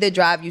 you see the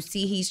drive, you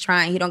see he's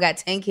trying. He don't got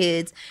 10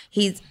 kids.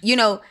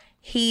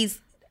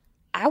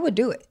 I would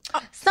do it.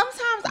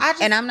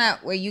 Sometimes and I'm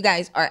not where you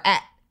guys are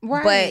at.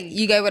 Right. But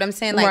you get what I'm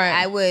saying? Like,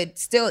 I would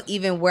still,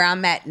 even where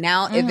I'm at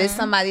now, if it's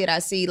somebody that I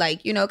see,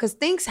 like, you know, because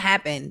things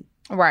happen.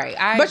 Right.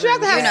 But you have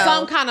to have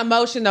some kind of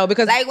motion, though,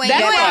 because like when you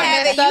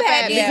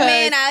had these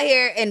men out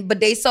here, but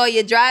they saw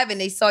your drive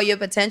and they saw your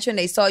potential and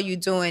they saw you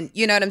doing,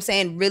 you know what I'm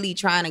saying, really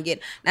trying to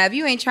get. Now, if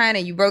you ain't trying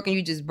and you broke and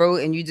you just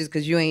broke and you just,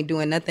 because you ain't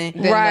doing nothing.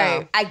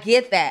 Right. No. I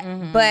get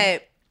that.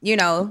 But, you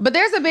know. But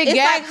there's a big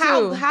gap, like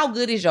too. How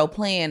good is your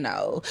plan,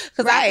 though?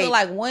 Because I feel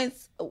like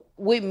once,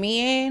 with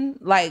men,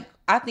 like,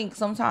 I think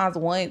sometimes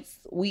once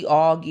we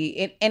all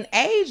get, and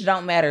age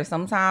don't matter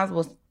sometimes,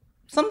 but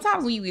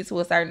sometimes when you get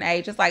to a certain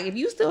age, it's like, if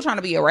you still trying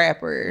to be a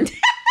rapper,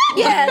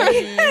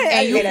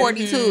 And you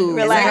 42.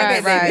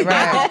 Relax. Right.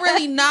 I don't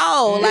really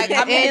know. Like,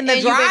 I mean, in the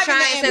and you've been driving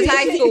trying since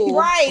high school.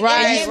 Right.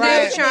 Right.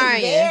 And Still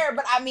trying. there,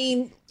 but I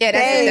mean,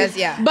 That's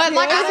But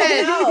like I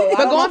said,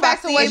 but going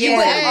back to what you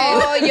said,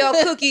 all your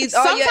cookies,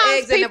 all your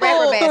eggs in the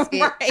wrapper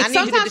basket. I need you to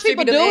sometimes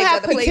people distribute them do eggs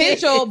have other places.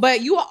 potential,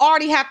 but you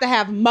already have to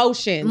have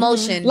motion.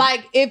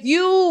 Like if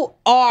you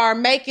are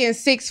making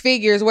six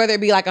figures, whether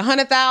it be like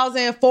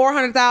 100,000,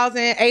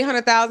 400,000,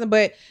 800,000,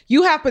 but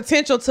you have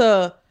potential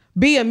to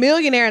be a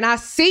millionaire, and I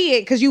see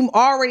it because you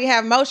already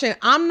have motion.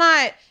 I'm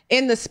not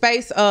in the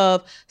space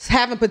of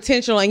having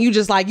potential and you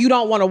just like, you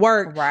don't want to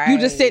work. Right. You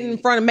just sitting in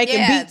front of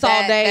making beats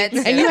all day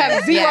and you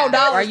have $0.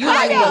 Are you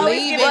like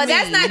believe Well,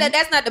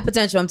 that's not the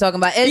potential I'm talking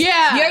about. It's,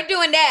 you're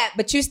doing that,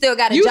 but you still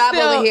got a job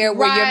over here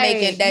where you're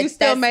making that. You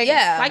still make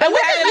Like, and we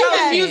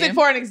can use music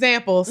for an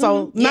example.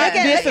 So not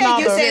this and all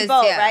Usain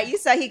Bolt, right? You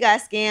saw he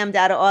got scammed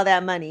out of all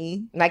that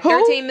money. Like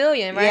 13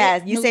 million, right?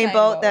 Yes, Usain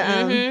Bolt.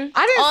 I didn't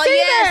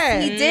see that.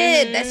 He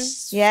did.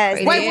 That's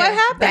yes. Wait, what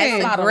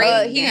happened? That's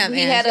great. He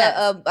had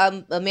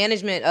a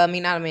management,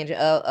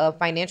 a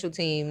financial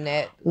team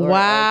that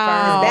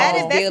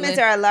bad investments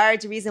are a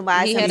large reason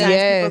why sometimes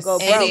people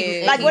go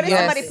broke. Like what if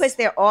somebody puts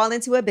their all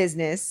into a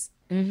business,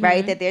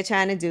 right, that they're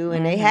trying to do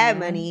and they have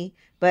money,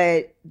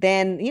 but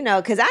then, you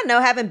know, because I know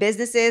having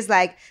businesses,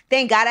 like,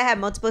 thank God I have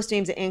multiple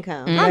streams of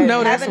income. I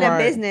know that's having a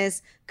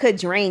business could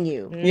drain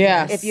you.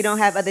 If you don't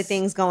have other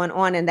things going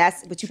on and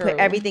that's what you put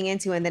everything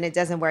into and then it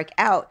doesn't work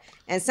out.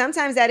 And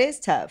sometimes that is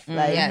tough,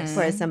 like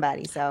for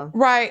somebody. So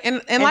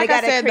and like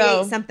I said,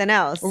 though, something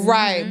else.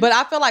 Right. But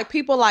I feel like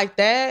people like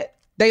that,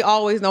 they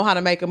always know how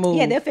to make a move.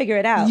 Yeah, they'll figure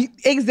it out.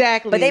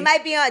 Exactly. But they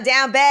might be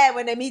down bad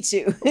when they meet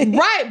you.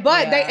 Right.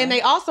 But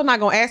they also not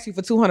gonna ask you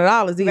for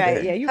 $200 either.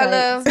 Right. Yeah, you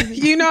Hello. right.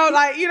 You know,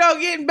 like, you know,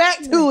 getting back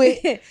to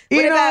it.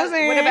 You know what I'm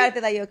saying? What about if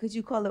they're like, yo, could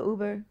you call an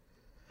Uber?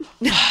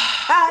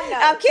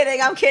 I'm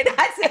kidding. I'm not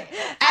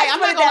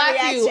gonna lie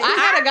to you. I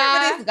had a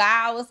guy. This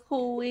guy I was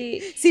cool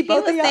with. See, he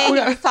both was of y'all. saying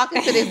he was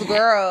talking to this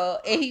girl,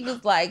 and he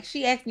was like,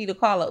 she asked me to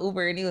call an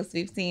Uber, and it was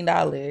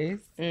 $15.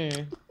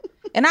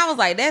 And I was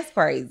like, that's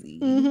crazy.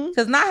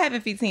 Because not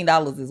having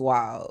 $15 is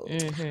wild.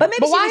 But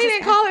why he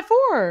didn't call it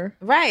for?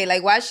 Right.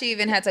 Like, why she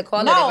even had to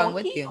call it if I'm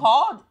with you?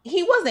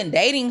 He wasn't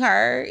dating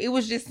her. It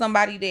was just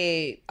somebody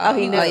that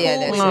he knew.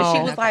 She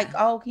was like,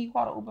 oh, can you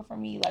call the Uber for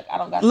me? Like, I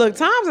don't got Look,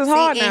 times is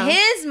hard now. In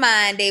his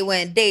mind, they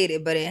went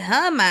dated, but in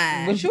her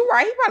mind. But you're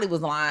right. He probably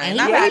was lying. He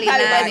probably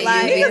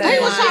lying. He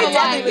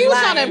was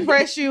trying to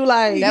impress you.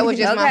 Like, that was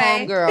just my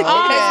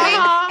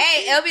homegirl.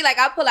 Hey, it'll be like,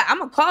 I'm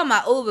going to call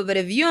my Uber, but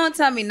if you don't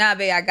tell me, nah,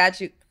 babe, I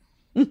got you.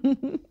 I don't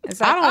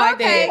like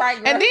that. Right,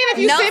 and then if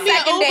you send me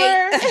an Uber,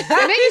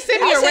 and then you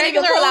send me a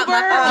regular Uber,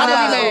 I'm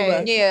gonna be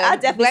mad. Yeah, I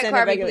definitely send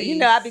a regular. You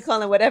know, I be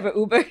calling whatever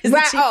Uber is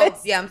right. the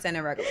cheapest. Yeah, I'm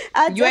sending regular.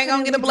 You ain't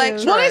gonna get a black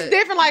truck. Well, it's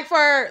different. Like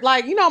for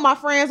you know, my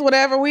friends,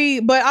 whatever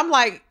but I'm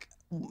like,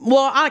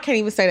 well, I can't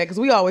even say that because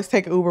we always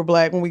take an Uber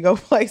black when we go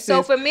places.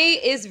 So for me,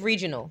 it's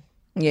regional.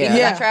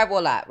 Yeah. I travel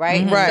a lot,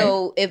 right?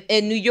 So if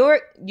in New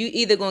York, you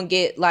either gonna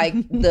get like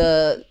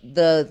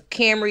the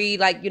Camry,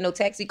 like, you know,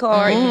 taxi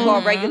car, if you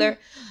call regular.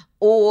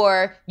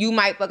 Or you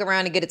might fuck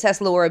around and get a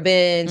Tesla or a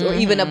Benz or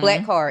even a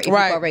black car if you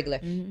call regular.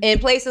 In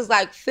places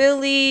like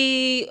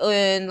Philly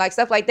and like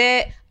stuff like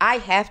that, I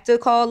have to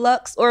call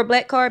Lux or a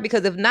black car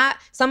because if not,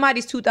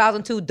 somebody's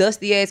 2002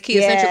 dusty ass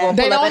Kia Sentra gonna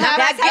pull up and I'm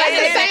not getting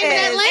it. Same in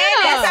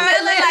Atlanta.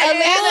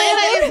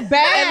 Atlanta is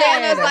bad.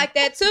 Atlanta's like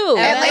that too.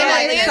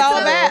 Atlanta is so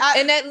bad.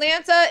 In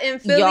Atlanta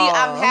and Philly,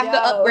 I have to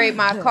upgrade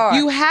my car.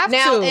 You have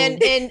now, to. In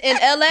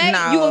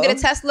LA, you gonna get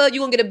a Tesla, you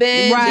gonna get a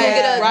Benz, you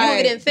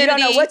gonna get an Infiniti. You don't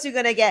know what you're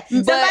gonna get.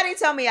 Somebody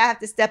told me I have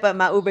to step up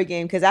my Uber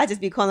game because I just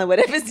be calling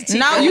whatever's the cheapest.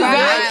 No, you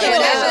got to.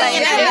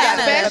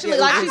 Especially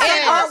like you said.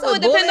 And also,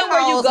 it depends on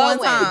where you going.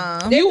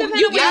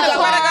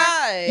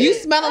 You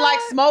smelling like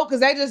smoke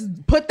because they just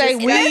put their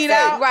weed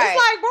out. Right. It's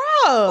like,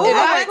 bro. One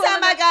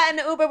time I got in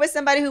an Uber with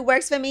somebody who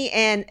works for me,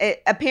 and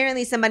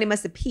apparently somebody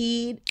must have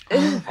peed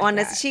on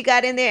us. She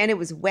got in there and it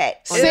was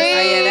wet. See?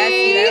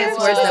 That's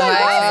worse than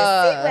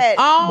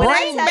my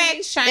Bring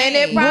back shame. And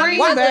it probably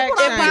was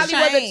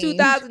a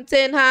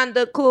 2010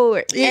 Honda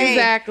Accord.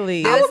 Exactly.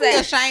 I would be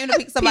ashamed to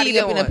pick somebody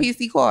up in a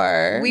PC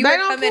car. We were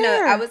coming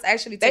up. I was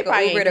actually taking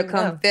Uber to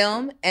come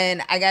film,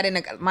 and I got in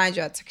a, mind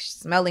you, I took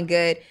smelling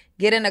good.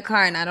 Get in the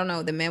car, and I don't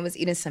know, the man was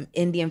eating some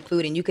Indian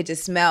food, and you could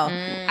just smell.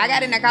 I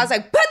got in the car, I was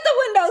like, put the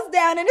windows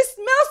down, and it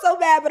smells so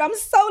bad, but I'm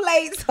so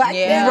late, so I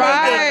can't.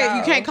 Right,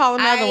 you can't call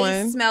another one.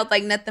 I smelled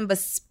like nothing but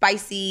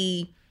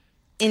spicy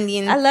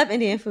Indian. I love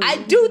Indian food. I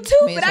do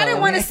too, but I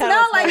didn't want to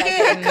smell like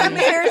it. I come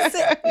here and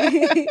sit.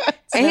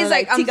 And he's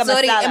like, I'm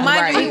sorry. And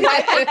mind you, he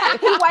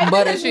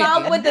wiped his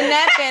mouth with the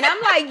napkin.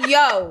 I'm like,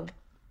 yo.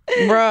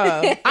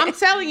 Bruh, I'm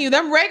telling you,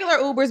 them regular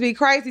Ubers be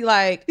crazy.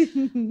 Like,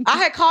 I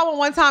had called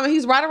one time and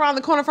he's right around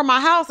the corner from my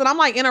house, and I'm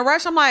like in a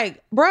rush. I'm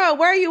like, bruh,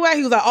 where are you at?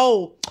 He was like,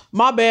 oh,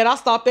 my bad. I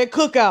stopped that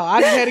cookout.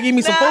 I just had to give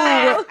me some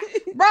food.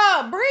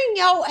 Bruh, bring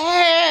your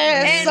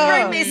ass.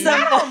 And bring me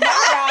some.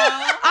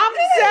 I'm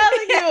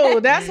telling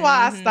you. That's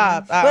why I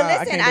stopped. Well,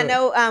 listen, I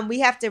know we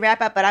have to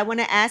wrap up, but I want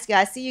to ask you,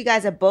 I see you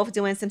guys are both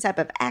doing some type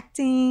of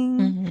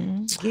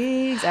acting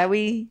gigs. Are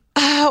we?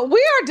 We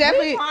are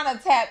definitely trying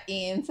to tap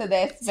into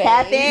that space.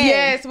 Tap in.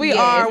 Yes, we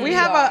are. We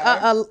have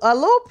a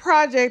little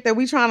project that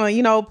we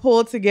trying to,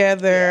 pull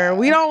together. Yeah.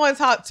 We don't want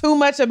to talk too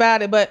much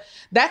about it, but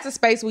that's a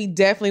space we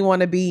definitely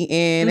want to be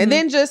in. And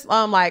then just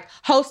like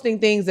hosting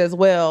things as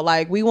well.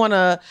 Like we want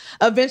to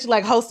eventually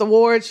like host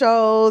award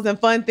shows and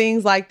fun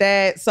things like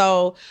that.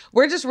 So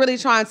we're just really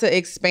trying to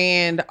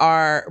expand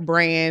our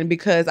brand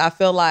because I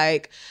feel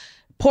like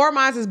Poor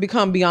Minds has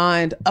become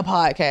beyond a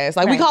podcast.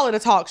 Like we call it a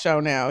talk show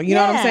now. You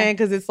know what I'm saying?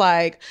 Because it's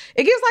like,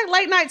 it gives like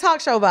late night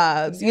talk show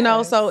vibes, you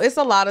know? So it's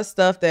a lot of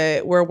stuff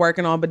that we're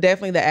working on, but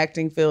definitely the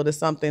acting field is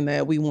something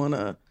that we want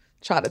to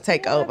try to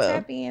take over.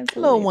 A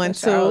little one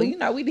too. You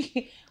know, we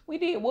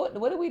did what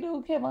did we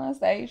do? Kev on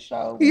Stage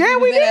show. Yeah,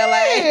 we did.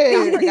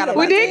 LA.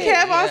 We did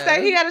Kev on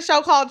Stage. He had a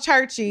show called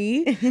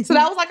Churchy. So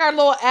that was like our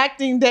little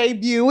acting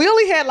debut. We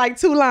only had like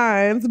 2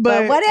 lines,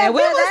 but whatever. And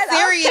we were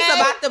serious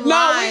about the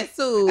lines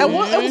too. And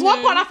it was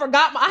one point I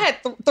forgot. I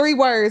had 3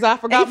 words. I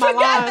forgot my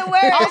lines. The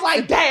words. I was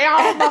like,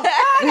 damn.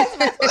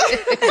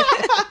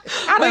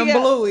 I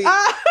done blew it.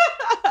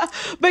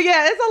 But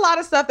yeah, it's a lot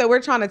of stuff that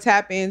we're trying to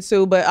tap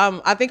into. But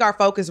I think our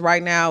focus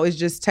right now is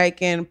just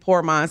taking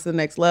Poor Minds to the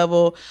next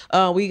level.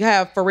 We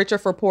have For Richer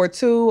for Poor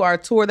 2, our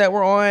tour that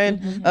we're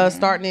on,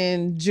 starting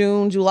in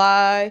June,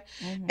 July.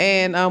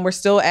 And we're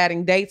still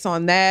adding dates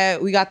on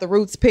that. We got the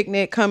Roots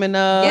Picnic coming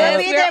up. Yes,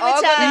 we're there with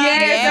y'all.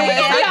 Yes, we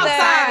gonna be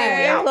outside.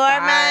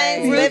 Poor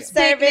Minds, lip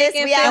service.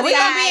 We outside. We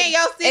gonna be in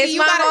your city. It's You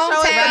my gotta show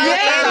us. hometown.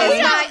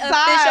 Yeah, It's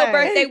my official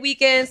birthday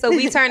weekend, so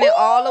we turn it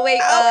all the way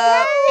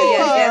up.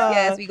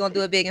 Yes. We gonna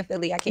do it big in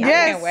Philly. I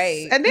can't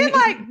wait. And then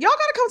like y'all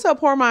gotta come to a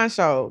Poor Minds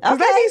show because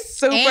they be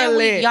super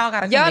lit. Y'all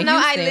gotta come Y'all to know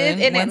I Houston live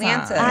in one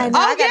Atlanta. time. I know.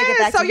 I gotta get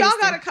back So to y'all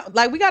Houston. gotta come.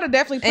 Like we gotta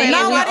definitely plan.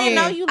 No, a I didn't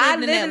know weekend. you I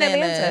lived live in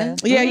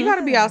Atlanta. Yeah, you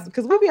gotta be out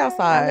because we be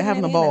outside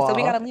having a ball. So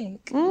we got a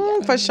link.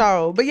 For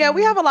sure. But yeah,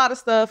 we have a lot of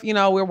stuff,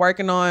 we're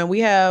working on. We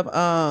have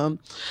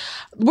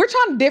we're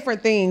trying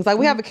different things. Like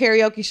we have a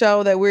karaoke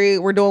show that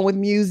we're doing with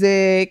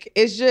music.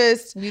 It's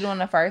just We doing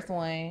the first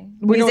one.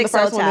 we're doing the Music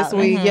Soul first one this Child.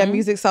 week. Yeah,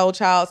 Music Soul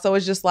Child. So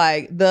it's just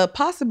like the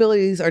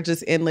possibilities are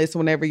just endless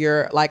whenever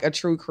you're like a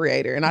true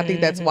creator. And I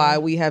think that's why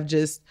we have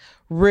just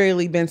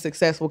really been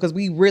successful because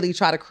we really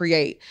try to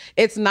create.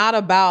 It's not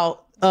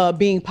about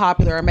being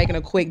popular or making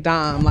a quick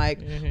dime. Like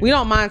we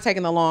don't mind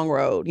taking the long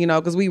road,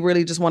 because we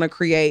really just want to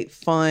create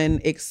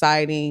fun,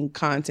 exciting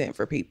content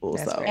for people.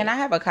 And I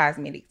have a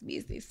cosmetics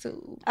business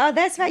too. Oh,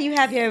 that's right. You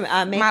have your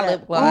makeup. My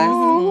lip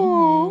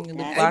gloss. Lip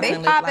gloss They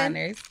and lip popping.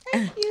 liners.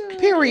 Thank you.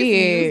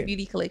 Period.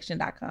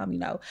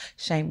 Beautycollection.com,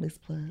 shameless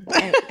plug.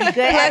 Good Plug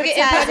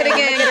it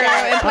again, girl.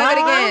 And plug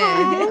it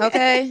again.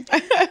 Okay.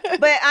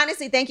 But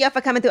honestly, thank y'all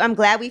for coming through. I'm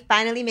glad we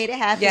finally made it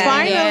happen. Yeah.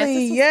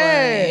 Finally,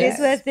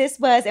 yes. This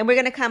was. And we're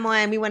going to come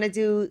on. We want to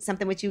do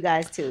something with you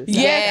guys too. So.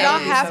 Yes, y'all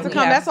have to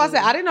come. That's why I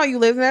said I didn't know you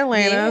lived in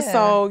Atlanta. Yeah.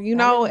 So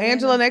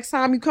Angela, next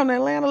time you come to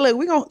Atlanta, look,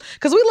 we have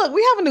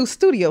a new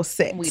studio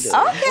set. We do.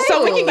 Okay.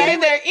 So we can get in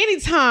there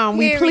anytime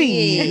we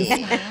please.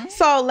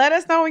 So let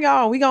us know,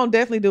 y'all. We gonna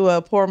definitely do a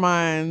Poor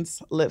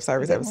Minds lip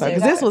service episode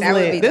because this was That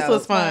would lit. be This dope.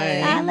 was fun.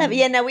 I love it.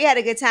 Yeah, no, we had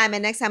a good time.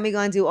 And next time we're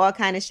going to do all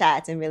kind of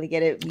shots and really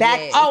get it back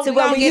Yeah. to We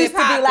what gonna we get used it to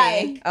be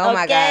popping. like. Oh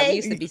my God. Okay? We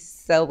used to be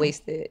so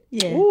wasted.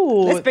 Yeah.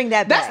 Ooh. Let's bring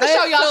that back. That's the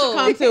show y'all should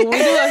come to. When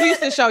we do a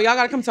Houston show, y'all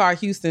gotta come to our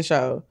Houston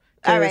show.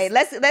 All right,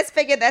 let's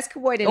figure that's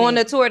coordinated. On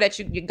the tour that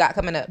you got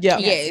coming up. Yeah.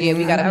 Yeah,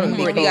 we got a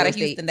We got a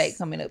Houston date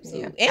coming up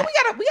too. And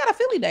we got a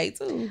Philly date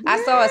too.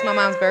 I saw it's my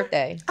mom's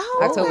birthday.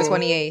 October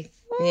 28th.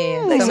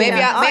 Yeah. So maybe Listen,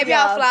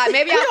 I'll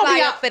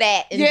fly out for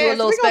that and do a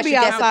little we gonna special be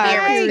guest outside.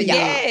 appearance for y'all.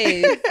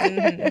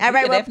 Yes. All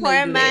right, well, Definitely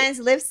Poor do Minds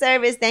lip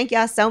service. Thank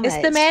y'all so much.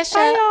 It's the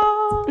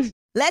mashup.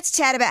 Let's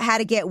chat about how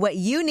to get what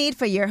you need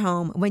for your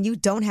home when you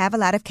don't have a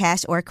lot of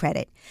cash or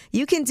credit.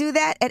 You can do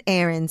that at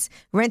Aaron's.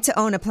 Rent to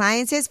own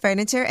appliances,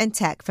 furniture, and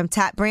tech from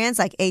top brands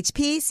like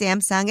HP,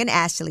 Samsung, and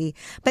Ashley.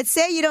 But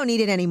say you don't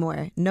need it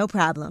anymore. No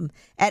problem.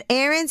 At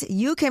Aaron's,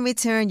 you can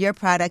return your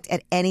product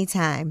at any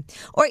time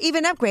or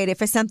even upgrade it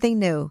for something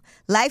new.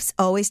 Life's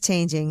always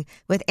changing.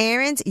 With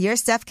Aaron's, your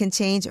stuff can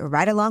change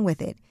right along with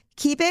it.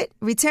 Keep it,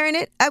 return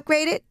it,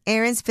 upgrade it.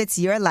 Aaron's fits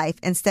your life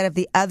instead of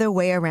the other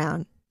way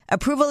around.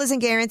 Approval isn't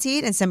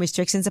guaranteed and some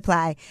restrictions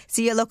apply.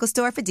 See your local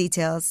store for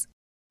details.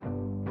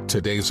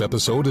 Today's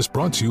episode is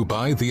brought to you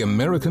by the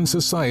American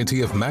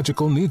Society of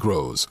Magical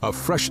Negroes, a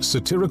fresh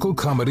satirical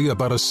comedy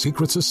about a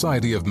secret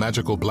society of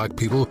magical black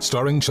people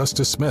starring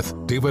Justice Smith,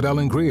 David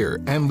Allen Greer,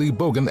 Ann Lee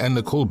Bogan, and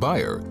Nicole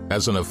Byer.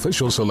 As an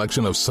official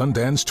selection of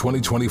Sundance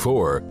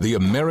 2024, the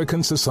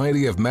American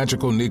Society of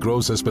Magical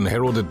Negroes has been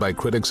heralded by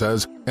critics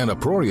as an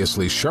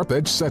uproariously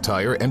sharp-edged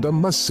satire and a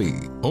must-see.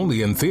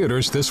 Only in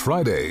theaters this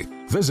Friday.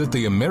 Visit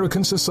the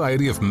American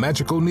Society of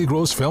Magical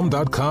Negroes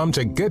Film.com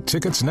to get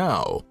tickets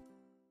now.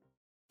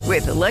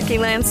 With the Lucky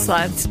Land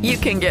Slots, you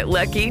can get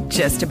lucky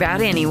just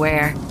about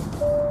anywhere.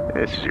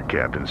 This is your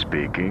captain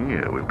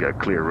speaking. We've got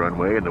clear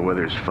runway and the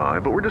weather's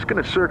fine, but we're just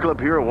going to circle up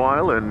here a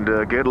while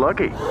and get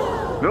lucky.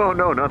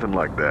 No, nothing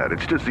like that.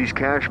 It's just these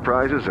cash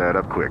prizes add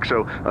up quick.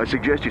 So I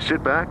suggest you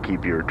sit back,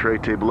 keep your tray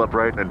table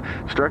upright, and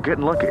start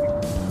getting lucky.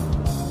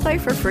 Play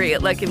for free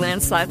at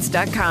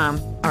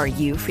LuckyLandSlots.com. Are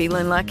you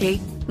feeling lucky?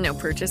 No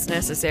purchase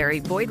necessary.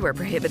 Void where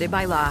prohibited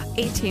by law.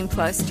 18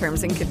 plus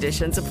terms and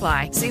conditions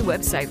apply. See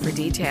website for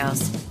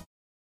details.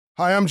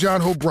 Hi, I'm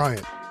John Hope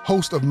Bryant,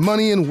 host of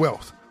Money and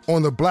Wealth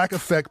on the Black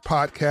Effect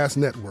Podcast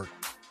Network.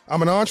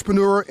 I'm an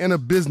entrepreneur and a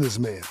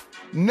businessman.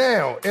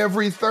 Now,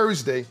 every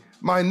Thursday,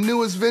 my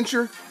newest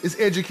venture is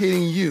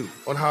educating you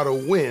on how to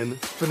win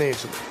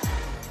financially.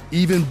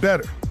 Even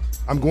better,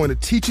 I'm going to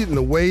teach it in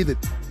a way that,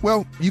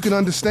 well, you can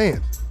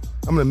understand.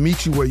 I'm going to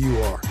meet you where you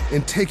are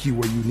and take you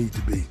where you need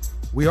to be.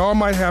 We all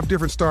might have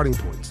different starting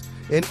points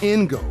and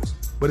end goals,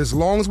 but as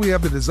long as we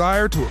have the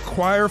desire to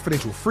acquire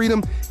financial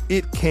freedom,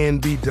 it can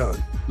be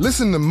done.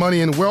 Listen to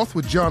Money and Wealth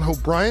with John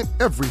Hope Bryant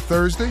every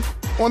Thursday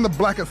on the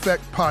Black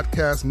Effect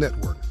Podcast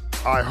Network,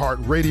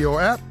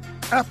 iHeartRadio app,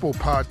 Apple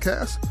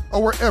Podcasts,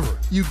 or wherever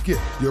you get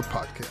your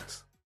podcasts.